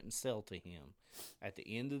GM I couldn't sell to him at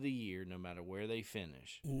the end of the year, no matter where they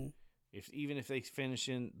finish. Mm-hmm. Even if they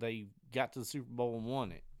they got to the Super Bowl and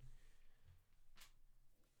won it.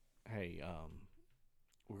 Hey,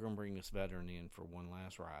 we're gonna bring this veteran in for one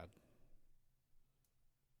last ride.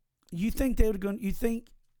 You think they would go? You think?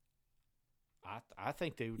 I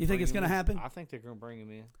think they would. You think it's going to happen? I think they're going to bring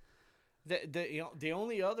him in. The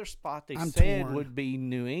only other spot they said would be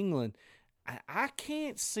New England. I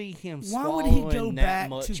can't see him swallowing that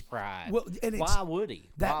much pride. Well, why would he?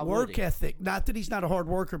 That work ethic. Not that he's not a hard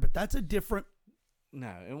worker, but that's a different.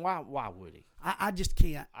 No, and why would he? I just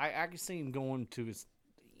can't. I can see him going to his,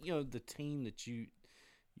 the team that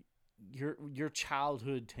your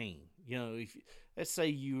childhood team. If let's say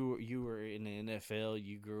you were in the NFL,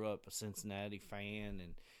 you grew up a Cincinnati fan,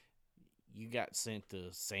 and you got sent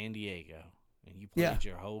to San Diego, and you played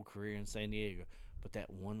your whole career in San Diego. But that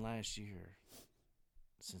one last year,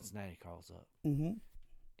 Cincinnati calls up, and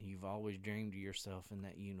you've always dreamed of yourself in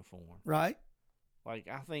that uniform, right? Like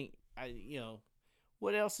I think,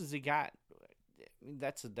 what else has he got? I mean,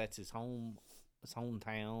 that's his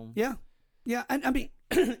hometown. Yeah, and I mean,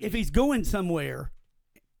 if he's going somewhere,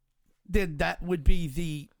 then that would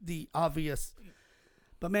be the obvious.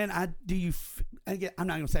 But man, again, I'm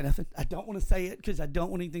not going to say nothing. I don't want to say it because I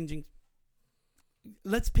don't want anything jinxed.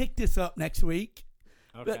 Let's pick this up next week.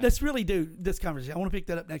 Okay. Let's really do this conversation. I want to pick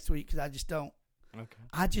that up next week because I just don't. Okay.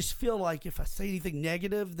 I just feel like if I say anything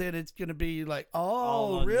negative, then it's going to be like,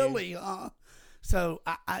 oh, really? So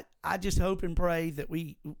I just hope and pray that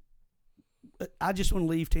I just want to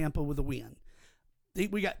leave Tampa with a win.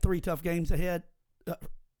 We got 3 tough games ahead.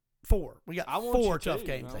 4. We got 4 tough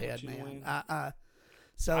games ahead, man.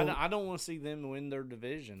 So I don't want to see them win their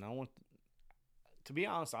division. To be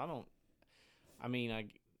honest, I don't. I mean,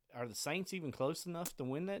 are the Saints even close enough to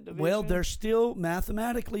win that division? Well, they're still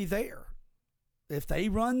mathematically there. If they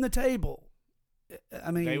run the table,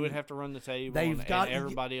 I mean, they would have to run the table, and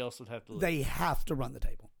everybody else would have to lose. They have to run the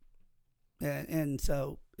table, and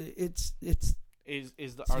so it's.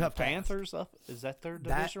 Are the Panthers up? Is that their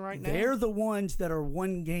division right now? They're the ones that are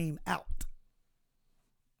 1 game out.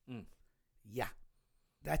 Yeah,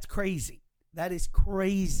 that's crazy. That is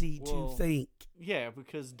crazy to think. Yeah,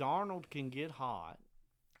 because Darnold can get hot.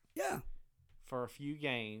 Yeah. For a few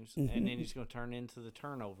games, and then he's going to turn into the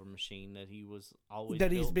turnover machine that he was always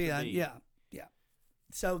that built he's been. To be. Yeah.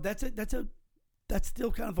 So that's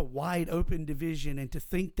still kind of a wide open division, and to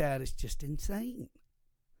think that is just insane.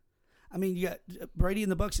 I mean, you got Brady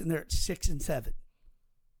and the Bucs in there at 6 and 7.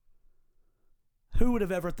 Who would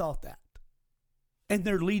have ever thought that? And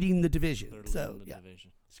they're leading the division.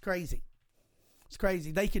 Division. It's crazy. It's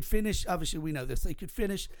crazy. They could finish, obviously we know this, they could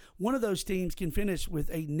finish, one of those teams can finish with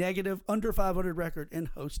a negative under 500 record and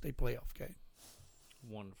host a playoff game.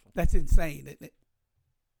 Wonderful. That's insane, isn't it?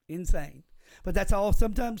 Insane. But that's all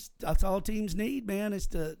teams need, man, is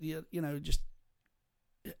to, just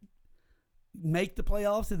make the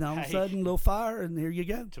playoffs, and all of a sudden, little fire, and there you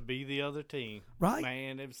go. To be the other team. Right.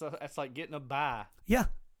 Man, that's like getting a bye. Yeah.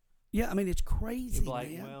 Yeah, I mean, it's crazy, You're like,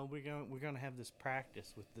 man. well, we're gonna have this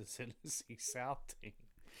practice with the Tennessee South team.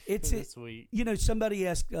 It's this week. Somebody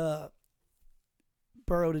asked Burrow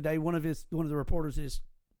today. One of the reporters, his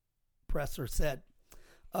presser, said,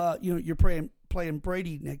 you're playing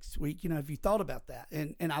Brady next week. Have you thought about that?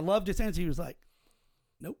 And I loved his answer. He was like,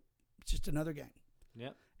 nope, it's just another game.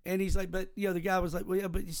 Yep. And he's like, but the guy was like, well, yeah,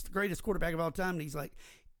 but he's the greatest quarterback of all time. And he's like,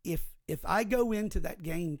 if I go into that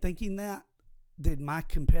game thinking that, then my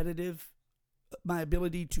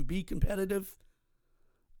ability to be competitive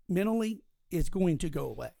mentally is going to go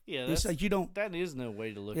away. Yeah, it's like that is no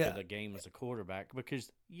way to look at a game as a quarterback,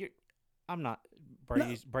 because I'm not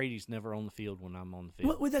Brady's never on the field when I'm on the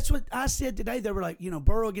field. Well, that's what I said today. They were like,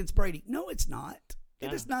 Burrow against Brady. No, it's not.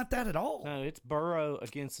 It is not that at all. No, it's Burrow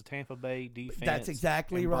against the Tampa Bay defense. That's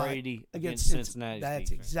exactly right. Brady against Cincinnati. That's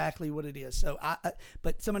defense. exactly what it is. So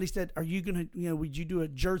but somebody said, "Are you gonna, would you do a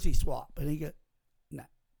jersey swap?" And he go,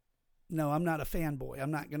 "No, I'm not a fanboy. I'm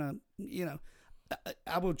not gonna,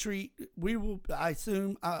 I will treat. I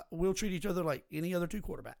assume we'll treat each other like any other 2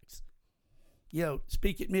 quarterbacks.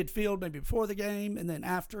 Speak at midfield, maybe before the game, and then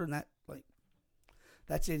after, and that's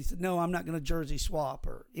it." He said, "No, I'm not going to jersey swap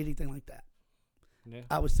or anything like that." Yeah.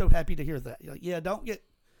 I was so happy to hear that. Don't get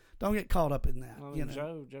caught up in that. Well,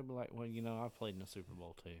 Joe be like, well, I played in the Super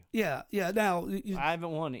Bowl too. Yeah. Now I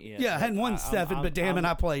haven't won it yet. Yeah, I hadn't won 7, but damn it,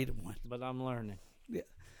 I played in 1. But I'm learning. Yeah.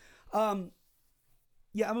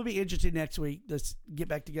 Yeah, I'm gonna be interested next week. Let's get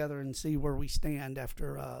back together and see where we stand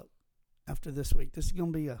after this week. This is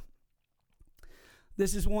gonna be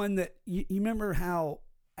This is one that you remember how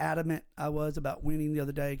adamant I was about winning the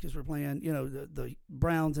other day because we're playing, the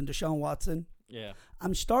Browns and Deshaun Watson. Yeah.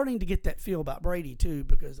 I'm starting to get that feel about Brady too,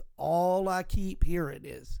 because all I keep hearing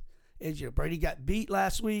is Brady got beat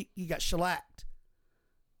last week. He got shellacked.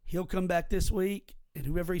 He'll come back this week, and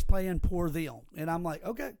whoever he's playing, pour them. And I'm like,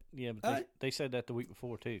 okay. Yeah, but they said that the week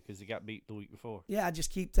before too, because he got beat the week before. Yeah, I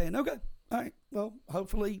just keep saying, okay, all right. Well,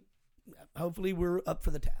 hopefully we're up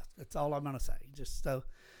for the task. That's all I'm gonna say. Just so,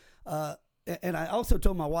 and I also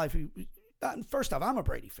told my wife, first off, I'm a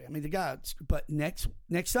Brady fan. I mean, the guy. But next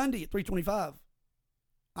Sunday at 3:25,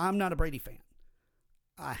 I'm not a Brady fan.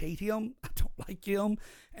 I hate him. I don't like him.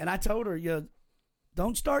 And I told her,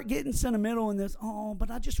 don't start getting sentimental in this. Oh, but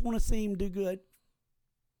I just want to see him do good.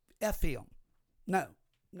 F him. No.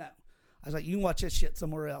 I was like, you can watch this shit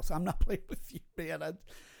somewhere else. I'm not playing with you, man.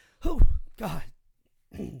 God.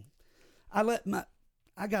 I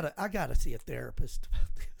gotta see a therapist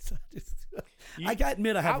about this. I got to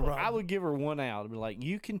admit I have a problem. I would give her one out. I'd be like,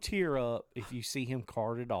 you can tear up if you see him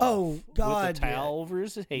carted off. Oh, God. With a towel over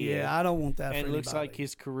his head. Yeah, I don't want that. And for it looks anybody. like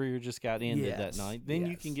his career just got ended that night. Then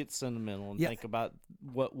you can get sentimental and think about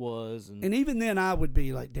what was. And even then, I would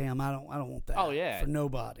be like, damn, I don't want that. Oh, yeah. For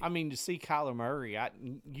nobody. I mean, to see Kyler Murray,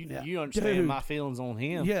 you understand my feelings on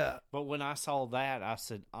him. Yeah. But when I saw that, I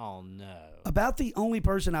said, oh, no. About the only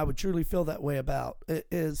person I would truly feel that way about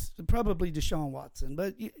is probably Deshaun Watson.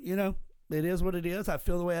 But, it is what it is. I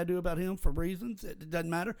feel the way I do about him for reasons. It doesn't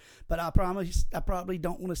matter. But I promise, I probably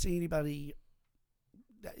don't want to see anybody.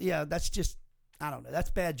 Yeah, that's just, I don't know. That's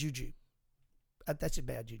bad juju. That's a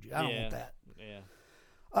bad juju. I don't want that. Yeah.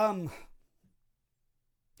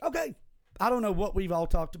 Okay. I don't know what we've all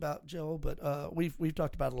talked about, Joel, but we've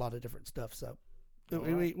talked about a lot of different stuff. So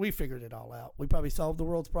we figured it all out. We probably solved the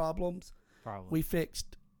world's problems. Probably. We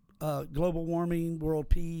fixed global warming, world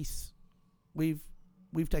peace. We've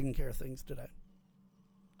taken care of things today.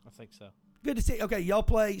 I think so. Good to see. Okay, y'all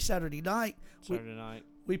play Saturday night. Saturday night.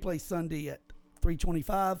 We play Sunday at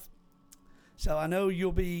 3:25. So I know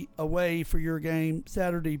you'll be away for your game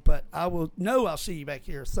Saturday, but I'll see you back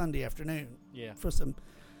here Sunday afternoon. Yeah. For some.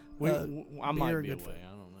 I might be away. Food. I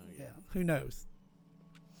don't know. Yeah. Who knows?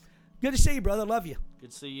 Good to see you, brother. Love you.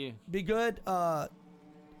 Good to see you. Be good. No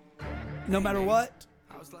matter what.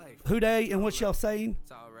 How's life? Who day and what y'all saying?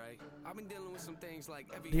 It's all right. I've been dealing with some things like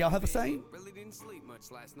Do y'all have a saying? Really didn't sleep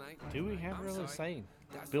much last night. Do we have really a saying?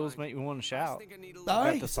 Bills make me want to shout. All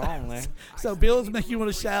right. Got the song there. So Bills make you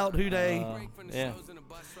want to shout. Who day? Yeah.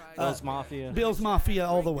 Bills Mafia. Bills Mafia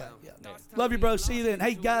all the way. Yeah. Love you, bro. See you then.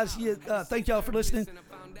 Hey, guys, thank y'all for listening.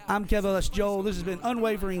 I'm Kevo. That's Joel. This has been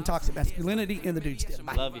Unwavering Toxic Masculinity in the Dude's Den.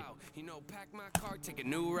 Bye. Love you. You know, pack my car, take a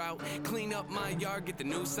new route, clean up my yard, get the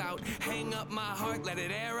noose out, hang up my heart, let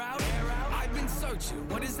it air out. I've been searching.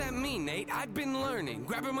 What does that mean, Nate? I've been learning,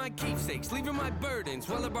 grabbing my keepsakes, leaving my burdens.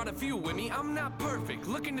 Well, I brought a few with me. I'm not perfect.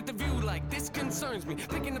 Looking at the view like this concerns me.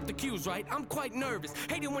 Picking up the cues right. I'm quite nervous.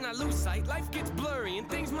 Hate it when I lose sight. Life gets blurry and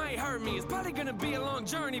things might hurt me. It's probably gonna be a long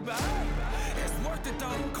journey, but it's worth it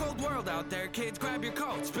though. Cold world out there, kids. Grab your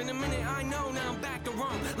coat. Spend a minute. I know now I'm back to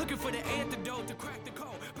Rome, looking for the antidote to crack the code.